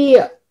 И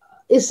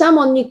сам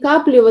он ни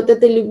капли вот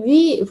этой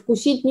любви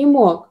вкусить не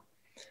мог.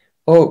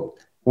 Oh,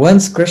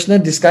 once Krishna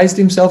disguised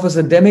himself as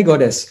a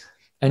demigoddess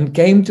and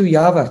came to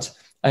Yavat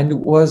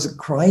and was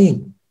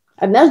crying.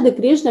 Однажды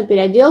Кришна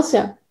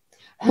преобразился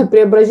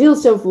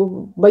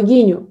в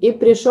богиню и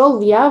пришел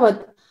в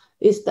Яват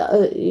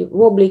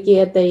в облике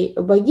этой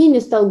богини,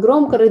 стал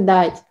громко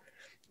рыдать.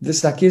 The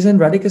Sakhis and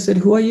Radhika said,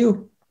 "Who are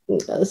you?"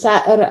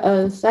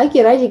 Саки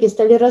и Радхики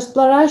стали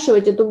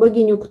расспрашивать эту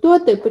богиню, кто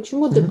ты,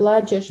 почему ты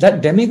плачешь?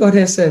 That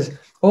demigoddess says,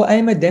 "Oh, I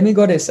am a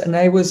demigoddess and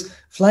I was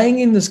flying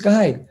in the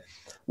sky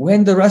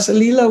when the Rasa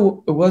Lila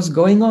was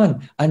going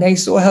on and I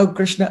saw how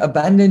Krishna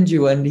abandoned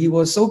you and he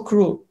was so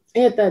cruel."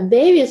 Это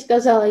Деви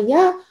сказала,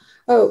 я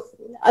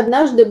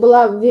однажды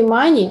была в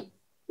Вимане,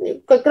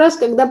 как раз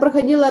когда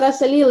проходила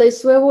Раса Лила из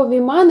своего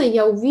Вимана,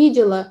 я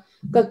увидела,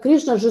 как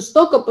Кришна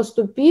жестоко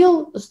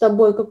поступил с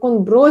тобой, как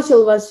он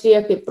бросил вас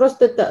всех, и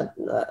просто это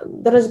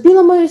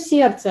разбило мое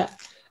сердце.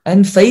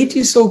 And fate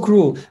is so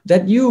cruel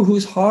that you,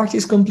 whose heart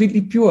is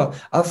completely pure,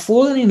 are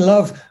fallen in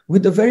love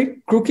with a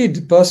very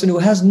crooked person who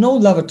has no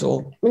love at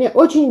all. Мне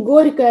очень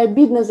горько и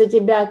обидно за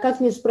тебя, как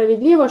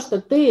несправедливо,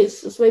 что ты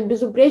своей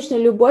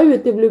безупречной любовью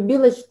ты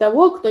влюбилась в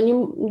того, кто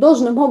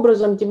должным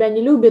образом тебя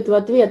не любит в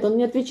ответ, он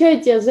не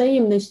отвечает тебе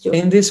взаимностью.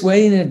 In this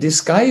way, in a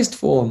disguised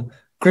form,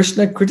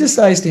 Krishna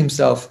criticized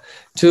himself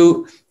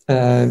to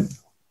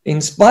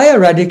inspire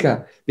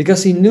Radhika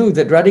because he knew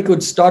that Radhika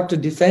would start to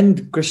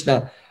defend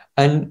Krishna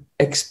and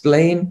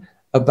explain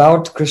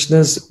about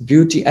Krishna's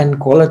beauty and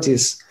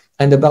qualities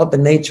and about the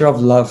nature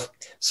of love.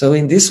 So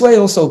in this way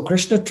also,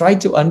 Krishna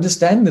tried to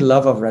understand the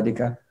love of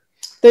Radhika,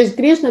 То есть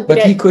Кришна,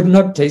 but he could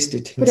not taste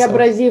it himself.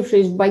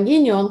 преобразившись в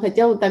богиню, он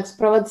хотел так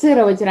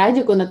спровоцировать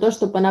Радику на то,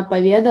 чтобы она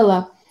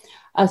поведала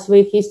о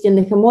своих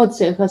истинных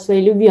эмоциях, о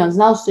своей любви. Он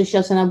знал, что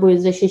сейчас она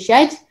будет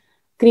защищать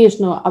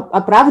Кришну,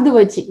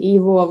 оправдывать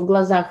его в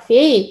глазах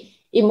феи,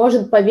 и,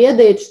 может,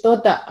 поведает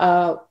что-то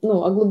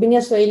о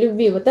глубине своей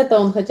любви. Вот это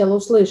он хотел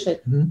услышать.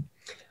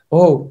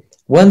 Oh,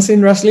 once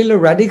in Raslila,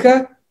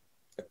 Radhika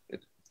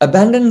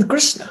abandoned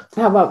Krishna.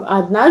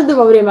 Однажды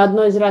во время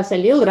одной из Раса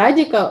Лил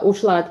Радика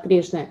ушла от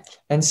Кришны.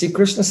 And see,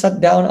 Krishna sat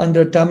down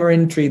under a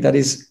tamarind tree that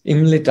is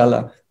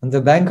Imlitala on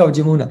the bank of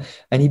Jamuna,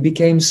 and he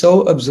became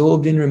so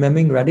absorbed in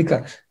remembering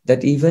Radhika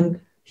that even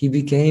he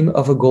became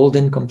of a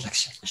golden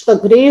complexion. Что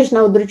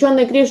Кришна,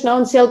 удрученный Кришна,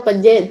 он сел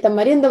под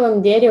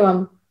тамариндовым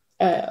деревом,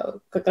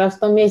 как раз в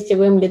том месте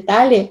вы им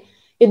летали,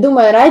 и,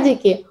 думая о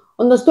Радике,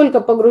 он настолько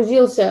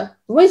погрузился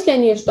в мысли о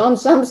ней, что он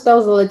сам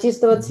стал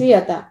золотистого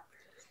цвета.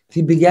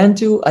 He began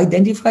to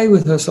identify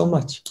with her so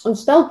much. Он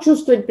стал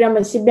чувствовать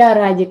прямо себя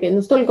Радикой,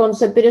 настолько он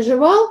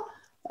сопереживал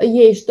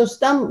ей, что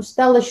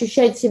стал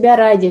ощущать себя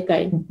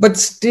Радикой. But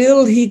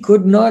still he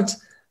could not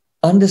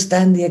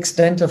understand the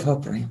extent of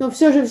her prem. Но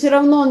все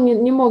равно он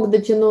не мог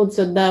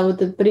дотянуться до вот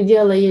этого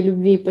предела ее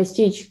любви,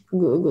 постичь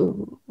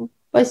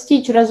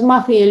постичь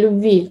размах ее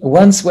любви.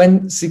 Once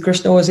when Sri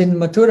Krishna was in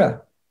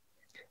Mathura,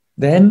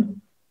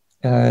 then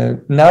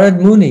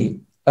Narad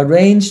Muni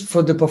arranged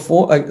for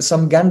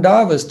some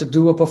Gandharvas to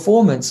do a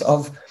performance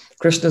of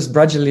Krishna's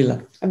Braja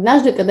Lila.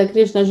 Однажды, когда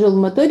Кришна жил в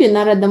Матуре,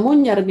 Нарада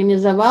Муни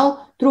организовал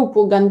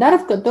труппу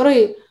гандарв,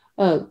 которые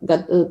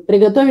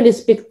приготовили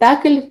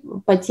спектакль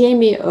по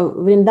теме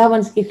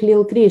вриндаванских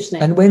лил Кришны.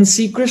 And when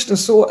Sri Krishna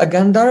saw a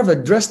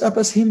Gandharva dressed up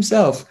as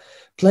himself,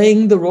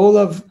 playing the role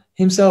of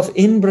himself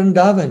in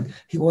Vrindavan,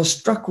 he was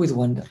struck with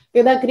wonder.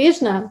 Когда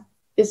Кришна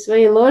из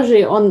своей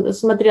ложи, он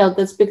смотрел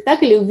этот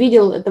спектакль и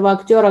увидел этого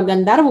актера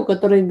Гандарву,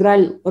 который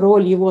играл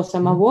роль его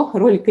самого,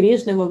 роль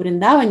Кришны во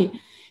Вриндаване,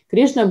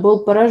 Кришна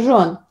был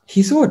поражен.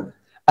 He thought,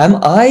 am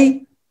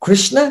I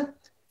Krishna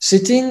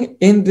sitting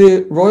in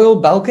the royal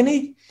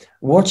balcony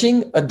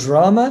watching a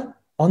drama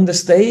on the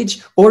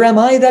stage, or am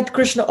I that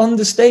Krishna on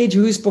the stage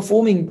who is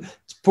performing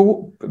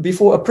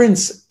before a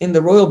prince in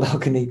the royal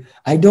balcony?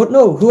 I don't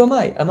know. Who am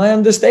I? Am I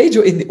on the stage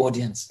or in the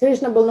audience?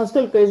 Кришна был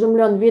настолько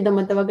изумлен видом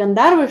этого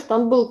Гандарвы, что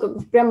он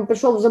был прямо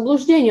пришел в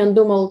заблуждение. Он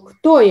думал,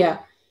 кто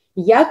я?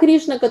 Я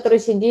Кришна, который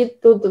сидит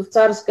тут в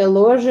царской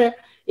ложе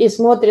и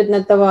смотрит на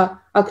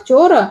этого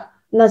актера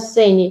на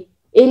сцене,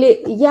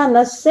 или я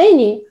на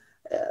сцене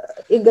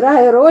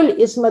играю роль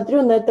и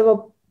смотрю на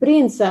этого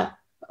принца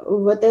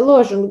в этой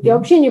ложе. Я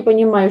вообще не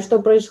понимаю, что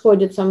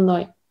происходит со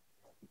мной.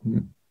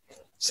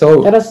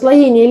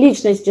 Расслоение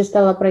личности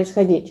стало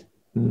происходить.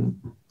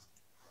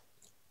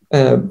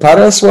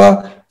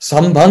 Paraswa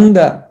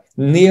sambandha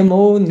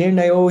niyamo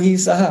nirnayo hi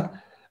saha.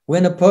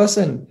 When a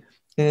person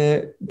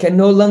can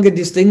no longer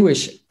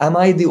distinguish, am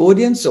I the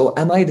audience or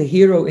am I the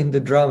hero in the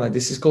drama?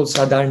 This is called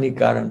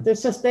sadarnikaran. То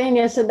есть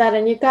состояние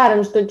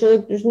садарникаран, что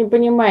человек не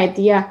понимает,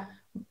 я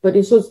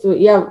присутствую,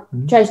 я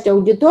часть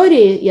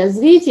аудитории, я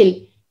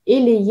зритель,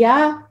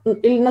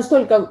 или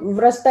настолько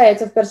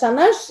врастается в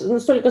персонаж,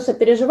 настолько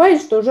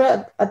сопереживает, что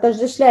уже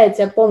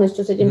отождествляется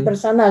полностью с этим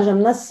персонажем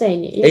на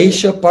сцене.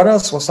 Эйша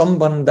парасва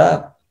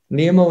самбандha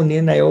niyamo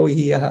nirnayo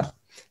hi yaha.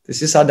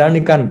 This is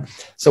sadarnikan.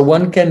 So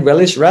one can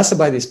relish rasa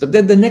by this. But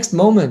then the next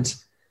moment,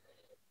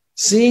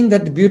 seeing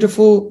that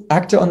beautiful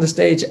actor on the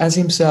stage as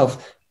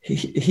himself,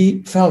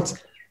 he felt,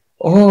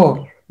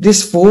 oh,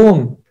 this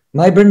form,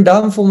 my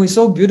Vrindavan form is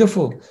so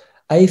beautiful.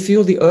 I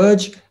feel the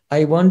urge,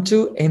 I want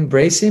to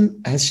embrace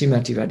him as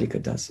Srimati Radhika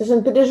does. То есть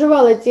он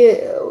переживал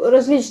эти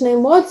различные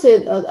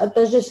эмоции,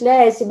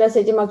 отождествляя себя с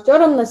этим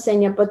актером на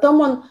сцене, а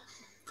потом он,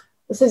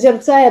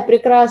 созерцая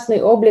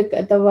прекрасный облик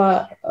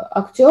этого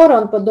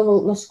актера, он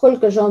подумал,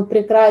 насколько же он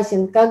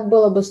прекрасен, как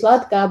было бы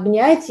сладко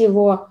обнять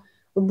его,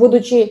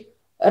 будучи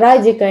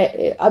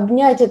Радикой,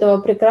 обнять этого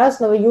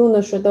прекрасного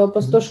юношу, этого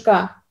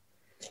пастушка.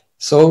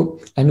 So,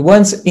 and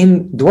once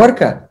in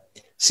Dwarka,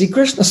 Sri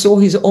Krishna saw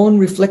his own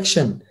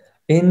reflection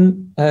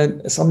in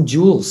some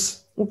jewels.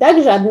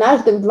 Также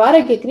однажды в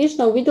Двараке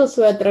Кришна увидел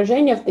свое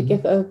отражение в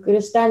таких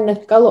кристальной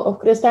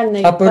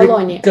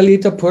колонне.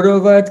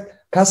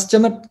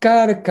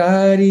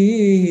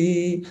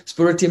 Kaschamatkar-kari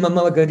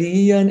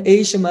spurtimamavagariyan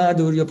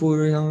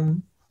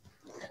eshamaduryapuryam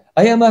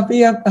ayam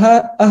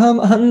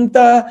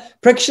hanta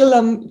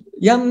prakshalam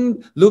yam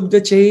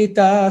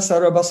lubdacheta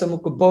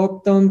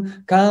sarvasamukubhoktam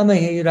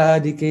kamahe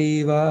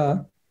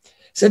radikeva.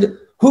 Said,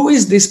 who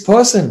is this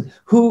person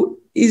who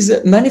is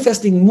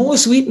manifesting more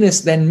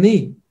sweetness than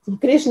me?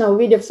 Кришна,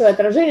 увидев свое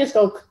отражение,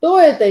 сказал, кто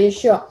это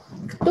еще?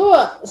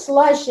 Кто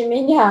слаще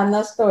меня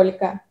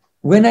настолько?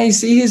 When I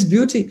see his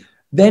beauty,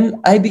 then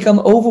I become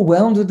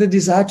overwhelmed with the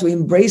desire to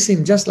embrace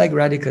him just like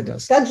Radhika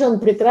does. Как же он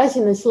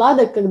прекрасен и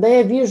сладок, когда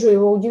я вижу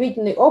его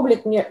удивительный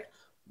облик, мне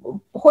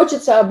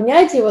хочется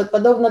обнять его,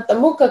 подобно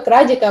тому, как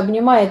Радика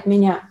обнимает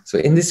меня. So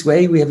in this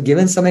way, we have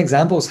given some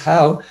examples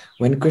how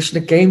when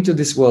Krishna came to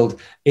this world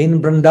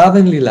in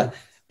Vrindavan Lila,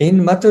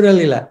 in Mathura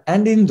Lila,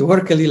 and in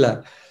Dwarka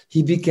Lila,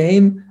 he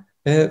became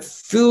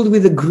filled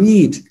with a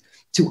greed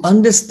to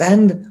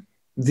understand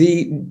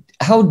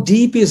how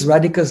deep is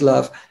Radhika's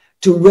love,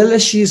 to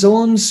relish his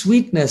own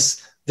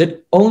sweetness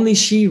that only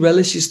she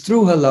relishes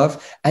through her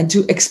love, and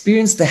to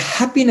experience the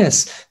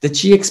happiness that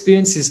she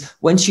experiences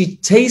when she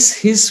tastes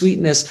his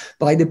sweetness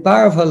by the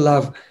power of her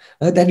love.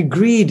 That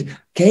greed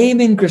came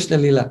in Krishna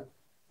Lila,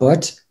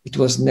 but it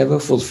was never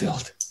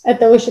fulfilled.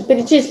 Это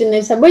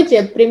вышеперечисленные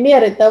события,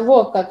 примеры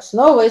того, как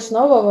снова и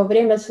снова во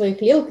время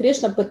своих лил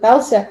Кришна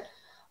пытался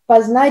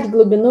познать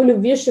глубину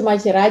любви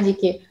Шримати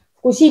Радики,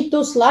 вкусить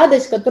ту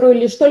сладость, которую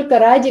лишь только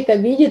Радика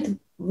видит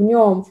в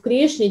нем, в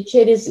Кришне,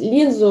 через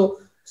линзу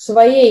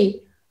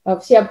своей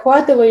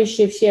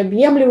всеобхватывающей,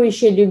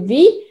 всеобъемлющей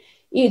любви.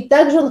 И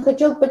также он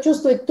хотел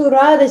почувствовать ту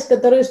радость,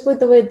 которую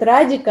испытывает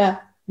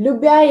Радика,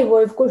 любя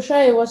его и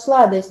вкушая его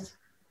сладость.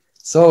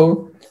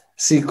 So,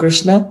 Sri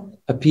Krishna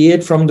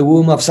appeared from the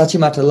womb of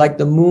Sachimata like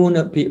the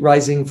moon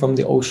rising from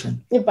the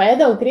ocean. И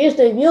поэтому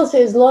Кришна явился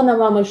из лона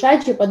мамы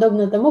Шачи,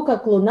 подобно тому,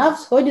 как луна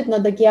всходит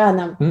над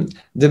океаном.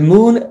 The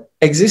moon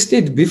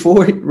existed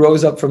before it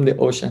rose up from the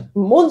ocean.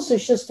 Мун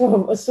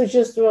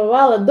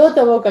существовала до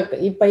того, как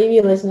и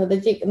появилась над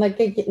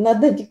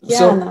океаном.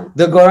 So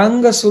the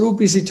Gauranga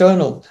Swarup is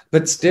eternal,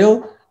 but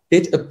still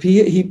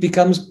he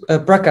becomes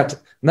Prakat,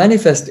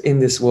 manifest in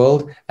this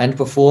world and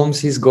performs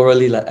his Gaura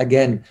Lila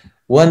again,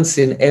 once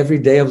in every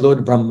day of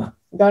Lord Brahma.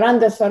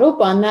 Гауранда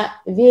Сварупа, она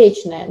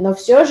вечная, но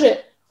все же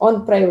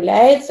он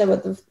проявляется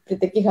вот при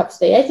таких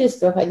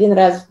обстоятельствах один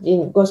раз в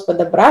день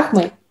Господа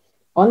Брахмы,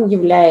 он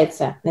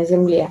является на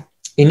земле.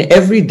 In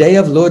every day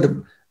of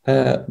Lord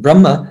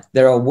Brahma,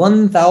 there are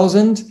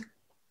 1,000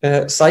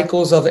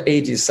 cycles of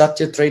ages,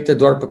 Satya, Treta,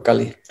 Dwapara,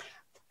 Kali.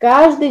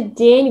 Каждый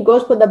день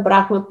Господа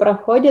Брахмы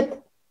проходит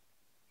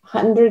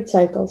 100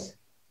 cycles.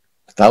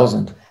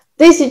 1,000.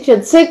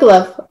 1000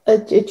 циклов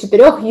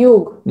 4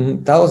 юг.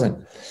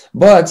 1,000.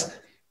 But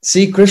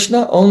see,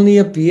 Krishna only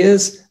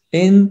appears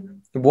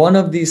in one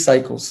of these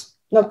cycles.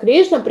 Но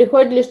Кришна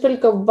приходит лишь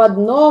только в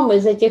одном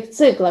из этих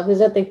циклов,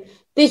 из этих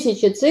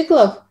 1000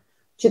 циклов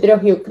 4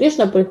 юг.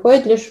 Кришна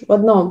приходит лишь в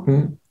одном.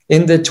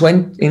 In the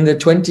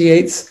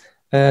 28th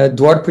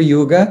Dwapara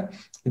Yuga,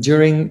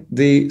 during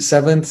the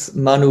 7th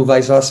Manu,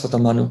 Vaisvasvata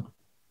Manu.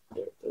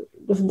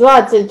 В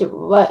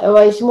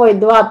 28-й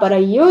Двапара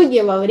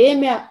юге во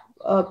время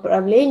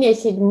правления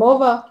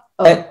 7-го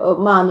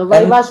Ману,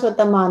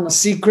 Вайвасвата Ману.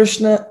 See,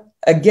 Krishna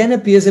again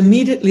appears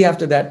immediately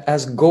after that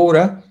as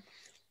Gaura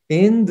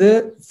in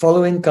the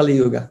following Kali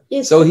Yuga.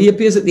 So he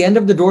appears at the end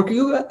of the Dwapara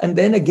Yuga and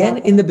then again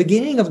in the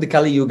beginning of the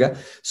Kali Yuga.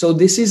 So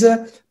this is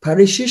a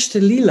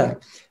Parishishta Lila.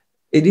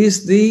 It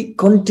is the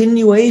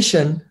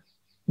continuation.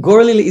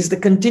 Gaura Lila is the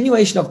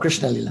continuation of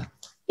Krishna Lila.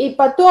 И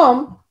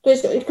потом, то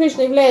есть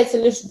Кришна является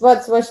лишь в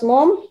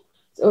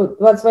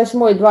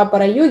 28-й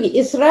Двапара юге,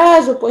 и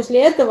сразу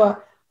после этого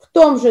в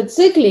том же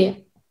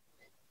цикле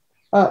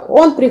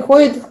он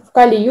приходит в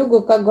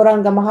Кали-югу как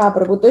Гауранга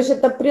Махапрабху. То есть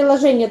это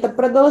приложение, это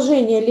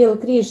продолжение лил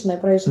Кришны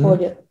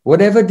происходит.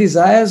 Whatever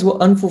desires were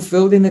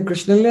unfulfilled in the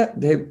Krishna Lila,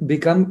 they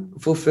become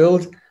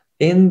fulfilled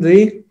in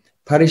the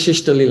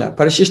Parishishta Lila.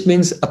 Parishishta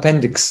means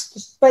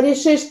appendix.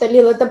 Паришишта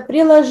лила — это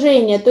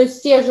приложение, то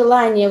есть те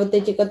желания, вот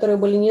эти, которые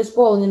были не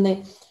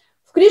исполнены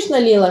в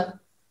Кришна-лилах,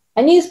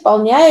 они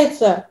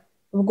исполняются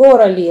в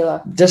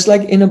Гаура-лилах. Just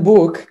like in a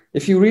book,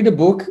 if you read a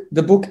book,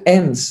 the book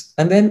ends.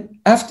 And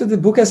then after the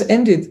book has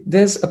ended,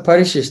 there's a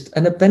parishist,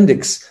 an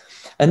appendix.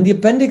 And the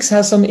appendix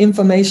has some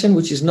information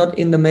which is not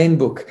in the main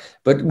book,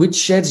 but which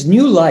sheds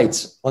new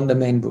light on the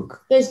main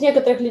book. То есть в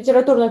некоторых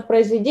литературных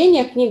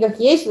произведениях, книгах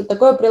есть вот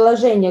такое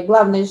приложение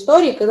главной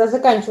истории, когда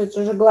заканчивается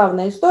уже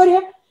главная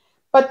история,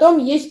 потом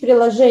есть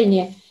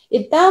приложение,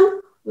 и там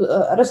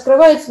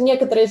раскрываются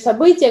некоторые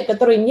события,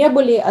 которые не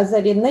были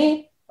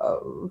озарены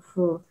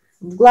в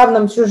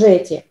главном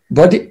сюжете.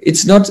 But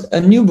it's not a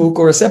new book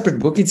or a separate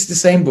book, it's the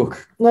same book.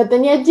 Но это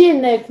не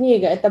отдельная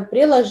книга, это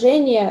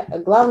приложение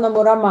к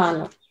главному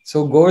роману.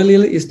 So Gaura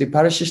Lila is the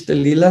Parishishta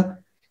Lila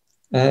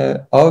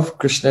of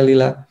Krishna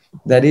Lila.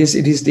 That is,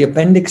 it is the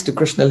appendix to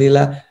Krishna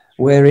Lila,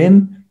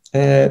 wherein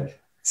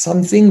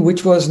something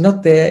which was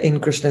not there in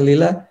Krishna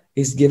Lila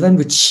is given,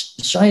 which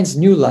shines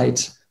new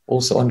light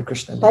also on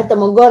Krishna Lila.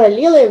 Поэтому Гаура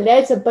Лила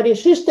является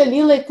Паришишта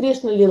Лилой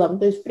Кришна Лилам,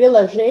 то есть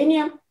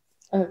приложением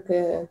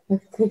к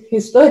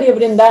истории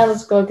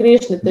Вриндаванского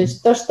Кришны, то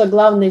есть то, что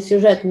главный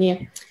сюжет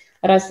не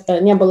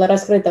было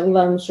раскрыто в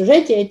главном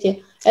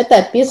сюжете, это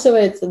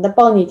описывается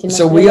дополнительно.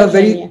 So we are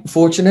very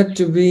fortunate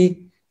to be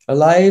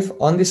alive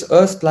on this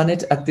earth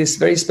planet at this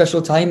very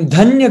special time,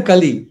 Dhanya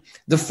Kali,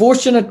 the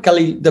fortunate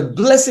Kali, the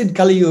blessed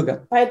Kali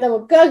Yuga.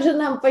 Поэтому как же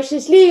нам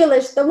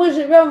посчастливилось, что мы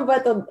живем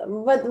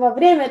во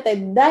время этой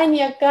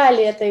Dhanya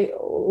Kali, этой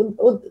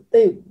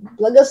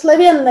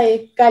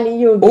благословенной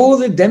Кали-юги. All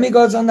the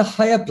demigods on the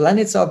higher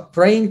planets are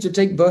praying to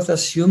take birth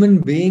as human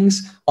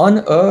beings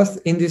on earth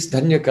in this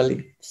Dhanya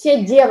Kali.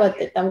 Все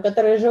деваты, там,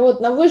 которые живут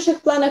на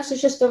высших планах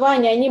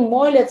существования, они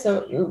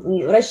молятся,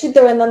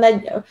 рассчитывая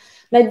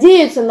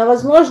надеются на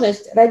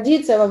возможность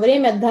родиться во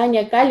время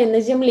Dhanya Kali на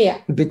земле.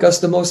 Because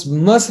the most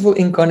merciful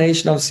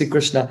incarnation of Sri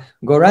Krishna,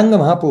 Gauranga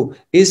Mahaprabhu,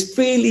 is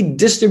freely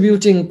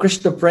distributing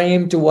Krishna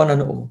Prem to one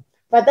and all.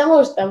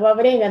 Потому что во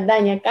время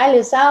Dhanya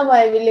Kali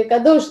самая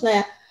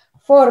великодушная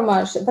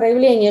форма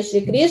проявления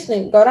Шри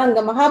Кришны,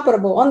 Гауранга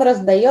Махапрабху, он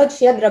раздает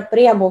щедро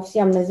прему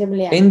всем на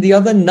земле. In the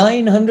other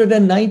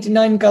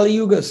 999 Kali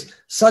Yugas,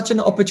 such an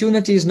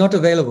opportunity is not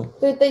available.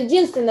 То это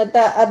единственная,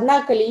 это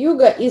одна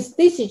Кали-юга из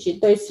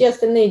 1000, то есть все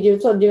остальные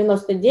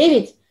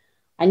 999,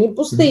 они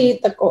пустые,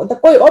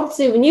 такой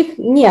опции в них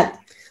нет.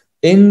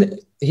 In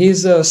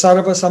his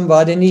Sarva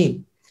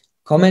Samvadini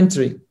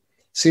commentary,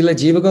 Srila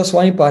Jiva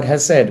Goswami Pad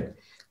has said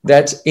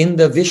that in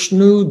the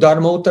Vishnu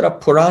Dharmotara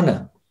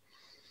Purana,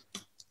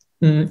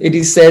 it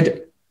is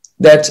said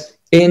that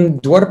in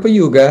Dwapara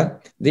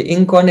Yuga, the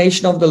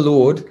incarnation of the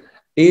Lord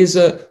is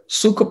a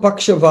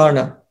Sukhapaksha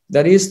Varna,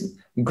 that is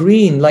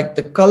green, like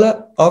the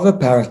color of a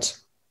parrot.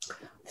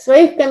 В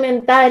своих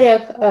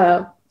комментариях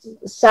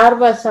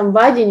Сарва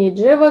Самвадини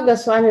Джива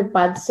Госвами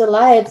Пад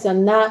ссылается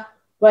на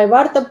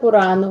Вайварта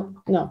Пурану.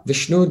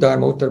 Vishnu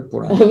Dharmotara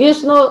Purana.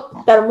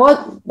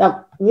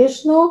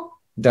 Вишну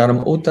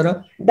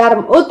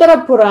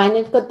Dharmotara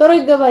Пуране, в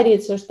которой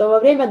говорится, что во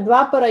время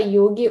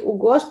Двапара-юги у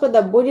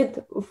Господа будет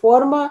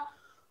форма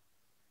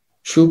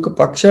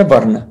Shukapakша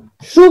Varna.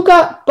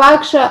 Шука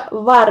Пакша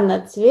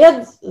Варна,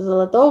 цвет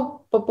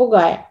золотого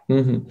попугая.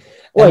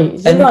 Ой,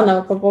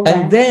 зеленого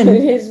попугая.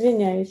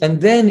 Извиняюсь.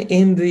 And then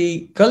in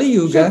the Kali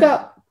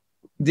Yuga,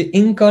 the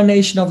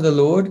incarnation of the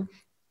Lord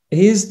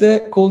is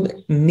called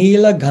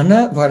Nila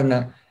Ghana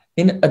Varna,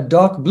 in a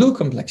dark blue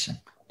complexion.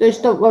 То есть,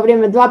 что во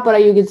время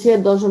Двапара-юги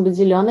цвет должен быть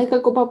зеленый,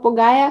 как у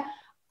попугая,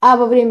 а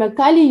во время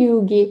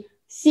Кали-юги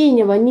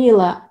синего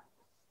Нила.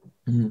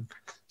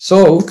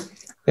 So,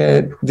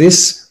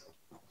 this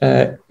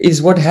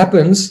is what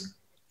happens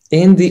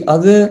in the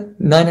other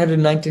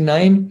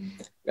 999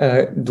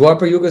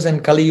 Dwapar Yugas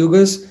and Kali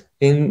Yugas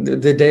in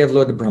the day of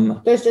Lord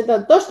Brahma. То есть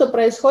это то, что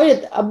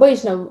происходит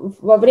обычно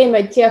во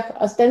время тех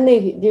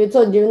остальных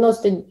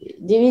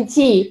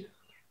 999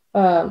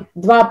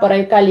 Двапара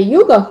и Кали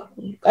Югах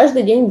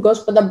каждый день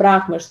Господа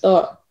Брахмы,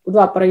 что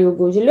Двапара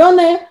Югу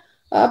зеленые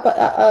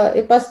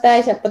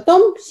ипостась, а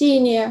потом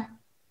синие.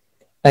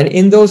 And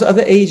in those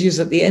other ages,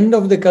 at the end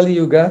of the Kali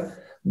Yuga,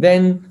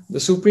 then the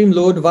Supreme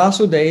Lord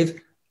Vasudev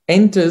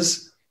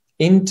enters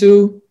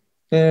into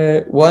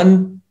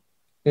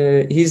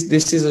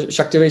this is a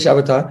Shaktivesha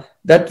avatar.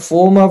 That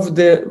form of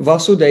the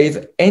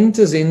Vasudev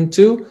enters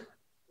into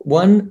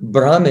one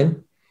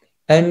Brahmin,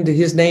 and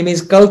his name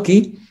is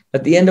Kalki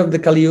at the end of the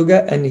Kali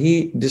Yuga, and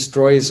he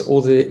destroys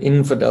all the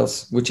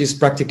infidels, which is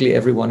practically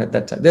everyone at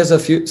that time. There's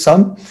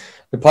some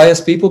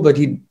pious people, but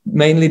he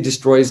mainly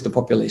destroys the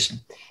population.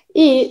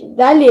 И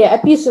далее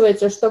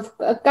описывается, что в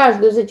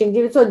каждую из этих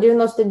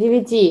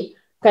 999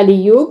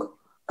 Кали-юг,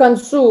 к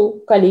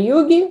концу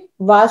Кали-юги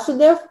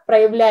Васудев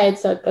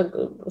проявляется,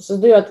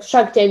 создает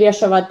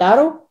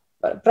Шакти-авеш-аватару,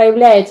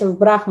 проявляется в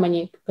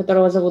Брахмане,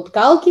 которого зовут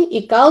Калки,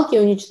 и Калки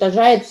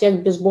уничтожает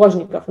всех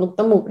безбожников. Ну, к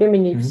тому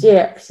времени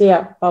все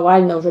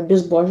повально уже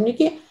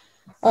безбожники,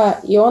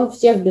 и он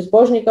всех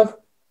безбожников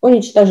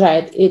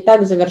уничтожает. И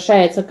так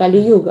завершается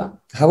Кали-юга.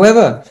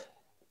 However,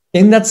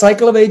 in that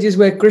cycle of ages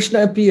where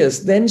Krishna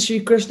appears, then Sri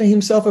Krishna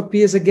himself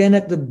appears again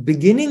at the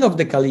beginning of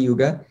the Kali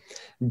Yuga,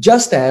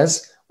 just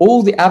as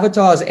all the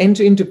avatars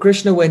enter into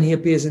Krishna when he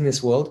appears in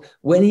this world.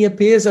 When he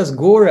appears as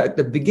Gaura at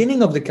the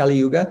beginning of the Kali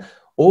Yuga,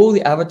 all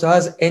the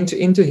avatars enter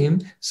into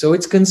him. So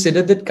it's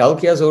considered that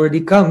Kalki has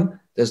already come.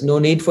 There's no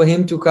need for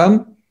him to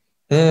come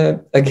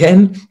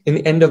again in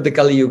the end of the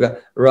Kali Yuga.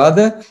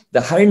 Rather, the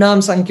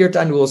Harinam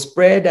Sankirtan will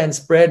spread and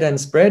spread and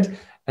spread,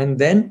 and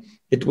then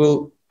it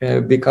will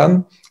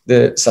become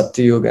the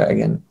Satya Yuga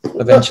again,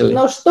 eventually.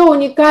 Но что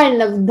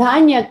уникально в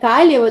Дане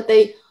Кали,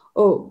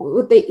 в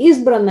этой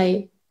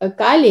избранной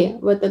Кали,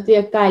 в этот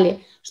век Кали,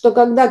 что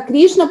когда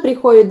Кришна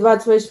приходит в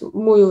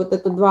 28-ю вот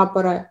эту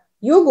Двапара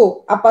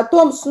Югу, а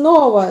потом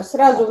снова,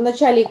 сразу в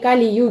начале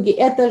Кали-юги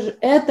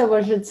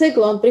этого же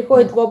цикла он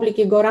приходит в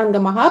облике Гауранга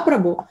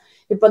Махапрабху,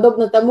 и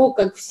подобно тому,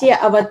 как все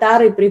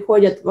аватары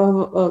приходят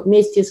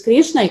вместе с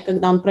Кришной,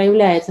 когда он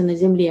проявляется на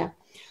земле,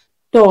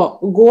 то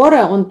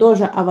Гора, он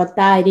тоже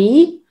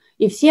аватарий,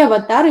 и все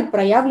аватары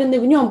проявлены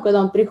в нем, когда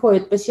он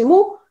приходит.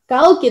 Посему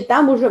Калки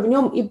там уже в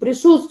нем и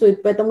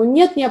присутствует, поэтому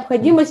нет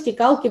необходимости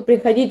Калки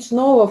приходить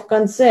снова в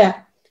конце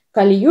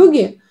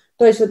Кали-юги.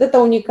 То есть вот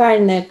это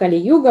уникальная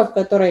Кали-юга, в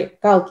которой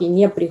Калки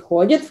не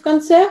приходит в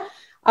конце,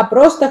 а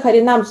просто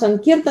Харинам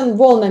Санкиртан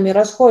волнами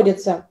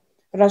расходится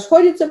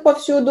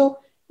повсюду,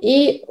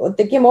 и вот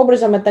таким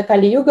образом эта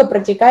Кали-юга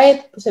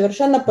протекает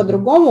совершенно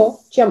по-другому,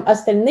 чем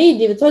остальные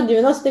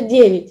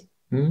 999.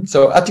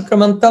 So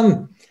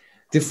Atikramantam,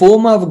 the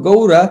form of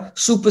Gaura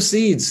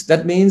supersedes.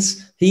 That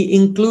means he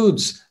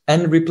includes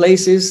and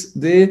replaces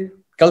the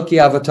Kalki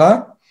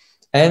avatar,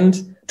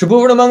 and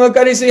Tribhuvan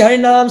Mangakari Sri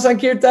Harinam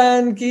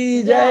Sankirtan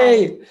Ki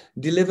Jai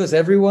delivers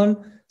everyone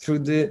through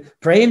the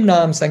Prem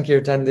Nam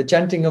Sankirtan, the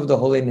chanting of the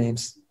holy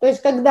names. То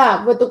есть,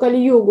 когда в эту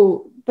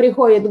Кали-югу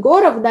приходит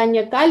Гора в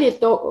Дане Кали,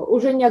 то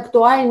уже не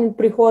актуален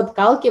приход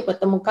Калки,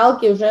 потому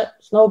Калки уже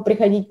снова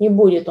приходить не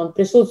будет. Он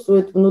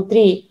присутствует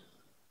внутри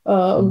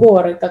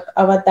Горы, как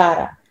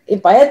аватара. И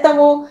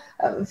поэтому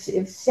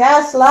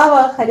вся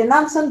слава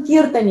Харинам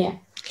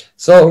Санкиртане.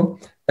 So,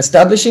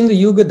 establishing the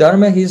Yuga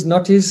Dharma is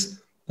not his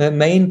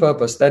main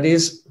purpose. That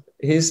is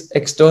his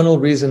external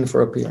reason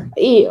for appearing.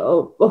 И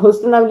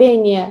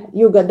установление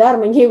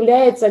Юга-дармы не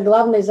является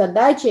главной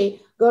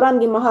задачей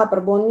Гауранги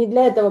Махапрабху. Он не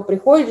для этого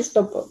приходит,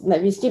 чтобы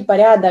навести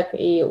порядок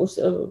и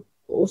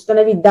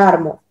установить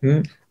дарму.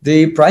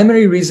 The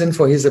primary reason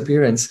for his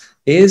appearance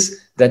is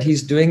that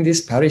he's doing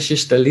this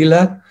Parishishta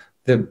Lila,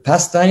 the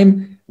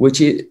pastime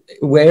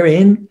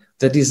wherein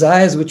the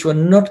desires which were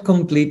not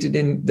completed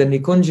in the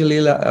Nikunja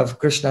Lila of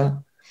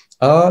Krishna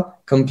are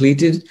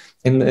completed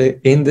in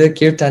the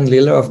Kirtan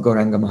Lila of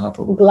Gauranga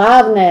Mahaprabhu.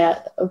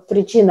 Главная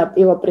причина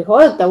его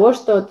прихода того,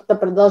 что это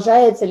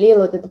продолжается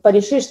лила, вот это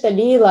Паришишта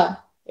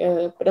Лила,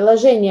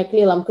 приложение к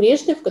лилам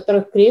Кришны, в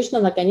которых Кришна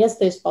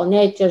наконец-то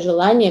исполняет те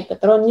желания,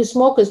 которые он не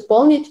смог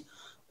исполнить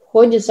в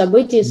ходе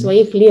событий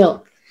своих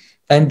лил.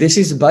 And this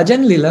is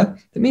Bhajan Lila.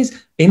 That means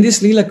in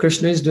this Lila,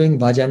 Krishna is doing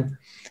Bhajan.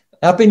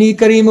 Apani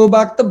karimu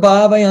bhakta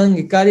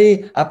bhavayangi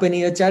kari,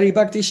 apani achari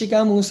bhakti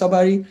shikamu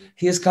sabari.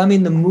 He has come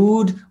in the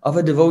mood of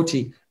a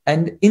devotee.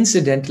 and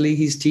incidentally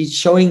he's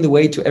showing the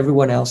way to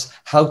everyone else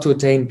how to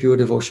attain pure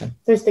devotion.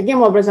 То есть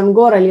таким образом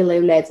Гора лила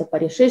является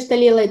Паришишта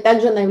лилой,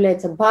 также она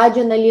является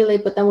Баджана лилой,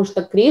 потому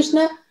что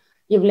Кришна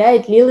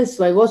являет лилой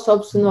своего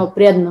собственного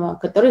преданного,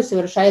 который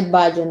совершает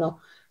баджану.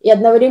 И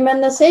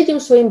одновременно с этим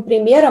своим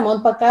примером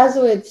он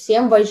показывает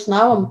всем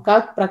вайшнавам,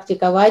 как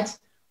практиковать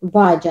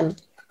баджан,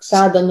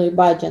 садану и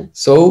баджан.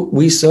 So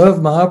we serve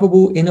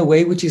Mahaprabhu in a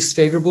way which is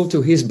favorable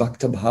to his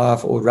Bhakta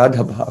Bhav or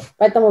Radha Bhav.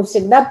 Поэтому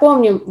всегда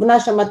помним в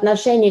нашем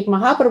отношении к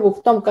Махапрабху,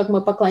 в том, как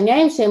мы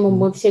поклоняемся ему,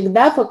 мы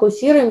всегда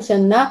фокусируемся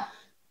на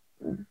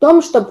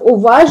том, чтобы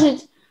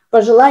уважить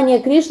пожелание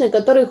Кришны,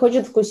 который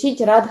хочет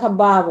вкусить Радха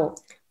Бхаву.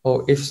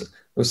 Or if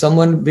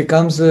someone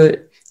becomes a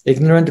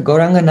ignorant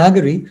Gauranga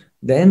Nagari,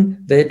 then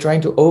they're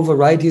trying to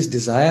override his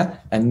desire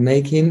and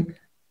make him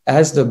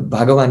as the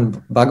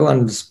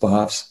Bhagavan's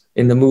bhavs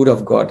in the mood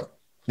of God,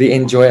 the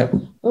enjoyer.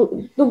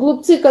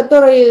 Глупцы,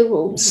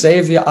 которые...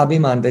 Savior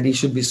Abhiman, that he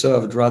should be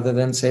served, rather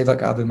than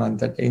Sevak Abhiman,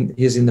 that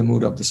he's in the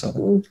mood of the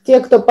servant. Те,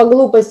 кто по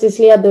глупости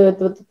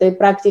следует вот этой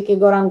практике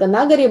Гауранга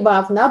Нагари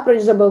Бхав,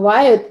 напрочь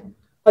забывают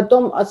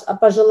потом о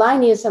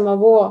пожелании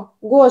самого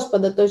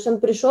Господа. То есть он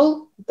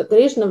пришел,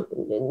 Кришна,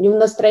 не в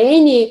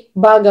настроении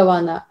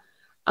Бхагавана,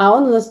 а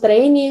он в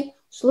настроении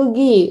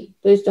слуги.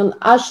 То есть он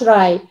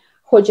ашрай,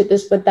 хочет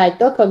испытать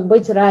то, как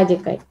быть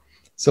радикой.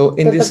 So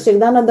это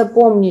всегда надо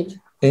помнить.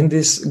 In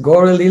this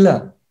Gaura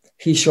Lila,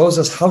 he shows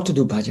us how to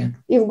do bhajan.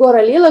 И в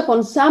Гора Лилах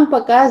он сам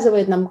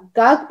показывает нам,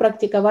 как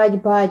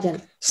практиковать баджан.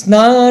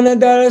 Snana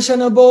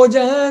darshana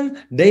bhojan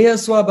deya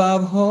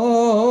swabhav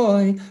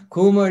hoy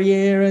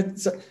kumaryera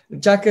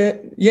chaka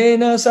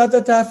yena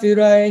satata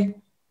firai.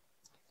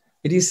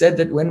 It is said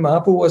that when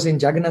Mahaprabhu was in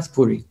Jagannath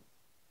Puri,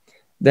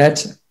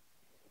 that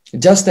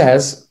just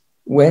as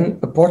when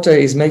a potter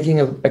is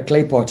making a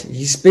clay pot,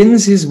 he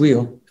spins his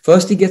wheel.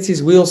 First he gets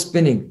his wheel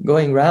spinning,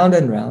 going round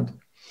and round,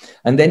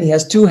 and then he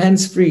has two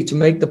hands free to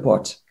make the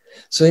pot.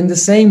 So in the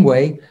same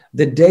way,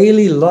 the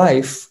daily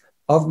life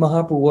of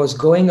Mahaprabhu was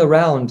going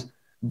around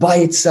by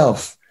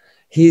itself.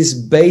 He's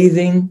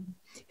bathing,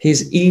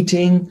 he's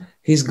eating,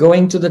 he's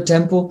going to the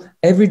temple.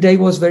 Every day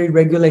was very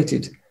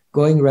regulated,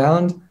 going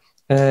round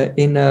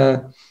in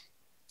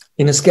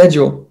a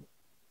schedule.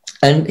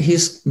 And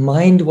his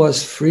mind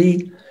was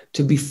free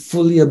to be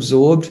fully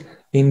absorbed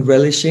in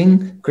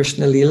relishing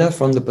Krishna Lila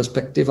from the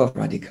perspective of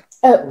Radhika.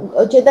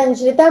 Чайтанья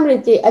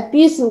Чаритамрити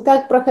описан,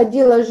 как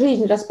проходила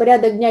жизнь,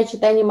 распорядок дня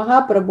Чайтаньи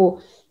Махапрабху.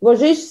 Его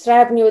жизнь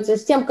сравнивается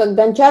с тем, как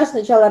гончар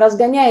сначала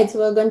разгоняет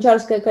свое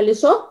гончарское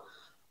колесо,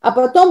 а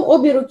потом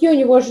обе руки у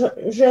него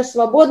же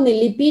свободны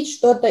лепить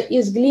что-то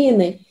из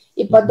глины.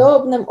 И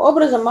подобным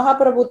образом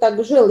Махапрабху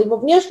так жил. Его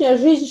внешняя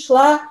жизнь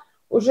шла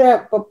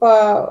уже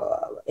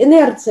по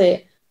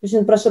инерции. То есть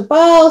он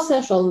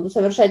просыпался, шел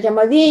совершать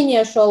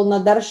омовение, шел на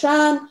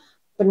даршан,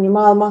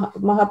 принимал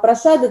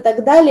махапрасад и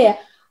так далее,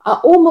 а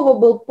ум его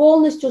был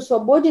полностью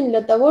свободен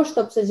для того,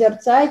 чтобы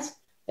созерцать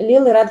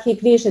лилы Радхи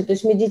Кришны, то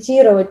есть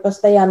медитировать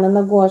постоянно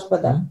на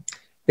Господа.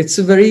 It's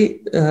a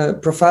very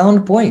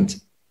profound point.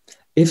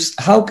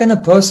 How can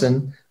a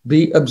person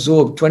be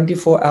absorbed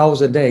 24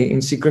 hours a day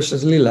in Sri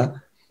Krishna's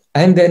lila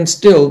and then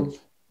still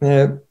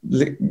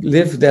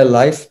live their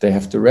life? They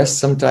have to rest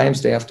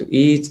sometimes, they have to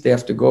eat, they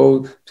have to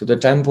go to the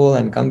temple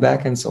and come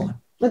back and so on.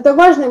 Это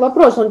важный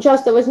вопрос, он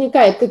часто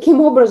возникает.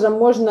 Каким образом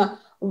можно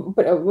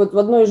вот в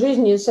одной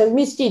жизни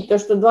совместить то,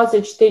 что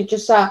 24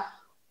 часа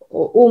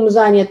ум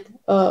занят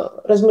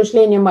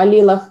размышлением о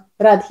лилах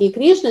Радхи и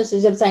Кришны,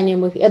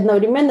 созерцанием их, и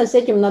одновременно с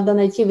этим надо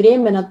найти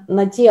время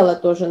на тело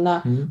тоже,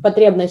 на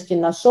потребности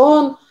на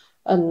сон,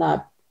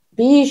 на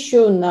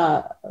пищу,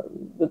 на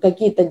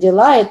какие-то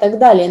дела и так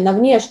далее, на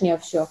внешнее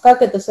все.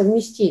 Как это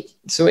совместить?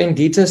 So in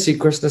Gita, Sri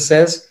Krishna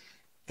says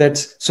that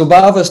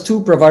Swabhavas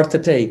tu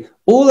pravartate.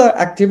 All our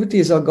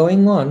activities are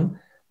going on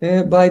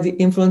by the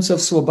influence of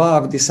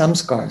Swabhav, the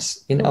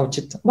samskars in our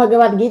chitta. В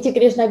Бхагавад-гите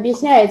Кришна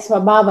объясняет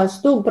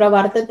Swabhavas tu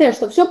pravartate,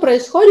 что все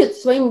происходит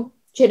своим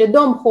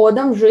чередом,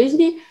 ходом в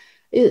жизни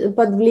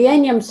под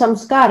влиянием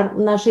самскар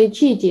нашей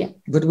чити.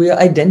 But we are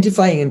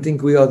identifying and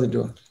think we are the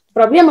doer.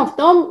 Проблема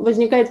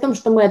возникает в том,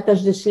 что мы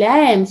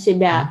отождествляем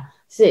себя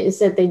с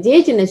этой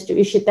деятельностью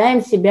и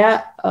считаем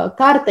себя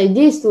картой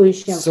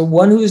действующим. So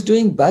one who is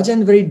doing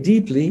bhajan very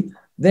deeply,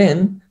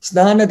 then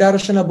snana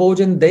darshana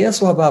bhojan deya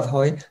swabhav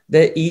hoy,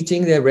 they're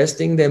eating, they're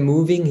resting, they're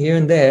moving here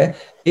and there,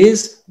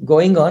 is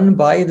going on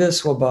by the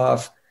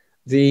swabhav,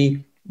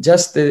 the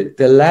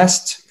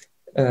last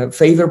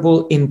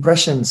favorable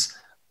impressions,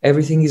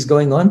 everything is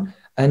going on.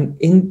 And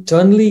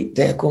internally,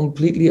 they are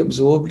completely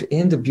absorbed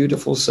in the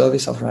beautiful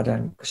service of Radha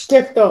and Krishna.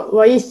 Те, кто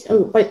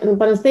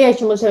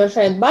по-настоящему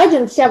совершает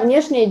баджан, вся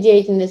внешняя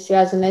деятельность,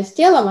 связанная с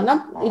телом,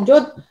 она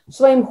идет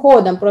своим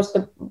ходом,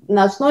 просто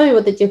на основе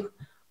вот этих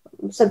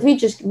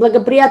сатвических,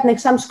 благоприятных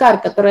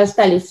самскар, которые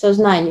остались в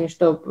сознании,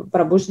 что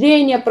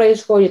пробуждение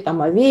происходит,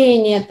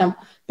 омовение, там,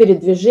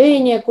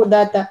 передвижение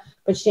куда-то,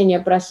 почтение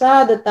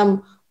прасада,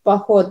 там,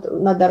 поход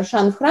на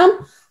даршан в храм,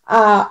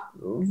 а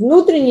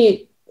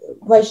внутренний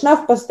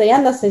Вайшнав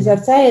постоянно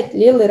созерцает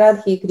лилы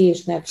Радхи и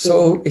Кришны.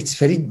 So it's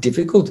very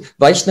difficult.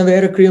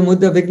 Vaishnavera kriya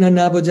mudda vigna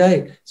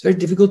nabhajai. It's very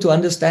difficult to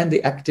understand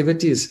the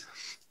activities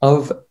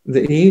of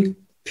the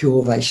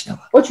pure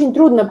Vaishnava. Очень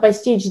трудно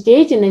постичь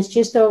деятельность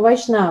чистого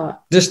Вайшнава.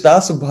 Drishta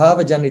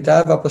swabhava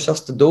janita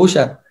vapashasta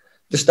dosha.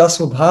 Drishta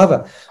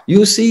swabhava.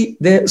 You see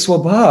their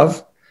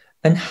swabhav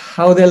and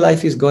how their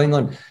life is going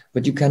on,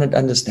 but you cannot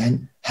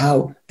understand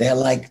how they're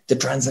like the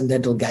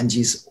transcendental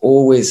Ganges,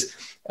 always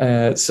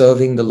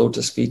serving the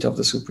lotus feet of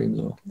the Supreme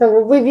Lord.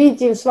 Вы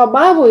видите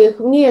свабхаву их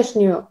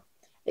внешнюю,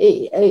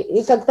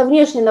 и как-то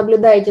внешне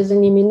наблюдаете за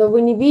ними, но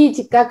вы не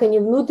видите, как они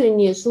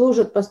внутренне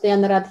служат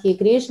постоянно Радхи и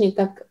Кришне,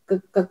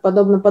 как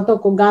подобно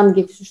потоку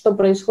Ганги, что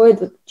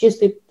происходит, вот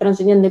чистый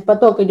трансцендентный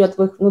поток идет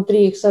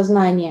внутри их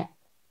сознания.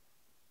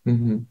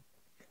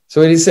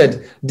 So it is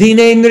said,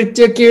 Dine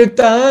Nritya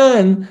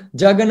Kirtan,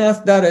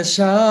 Jagannath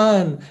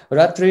Darashan,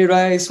 Ratri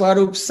Rai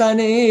Swarup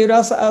Sane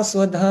Rasa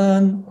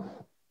Aswadhan.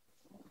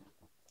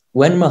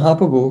 When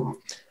Mahaprabhu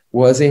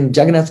was in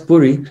Jagannath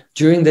Puri,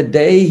 during the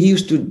day he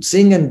used to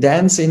sing and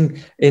dance in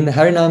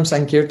Harinam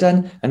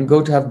Sankirtan and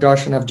go to have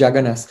darshan of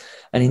Jagannath.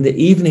 And in the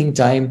evening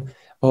time,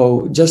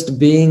 just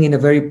being in a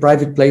very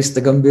private place,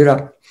 the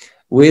Gambira,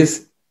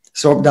 with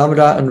Swarup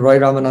Damodara and Roy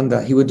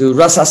Ramananda, he would do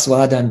Rasa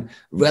Swadan,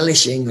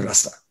 relishing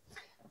rasa.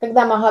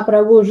 Когда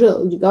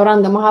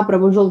Гауранга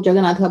Махапрабху жил в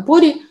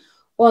Джаганнатхапури,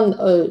 он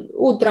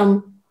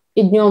утром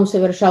и днем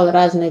совершал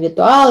разные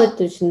ритуалы,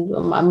 то есть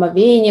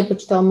омовение,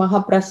 почитал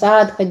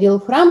Махапрасад, ходил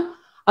в храм,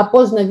 а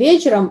поздно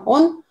вечером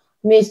он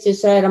вместе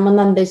с Рай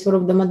Раманандой и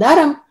Сваруп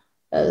Дамодаром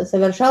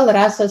совершал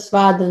раса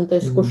свадан, то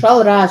есть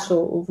вкушал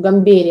расу в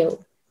Гамбире.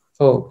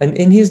 And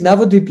in his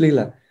Navadvip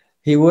Lila,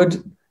 he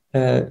would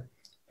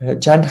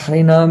chant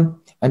Harinam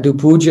and do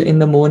puja in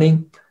the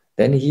morning.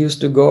 Then he used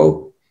to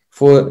go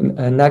for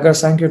Nagar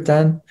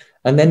Sankirtan,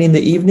 and then in the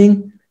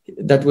evening,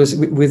 that was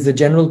with the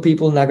general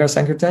people, Nagar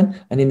Sankirtan,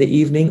 and in the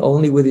evening,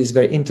 only with his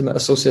very intimate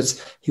associates,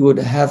 he would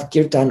have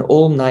Kirtan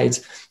all night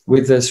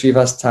with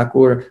Srivas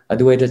Thakur,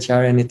 Advaita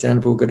Charya,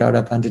 Nityananda Prabhu,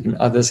 Gadadhar Pandit, and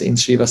others in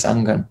Srivas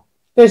Angan.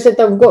 То есть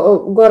это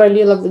гора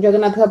Лила в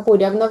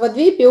Джаганнатхапуре, а в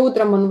Навадвипе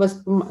утром он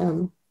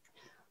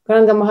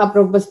Гауранга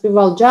Махапрабху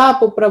воспевал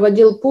джапу,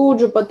 проводил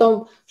пуджу,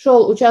 потом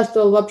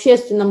участвовал в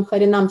общественном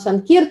Харинам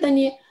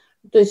Санкиртане,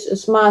 то есть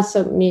с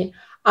массами,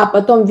 а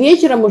потом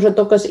вечером уже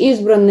только с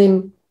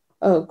избранным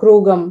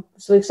кругом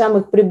своих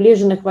самых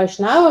приближенных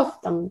вайшнавов,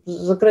 там, с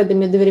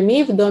закрытыми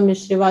дверьми в доме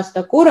Шривас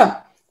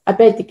Такура,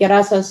 опять-таки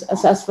раса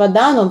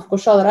Асвадан, он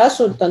вкушал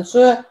расу,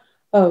 танцуя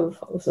в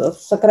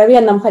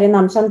сокровенном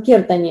Харинам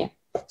Санкиртане.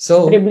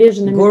 So,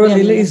 Gaura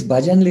Lila is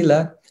Bhajan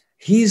Lila.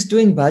 He is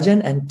doing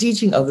bhajan and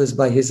teaching others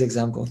by his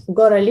example.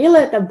 Гора Лила —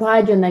 это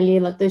бхаджана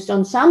Лила, то есть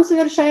он сам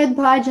совершает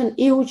бхаджан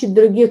и учит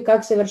других,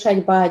 как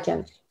совершать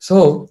бхаджан.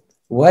 So,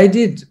 why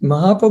did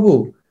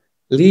Mahaprabhu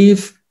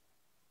leave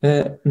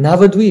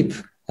Navadvip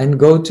and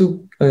go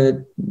to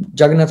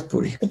Jagannath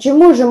Puri?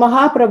 Почему же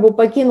Махапрабху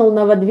покинул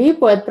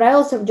Навадвипу и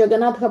отправился в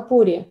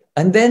Джаганнатхапури?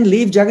 And then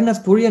leave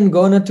Jagannath Puri and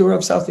go on a tour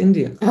of South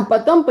India. А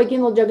потом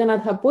покинул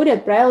Джаганнатхапури и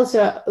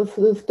отправился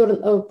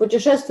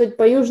путешествовать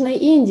по Южной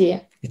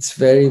Индии. It's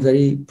very,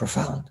 very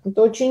profound.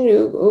 Это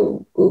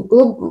очень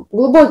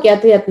глубокий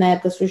ответ на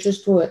это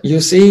существует. You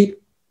see,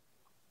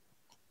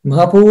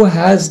 Mahaprabhu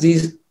has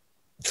these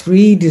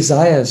three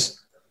desires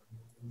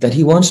that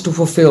he wants to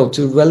fulfill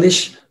to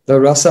relish the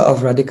rasa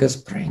of Radhika's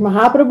prem.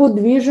 Махапрабху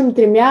движим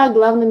тремя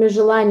главными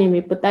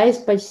желаниями, пытаясь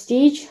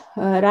постичь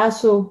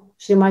расу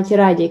Шримати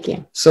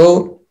Радхики.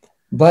 So,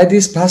 by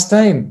this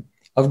pastime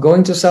of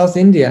going to South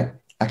India,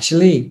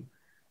 actually,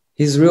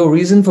 his real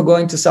reason for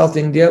going to South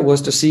India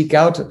was to seek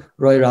out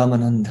Roy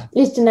Ramananda.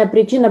 Истинная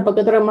причина, по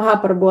которой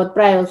Махапрабху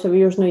отправился в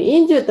Южную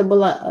Индию, это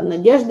была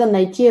надежда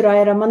найти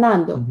Рай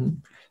Рамананду.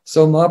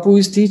 So Mahaprabhu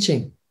is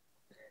teaching.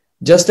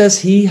 Just as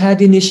he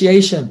had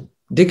initiation,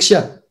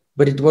 diksha,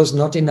 but it was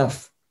not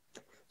enough.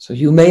 So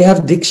you may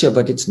have diksha,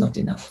 but it's not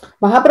enough.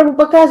 Махапрабху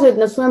показывает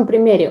на своем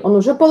примере. Он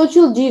уже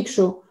получил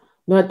дикшу,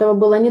 но этого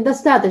было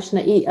недостаточно.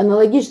 И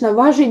аналогично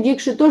вашей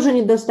дикши тоже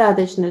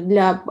недостаточно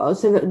для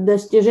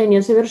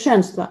достижения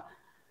совершенства.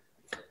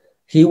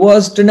 He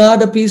was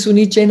Trinadapi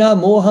Sunichena,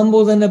 more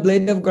humble than a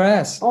blade of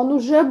grass. Он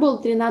уже был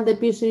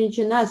Тринадапи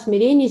Суничена,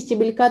 смирение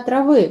стебелька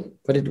травы.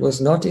 But it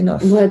was not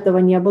enough. Но этого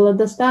не было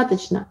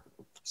достаточно.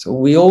 So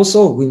we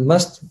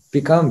must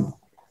become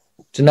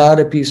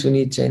Trinadapi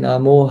Sunichena,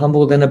 more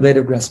humble than a blade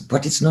of grass.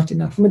 But it's not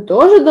enough. Мы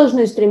тоже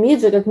должны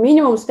стремиться, как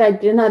минимум,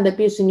 стать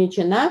Тринадапи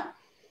Суничена,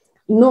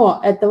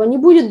 но этого не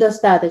будет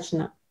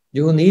достаточно.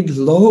 You need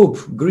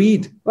lobh,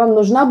 greed. Вам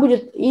нужна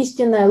будет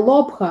истинная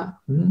лобха,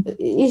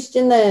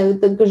 истинная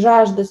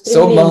жажда,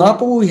 стремление. So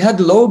Mahaprabhu, he had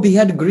lobh, he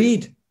had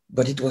greed,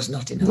 but it was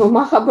not enough. У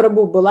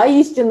Махапрабху была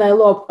истинная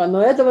лобха,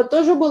 но этого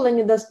тоже было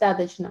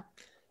недостаточно.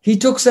 He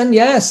took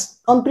sannyas.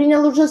 Он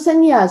принял уже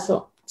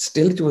саньясу.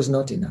 Still it was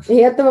not enough. И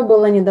этого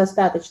было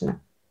недостаточно.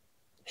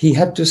 He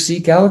had to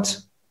seek out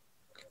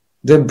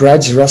the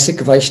Braj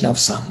Rasik Vaishnav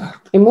Sangha.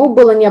 Ему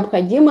было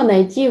необходимо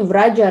найти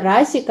Враджа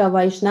Расика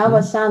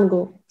Вайшнава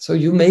Сангу. So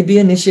you may be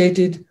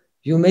initiated,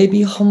 you may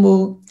be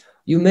humble,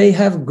 you may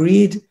have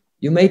greed,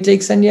 you may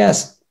take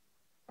sannyas,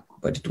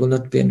 but it will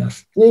not be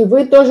enough. Ну и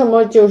вы тоже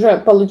можете уже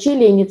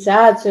получили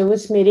инициацию, вы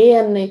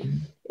смиренный,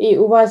 и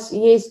у вас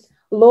есть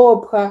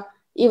лобха,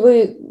 и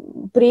вы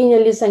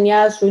приняли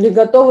саньясу, или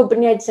готовы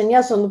принять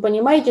саньясу, но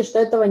понимаете, что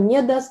этого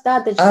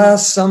недостаточно.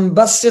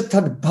 Asambhasya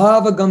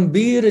tadbhava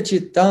gambhira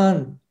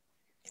chitan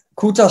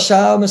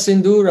kutashama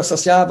sindura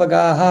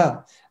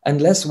sasyavagaha.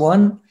 Unless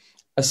one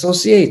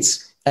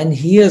associates and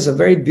hears a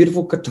very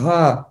beautiful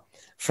katha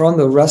from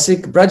the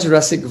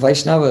Braj-Rasik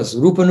Vaishnavas,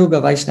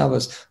 Rupanuga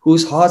Vaishnavas,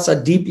 whose hearts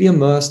are deeply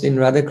immersed in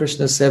Radha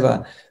Krishna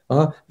Seva,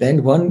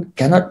 then one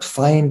cannot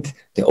find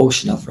the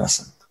ocean of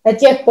rasa. До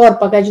тех пор,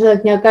 пока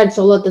человек не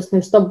окажется у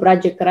лотосных стоп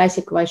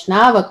Браджа-Расик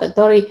Вайшнава,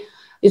 который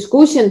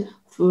искусен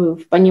в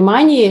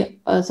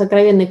понимании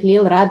сокровенных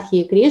лил Радхи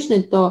и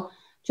Кришны, то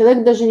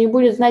человек даже не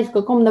будет знать, в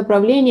каком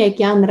направлении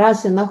океан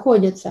расы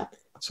находится.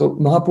 So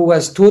Mahaprabhu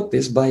has taught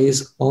this by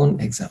his own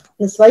example.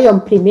 На своем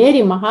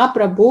примере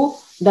Махапрабху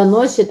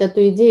доносит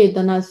эту идею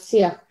до нас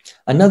всех.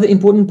 Another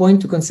important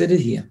point to consider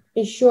here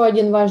Еще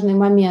один важный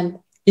момент.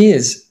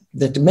 is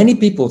that many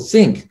people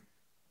think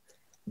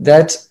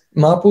that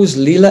Mahaprabhu's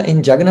Leela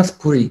in Jagannath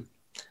Puri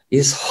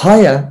is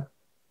higher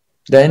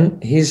than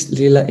his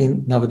Leela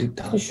in Navadvip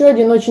Dham. Еще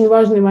один очень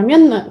важный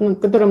момент, над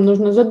которым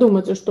нужно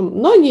задуматься, что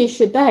многие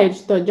считают,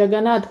 что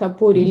Джаганатха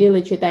Пури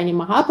Лила Чайтаньи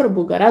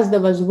Махапрабху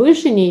гораздо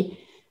возвышенней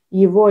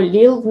его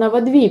лил в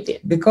Навадвипе.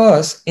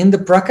 Because in the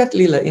Prakat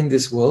Leela in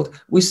this world,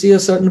 we see a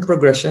certain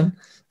progression.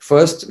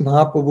 First,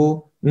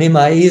 Mahaprabhu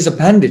Nimai, he is a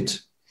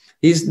pandit.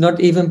 He's not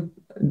even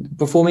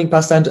performing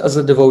pastimes as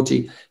a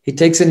devotee. He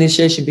takes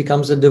initiation,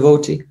 becomes a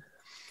devotee.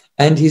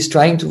 And he's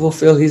trying to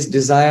fulfill his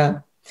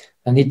desire.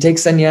 And he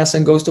takes sannyas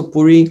and goes to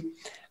Puri.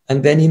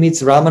 And then he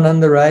meets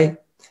Ramananda Rai.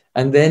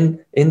 And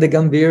then in the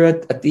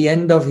Gambhira, at the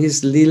end of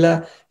his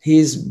Leela,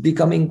 he's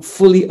becoming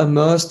fully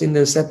immersed in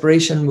the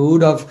separation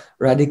mood of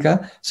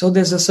Radhika. So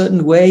there's a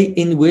certain way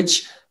in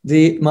which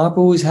the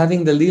Mahaprabhu is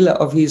having the Leela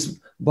of his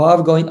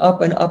bhav going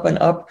up and up and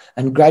up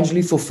and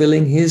gradually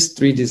fulfilling his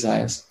three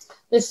desires.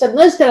 То есть, с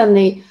одной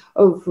стороны,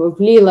 в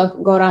лилах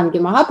Гауранги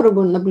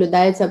Махапрабху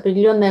наблюдается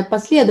определенная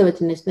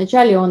последовательность.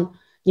 Вначале он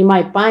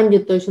нимай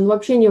пандит, то есть он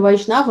вообще не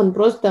вайшнав, он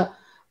просто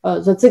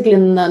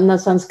зациклен на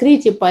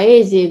санскрите,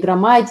 поэзии,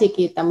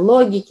 грамматике, там,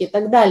 логике и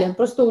так далее. Он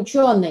просто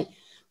ученый.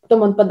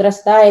 Потом он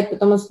подрастает,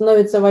 потом он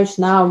становится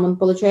вайшнавом, он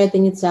получает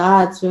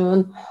инициацию,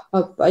 он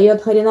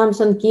поет Харинам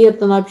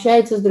Санкиртан,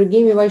 общается с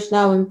другими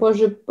вайшнавами,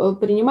 позже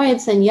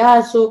принимает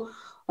саньясу,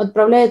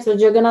 отправляется в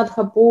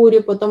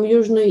Джаганатха-Пури, потом в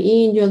Южную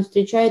Индию, он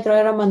встречает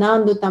Рай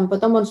Рамананду, там,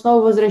 потом он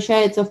снова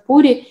возвращается в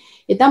Пури,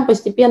 и там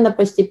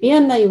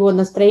постепенно его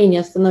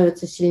настроение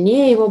становится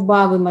сильнее, его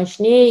бхавы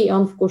мощнее, и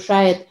он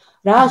вкушает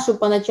расу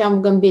по ночам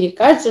в Гамбире.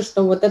 Кажется,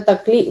 что вот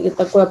это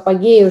такой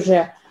апогей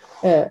уже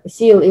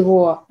сил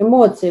его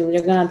эмоций в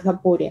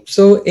Джаганатха-Пури.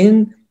 So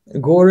in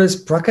Gaura's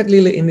Prakat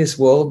Leela in this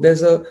world,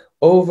 there's a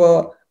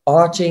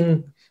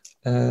overarching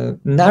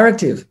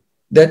narrative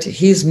that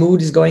his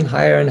mood is going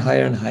higher and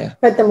higher and higher.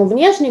 Поэтому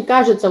внешне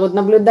кажется, вот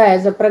наблюдая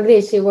за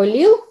прогрессией его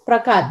лил,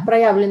 прокат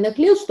проявленных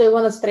лил, что его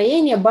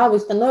настроение бхавы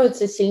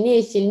становится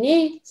сильнее и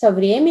сильнее со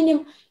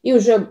временем, и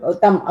уже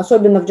там,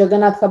 особенно в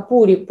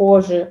Джаганатха-Пури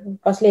позже, в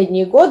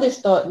последние годы,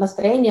 что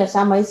настроение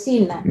самое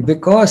сильное.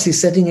 Because he's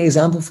setting an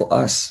example for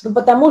us. Ну,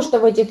 потому что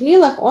в этих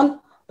лилах он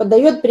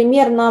подает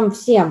пример нам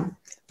всем.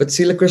 But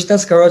Srila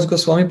Krishnadas Kaviraj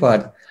Goswami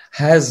Pad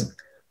has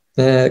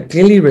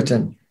clearly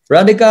written,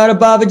 Radhikara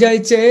bhava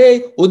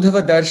jaiche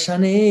udhava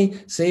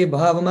darshane se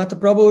bhavamata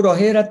prabhu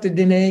roherat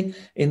dine.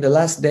 In the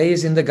last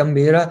days in the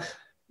Gambhira,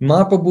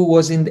 Mahaprabhu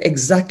was in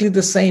exactly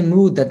the same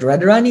mood that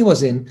Radharani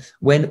was in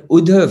when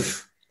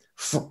Uddhav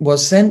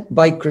was sent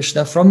by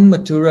Krishna from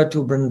Mathura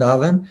to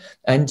Vrindavan,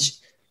 and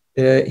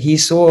he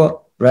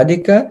saw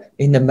Radhika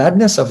in the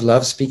madness of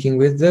love speaking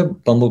with the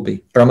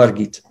bumblebee,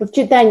 Pramargit. В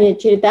читании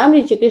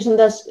Чаритамрити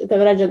Кришнадас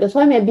Кавираджа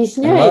Госвами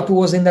объясняет, Mahaprabhu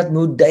was in that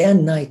mood day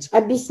and night.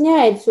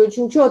 Объясняет все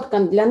очень четко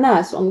для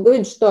нас. Он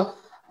говорит, что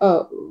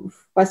в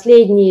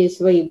последние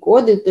свои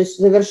годы, то есть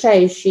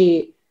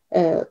завершающие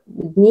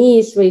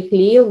дни своих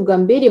лил в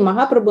Гамбире,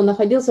 Махапрабху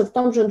находился в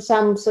том же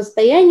самом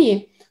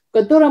состоянии, в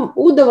котором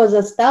Удава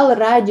застал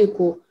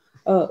Радику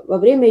во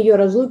время ее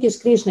разлуки с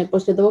Кришной,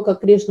 после того,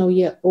 как Кришна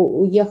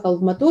уехал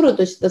в Матуру,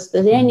 то есть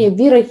состояние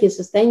вирахи,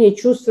 состояние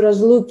чувств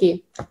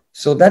разлуки.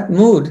 So that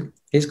mood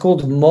is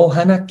called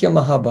Mohanakya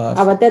Mahabhav.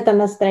 А вот это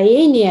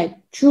настроение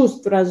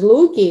чувств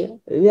разлуки,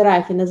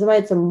 вирахи,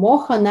 называется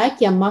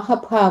Моханакья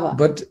Махабхава.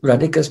 But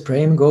Radhika's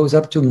prem goes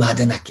up to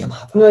Madanakya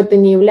Mahabhav. Но это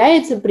не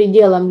является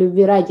пределом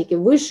любви Радики.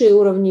 Высшие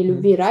уровни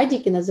любви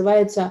Радики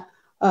называются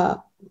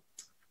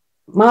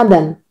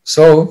Мадан.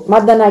 So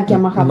Маданакья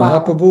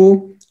Махабхава.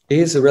 Mahaprabhu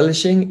is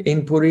relishing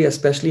in Puri,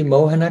 especially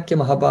Mohanakya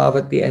Mahabhav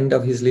at the end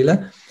of his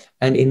Leela.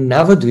 And in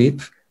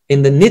Navadvip,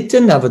 in the Nitya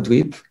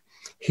Navadvip,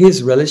 he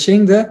is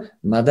relishing the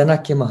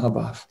Madanakya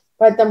Mahabhav.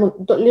 Поэтому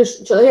лишь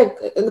человек,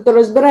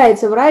 который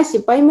разбирается в расе,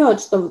 поймет,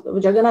 что в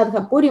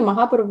Джаганатха-Пури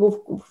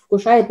Махапрабху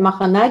вкушает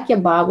Маханакья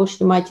Бхаву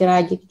Шримати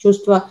Радики,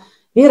 чувство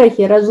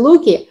вирахи,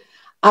 разлуки,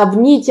 а в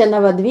Нитья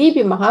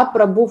Навадвипе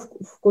Махапрабху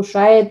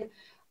вкушает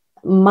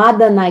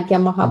Маданакья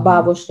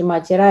Махабхаву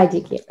Шримати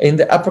Радики. In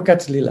the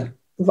Aprakat Lila.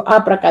 В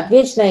Апракат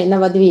Вечной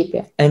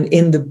Навадвипе. And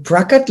in the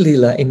Prakat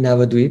Lila in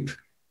Navadvip,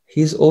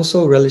 he's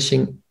also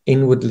relishing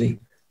inwardly.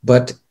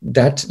 But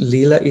that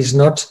Lila is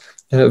not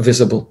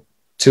visible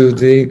to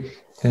the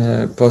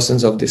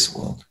persons of this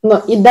world. Но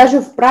и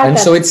даже в Пракат. And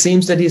so it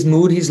seems that his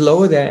mood, he's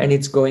lower there and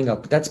it's going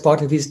up. That's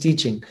part of his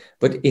teaching.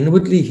 But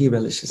inwardly he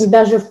relishes. И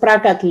даже в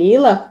Пракат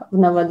Лилах в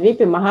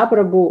Навадвипе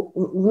Махапрабху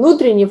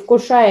внутренне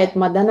вкушает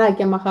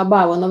Маданакья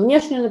Махабхаву, но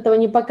внешне он этого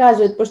не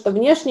показывает, потому что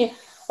внешне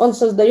он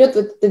создает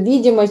вот эту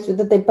видимость вот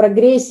этой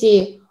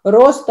прогрессии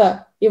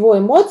роста его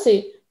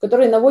эмоций,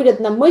 которые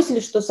наводят на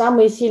мысль, что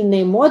самые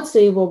сильные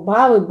эмоции его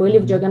бхавы были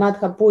в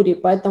Джаганнатха-пури,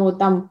 поэтому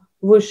там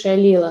высшая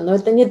лила. Но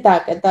это не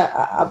так,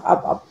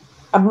 это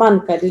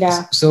обманка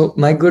для... So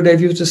my Gurudev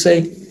used to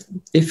say,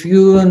 if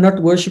you are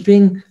not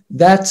worshipping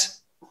that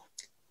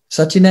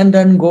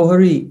Sachinandan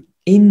Gohari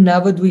in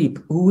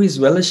Navadvip, who is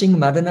relishing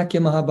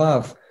Madanakya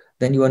Mahabhav,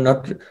 then you are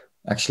not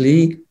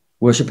actually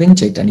worshipping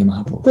Chaitanya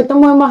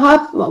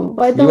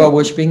Mahaprabhu. You are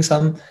worshipping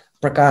some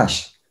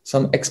prakash,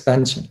 some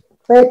expansion.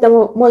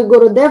 Поэтому мой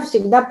Гурудев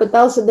всегда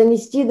пытался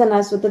донести до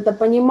нас вот это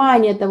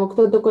понимание того,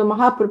 кто такой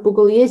Махапрабху.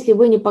 Говорил, если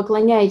вы не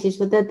поклоняетесь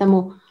вот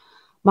этому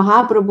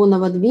Махапрабху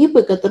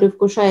Навадвипы, который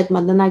вкушает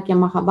Маданакья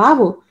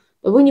Махабхаву,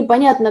 то вы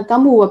непонятно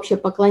кому вообще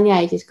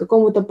поклоняетесь,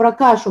 какому-то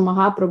пракашу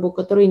Махапрабху,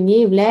 который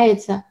не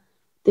является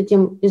вот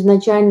этим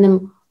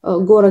изначальным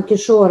Гора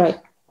Кишорой.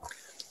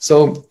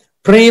 So,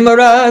 Prema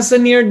rasa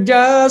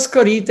nirjas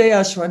karite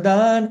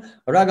ashvadan,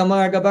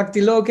 ragamarga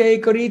bhakti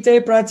loke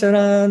karite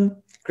pracharan.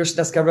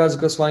 Krishnadas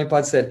Kaviraj Goswami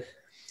Pad said,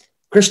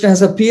 Krishna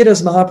has appeared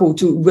as Mahaprabhu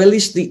to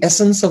relish the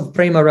essence of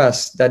Prema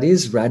Ras, that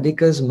is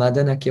Radhika's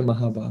Madanakya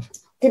Mahabhav.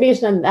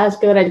 Кришнадас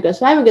Кавирадж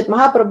Госвами говорит,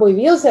 Махапрабху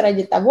явился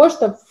ради того,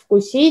 чтобы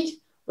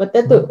вкусить вот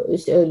эту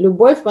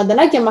любовь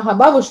Маданакья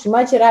Махабхаву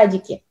Шримати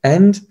Радики.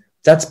 And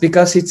that's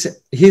because it's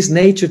his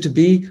nature to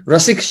be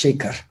Rasik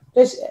Shekhar. То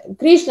есть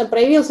Кришна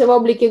проявился в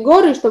облике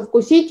горы, чтобы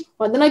вкусить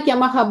Маданакья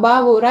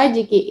Махабхаву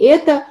Радики, и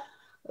это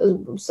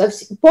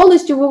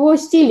полностью в его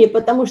стиле,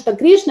 потому что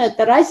Кришна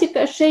это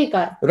Расика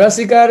Шейкар.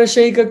 Расика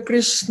Шейкар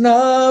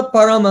Кришна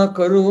Парама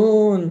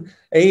Karun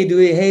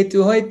Eidui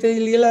Hetu Hoite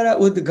Lilara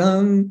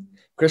Udgam.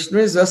 Krishna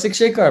is Rasik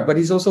Shekhar, but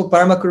he's also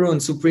Parama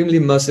Karun, supremely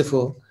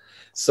merciful.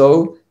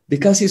 So,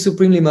 because he's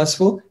supremely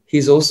merciful,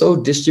 he's also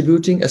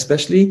distributing,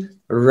 especially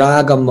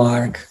Raga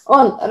Marg.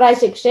 Он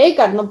Расик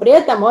Шейкар, но при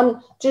этом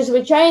он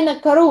чрезвычайно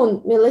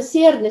Карун,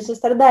 милосердный,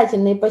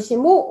 сострадательный,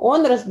 посему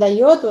он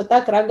раздает вот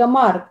так Рага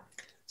Марг.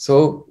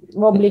 So,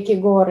 в облике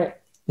горы.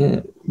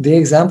 The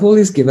example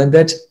is given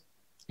that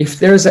if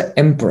there is an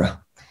emperor,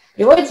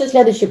 приводится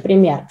следующий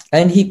пример.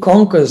 And he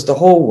conquers the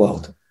whole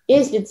world.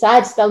 Если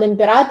царь стал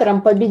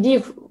императором,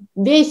 победив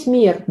весь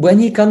мир, when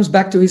he comes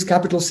back to his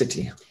capital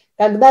city,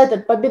 когда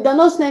этот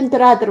победоносный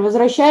император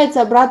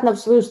возвращается обратно в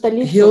свою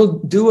столицу,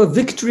 he'll do a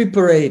victory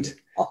parade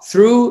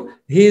through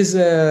his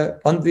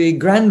on the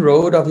grand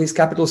road of his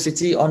capital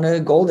city on a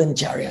golden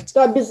chariot.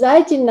 То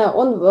обязательно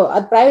он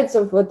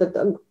отправится в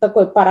этот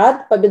такой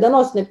парад,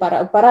 победоносный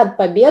парад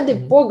победы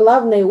по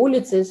главной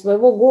улице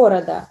своего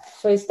города,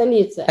 своей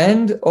столицы.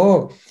 And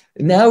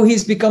now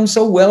he's become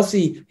so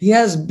wealthy, he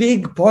has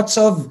big pots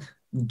of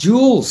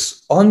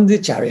jewels on the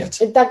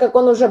chariot. И так как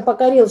он уже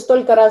покорил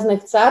столько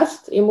разных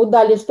царств, ему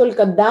дали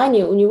столько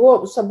дани, у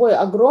него с собой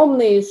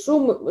огромные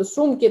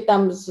сумки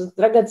там с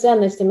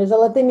драгоценностями,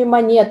 золотыми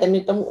монетами,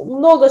 там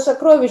много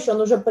сокровищ он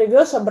уже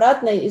привез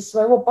обратно из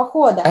своего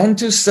похода. And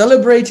to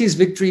celebrate his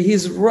victory,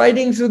 he's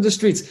riding through the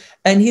streets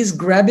and he's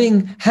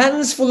grabbing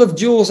hands full of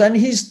jewels and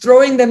he's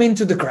throwing them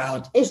into the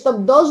crowd. И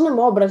чтобы должным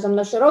образом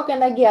на широкой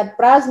ноге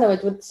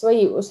отпраздновать вот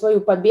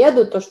свою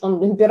победу, то, что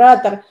он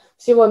император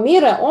всего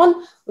мира,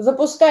 он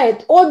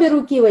запускает обе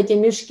руки в эти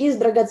мешки с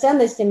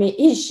драгоценностями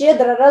и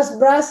щедро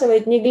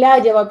разбрасывает, не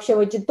глядя вообще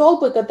в эти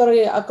толпы,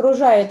 которые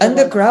окружают его. And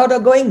the crowd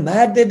are going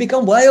mad, they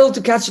become wild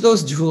to catch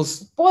those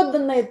jewels.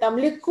 Подданные там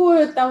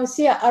ликуют, там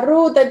все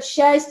орут от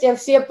счастья,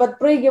 все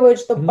подпрыгивают,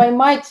 чтобы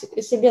поймать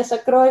себе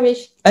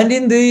сокровищ. And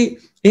in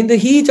the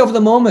heat of the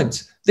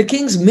moment, the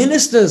king's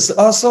ministers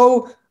are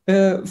so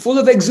full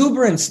of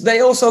exuberance. They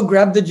also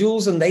grab the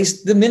jewels, and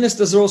the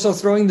ministers are also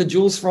throwing the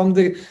jewels from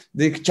the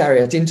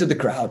chariot into the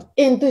crowd.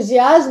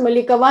 Энтузиазм и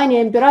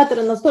ликование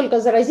императора настолько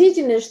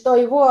заразительны, что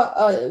его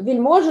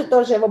вельможи,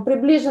 тоже его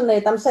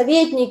приближенные там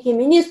советники,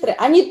 министры,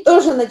 они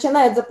тоже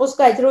начинают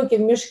запускать руки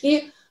в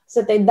мешки с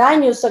этой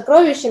данью, с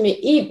сокровищами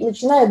и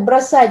начинают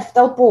бросать в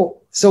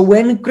толпу. So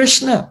when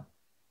Krishna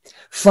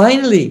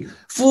finally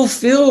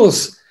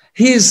fulfills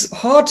his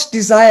heart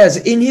desires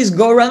in his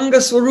Gauranga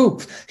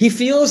Swarup, he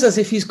feels as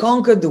if he's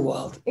conquered the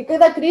world. И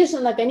когда Кришна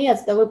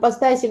наконец-то в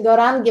ипостаси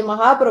Гауранги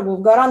Махапрабху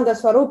в Гауранга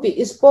Сварупе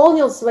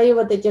исполнил свои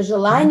вот эти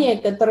желания,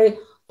 которые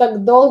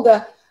так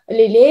долго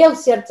лелеял в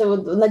сердце,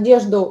 вот,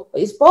 надежду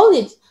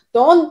исполнить,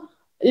 то он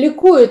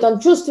ликует, он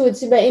чувствует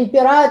себя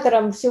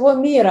императором всего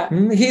мира.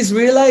 He's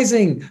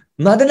realizing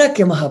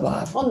Madanakya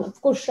Mahabhav. Он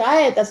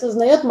вкушает,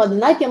 осознает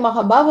Маданакья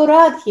Махабхаву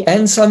Радхи.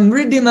 And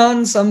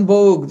Samriddhiman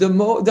Sambhog,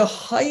 the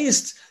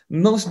highest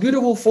most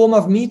beautiful form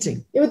of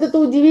meeting. И вот это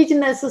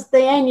удивительное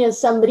состояние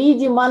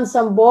самриди,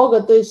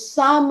 мансамбога, то есть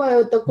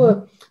самую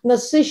такую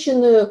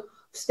насыщенную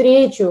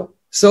встречу.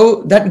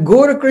 So that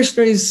Gaura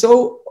Krishna is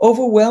so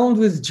overwhelmed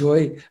with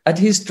joy at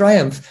his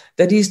triumph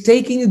that he's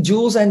taking the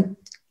jewels and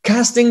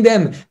casting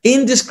them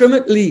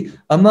indiscriminately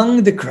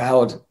among the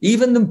crowd.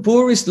 Even the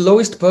poorest,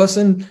 lowest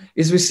person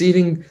is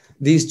receiving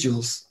these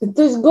jewels.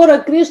 То есть Гора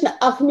Кришна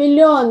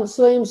охмелен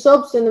своим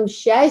собственным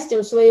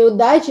счастьем, своей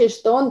удачей,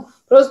 что он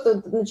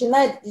просто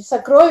начинает эти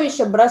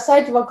сокровища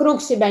бросать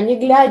вокруг себя, не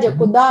глядя,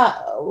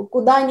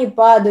 куда они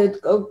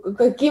падают,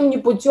 каким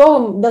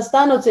непутевым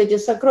достанутся эти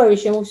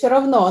сокровища, ему все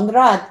равно, он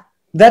рад.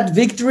 That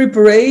victory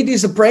parade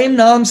is a Prem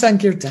Nam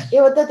Sankirtan. И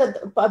вот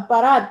этот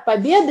парад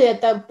победы,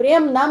 это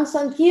Прем Нам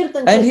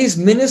Санкиртан. And his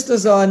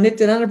ministers are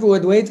Nityananda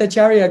Prabhu, Advaita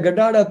Acharya,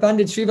 Gadadhar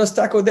Pandit, Srivas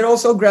Thakur. They're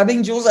also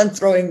grabbing jewels and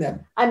throwing them.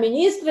 А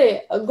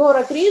министры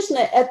Гора Кришны,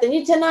 это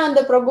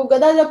Нитянанда Прабху,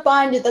 Гададхар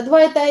Пандит,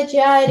 Адвайта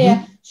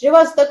Ачарья,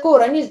 Шривас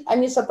Тхакур.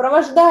 Они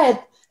сопровождают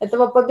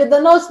этого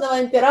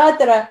победоносного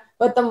императора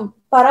в этом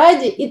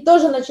параде и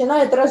тоже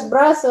начинают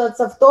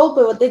разбрасываться в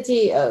толпы вот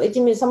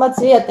этими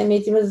самоцветами,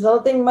 этими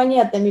золотыми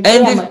монетами.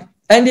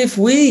 And if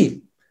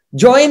we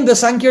join the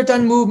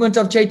Sankirtan movement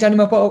of Chaitanya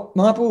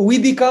Mahaprabhu, we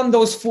become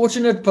those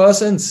fortunate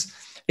persons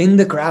in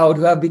the crowd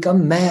who have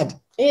become mad.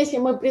 Если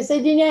мы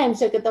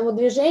присоединяемся к этому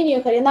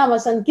движению Харинама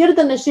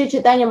Санкиртана Шри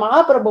Чайтанья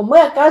Махапрабху, мы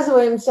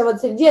оказываемся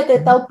вот среди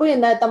этой толпы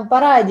на этом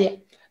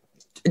параде,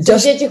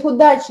 среди этих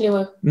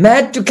удачливых.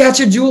 Mad to catch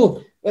a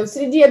jewel.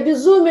 Среди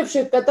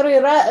обезумевших, которые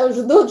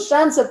ждут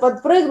шанса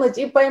подпрыгнуть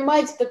и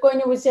поймать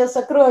какое-нибудь себе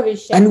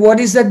сокровище. And what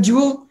is that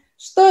jewel?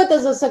 Что это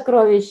за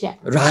сокровище?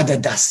 Radha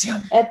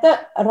Dasyam.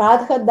 Это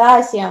Радха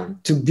Дасьям.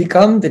 To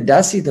become the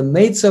Dasi, the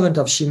maidservant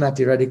of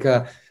Srimati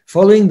Radhika,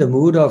 following the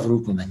mood of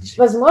Rupa Manjari.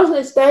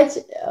 Возможность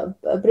стать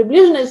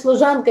приближенной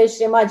служанкой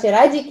Шримати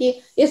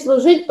Радики и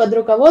служить под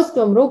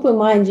руководством Рупы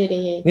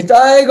Манджари.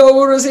 Nitai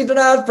Gaura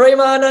Sitanath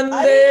Premanande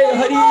Hari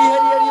Hari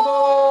Hari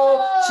Bo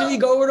Shri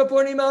Gaura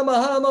Purnima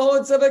Maha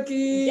Mahotsava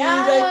ki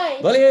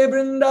jai Bale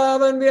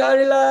Vrindavan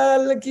Bihari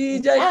Lal ki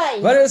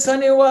jai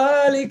Varasane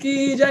Wali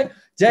ki jai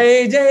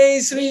Jai Jai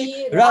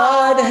Sri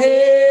Radhe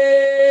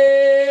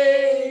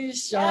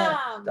Shyam.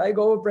 Nitai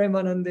Gaura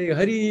Premanande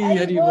Hari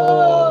Hari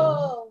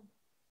Bo.